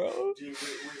kidding, bro. Dude,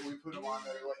 we put them on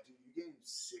there like, dude, you gained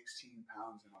 16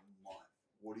 pounds in a month.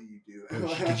 What are you doing?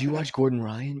 Bro, did you watch Gordon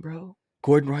Ryan, bro?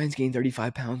 Gordon Ryan's gained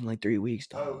 35 pounds in like 3 weeks,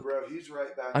 dog. Oh, bro, he's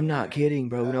right back. I'm in not there. kidding,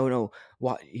 bro. Yeah. No.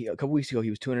 A couple weeks ago, he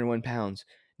was 201 pounds.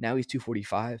 Now he's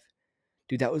 245.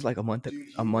 Dude, that was like a month Dude, ago.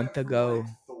 From, like,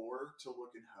 Thor to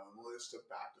looking homeless to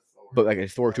back to Thor. But like a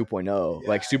Thor 2.0, Yeah,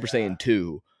 like Super Saiyan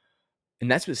 2.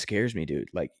 And that's what scares me, dude.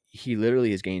 Like, he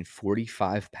literally has gained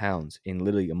 45 pounds in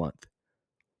literally a month.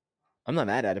 I'm not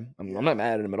mad at him. I'm not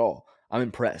mad at him at all. I'm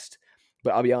impressed.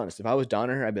 But I'll be honest, if I was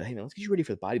Donner, I'd be like, hey man, let's get you ready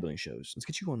for the bodybuilding shows. Let's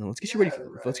get you on them. Let's get you ready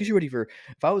for let's get you ready for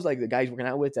if I was like the guy he's working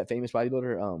out with, that famous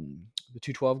bodybuilder, the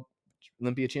 212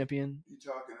 Olympia champion. You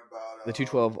talking about the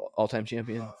 212 all-time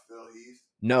champion? Phil Heath?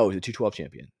 No, the 212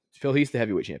 champion. Phil Heath's the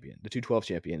heavyweight champion. The 212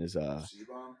 champion is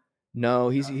no,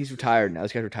 he's retired now.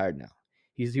 This guy's retired now.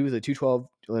 He was a 212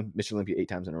 Mr. Olympia 8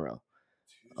 times in a row.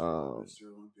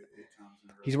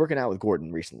 He's working out with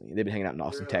Gordon recently. They've been hanging out in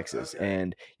Austin, Texas,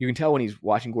 and you can tell when he's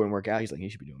watching Gordon work out, he's like, he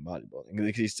should be doing bodybuilding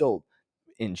because he's still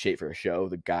in shape for a show.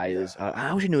 The guy is.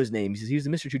 I wish I knew his name. He's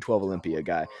the Mr. 212 Olympia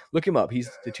guy. Look him up. He's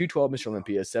the 212 Mr.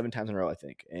 Olympia 7 times in a row, I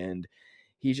think, and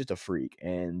he's just a freak.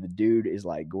 And the dude is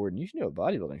like, Gordon, you should do a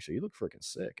bodybuilding show. You look freaking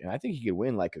sick, and I think he could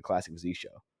win like a classic physique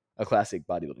show, a classic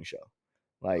bodybuilding show.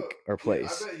 Like or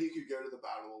place. I bet he could go to the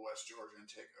Battle of West Georgia and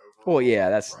take over. Well, yeah,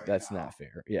 that's not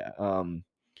fair. Yeah.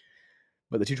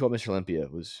 But the 212 Mr. Olympia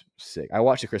was sick. I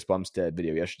watched the Chris Bumstead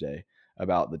video yesterday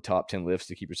about the top 10 lifts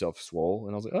to keep yourself swole,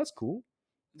 and I was like, oh, that's cool.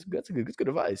 That's good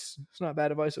advice. It's not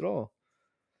bad advice at all.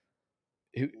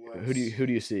 Who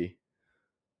do you see?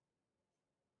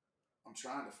 I'm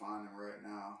trying to find him right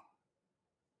now.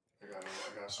 I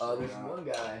got there's one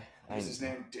guy. Is his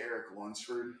name Derek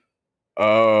Lunsford?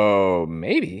 Oh,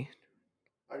 maybe.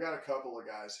 I got a couple of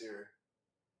guys here.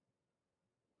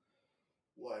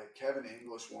 Like Kevin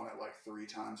English won it like 3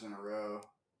 times in a row.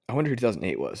 I wonder who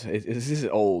 2008 was. This is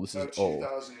old. This is old.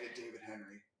 2008 David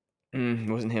Henry. It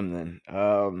wasn't him then.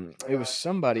 It was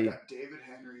somebody. I got David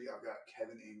Henry. I've got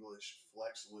Kevin English,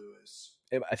 Flex Lewis.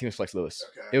 I think it was Flex Lewis.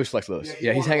 Okay. It was Flex Lewis.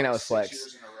 Yeah, he's hanging out with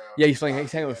Flex. Yeah, he's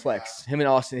hanging with Flex. Him and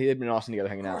Austin. They've been in Austin together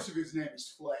hanging out. Of course, if his name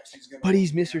is Flex, he's gonna. But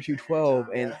he's Mr. 212,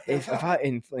 and if I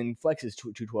and Flex is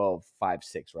 212,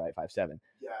 5'6", right, 5'7".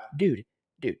 Yeah. Dude.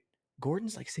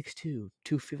 Gordon's like 6'2",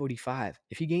 245.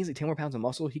 If he gains like 10 more pounds of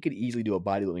muscle, he could easily do a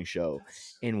bodybuilding show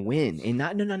and win. And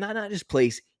not just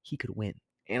place. He could win.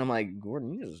 And I'm like,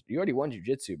 Gordon, you already won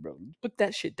jiu-jitsu, bro. Put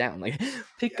that shit down. Like,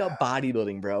 pick up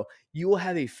bodybuilding, bro. You will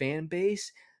have a fan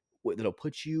base that'll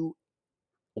put you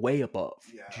way above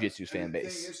jiu-jitsu's fan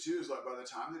base. The thing is, too, is like by the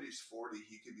time that he's 40,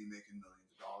 he could be making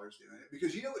millions of dollars doing it.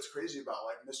 Because you know what's crazy about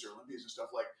like Mr. Olympias and stuff,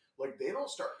 like they don't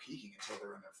start peaking until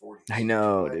they're in their 40s. I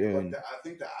know, dude. I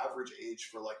think the average age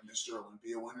for like Mr.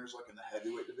 Olympia winners, like in the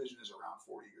heavyweight division, is around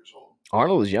 40 years old.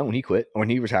 Arnold was young when he quit, when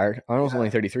he retired. Arnold was only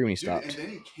 33 when he stopped. And then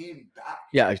he came back.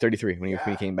 Yeah, like 33 when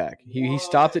he came back. He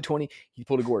stopped at 20. He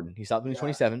pulled a Gordon. He stopped when he was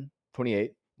 27,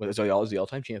 28. So he was the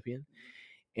all-time champion.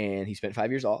 And he spent 5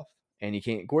 years off. And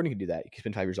Gordon could do that. He could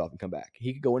spend 5 years off and come back.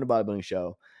 He could go in a bodybuilding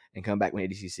show and come back with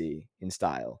ADCC in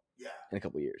style in a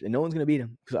couple of years. And no one's going to beat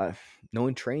him because no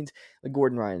one trains like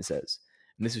Gordon Ryan says.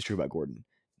 And this is true about Gordon.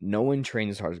 No one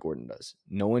trains as hard as Gordon does.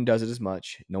 No one does it as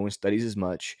much. No one studies as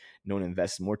much. No one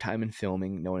invests more time in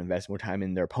filming. No one invests more time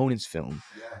in their opponent's film.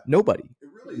 Yeah. Nobody. It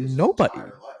really is.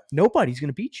 Nobody's going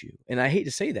to beat you. And I hate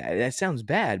to say that. That sounds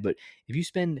bad. But if you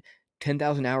spend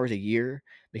 10,000 hours a year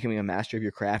becoming a master of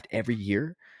your craft every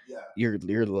year,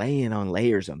 you're laying on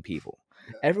layers on people.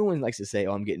 Yeah. Everyone likes to say,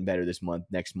 "Oh, I'm getting better this month.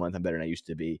 Next month, I'm better than I used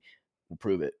to be." We'll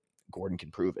prove it. Gordon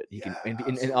can prove it. He can,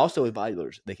 and also with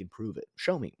bodybuilders, they can prove it.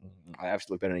 Show me. I have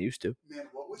to look better than I used to. Man,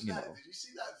 what was that? Did you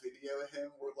see that video of him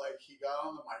where like he got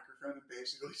on the microphone and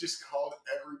basically just called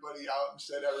everybody out and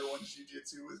said everyone's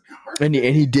jiu-jitsu was garbage?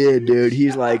 And he did, dude.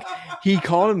 He's like, he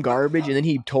called him garbage, and then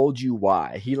he told you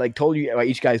why. He like told you why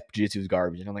each guy's jiu-jitsu was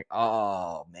garbage, and I'm like,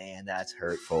 oh man, that's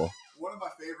hurtful. One of my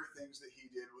favorite things that he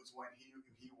did was when he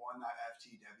won that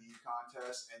FTW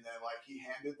contest, and then like he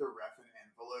handed the ref an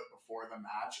envelope before the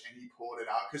match, and he pulled it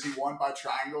out because he won by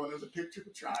triangle, and it was a picture of a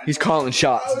triangle. He's calling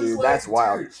shots, dude. Like, that's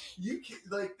wild. Dude,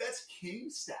 that's king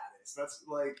status. That's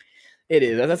like it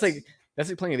is. That's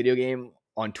like playing a video game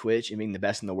on Twitch and being the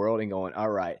best in the world and going, all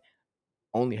right,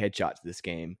 only headshots this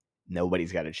game.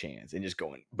 nobody's got a chance, and just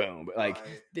going boom. But like,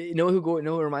 Right. you know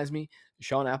who reminds me?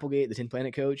 Sean Applegate, the 10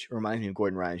 Planet coach, reminds me of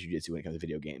Gordon Ryan's jiu-jitsu when it comes to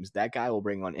video games. That guy will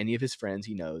bring on any of his friends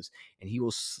he knows, and he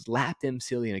will slap them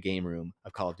silly in a game room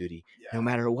of Call of Duty, no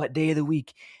matter what day of the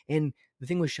week. And the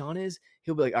thing with Sean is,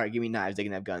 he'll be like, all right, give me knives. They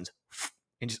can have guns.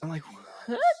 And just, I'm like,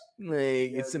 what? Like,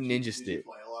 it's some ninja Did you shit.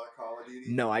 play a lot of Call of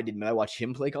Duty? No, I didn't. But I watched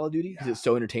him play Call of Duty because it's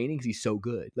so entertaining because he's so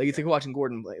good. Like, it's like watching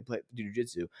Gordon play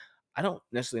jiu-jitsu. I don't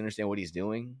necessarily understand what he's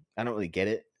doing. I don't really get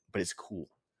it, but it's cool.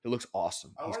 It looks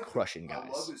awesome. He's crushing guys.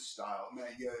 I love his style. Man,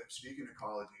 yeah, speaking of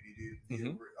Call of Duty,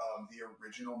 dude, the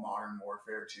original Modern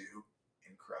Warfare 2,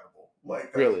 incredible.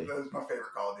 Like, really? That was my favorite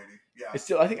Call of Duty. Yeah. It's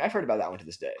still, I think I've heard about that one to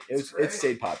this day. It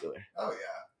stayed popular. Oh,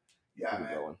 yeah. Yeah,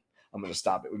 man. I'm going to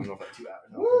stop it. We've been going for like 2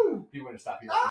 hours. Woo! People are going to stop here.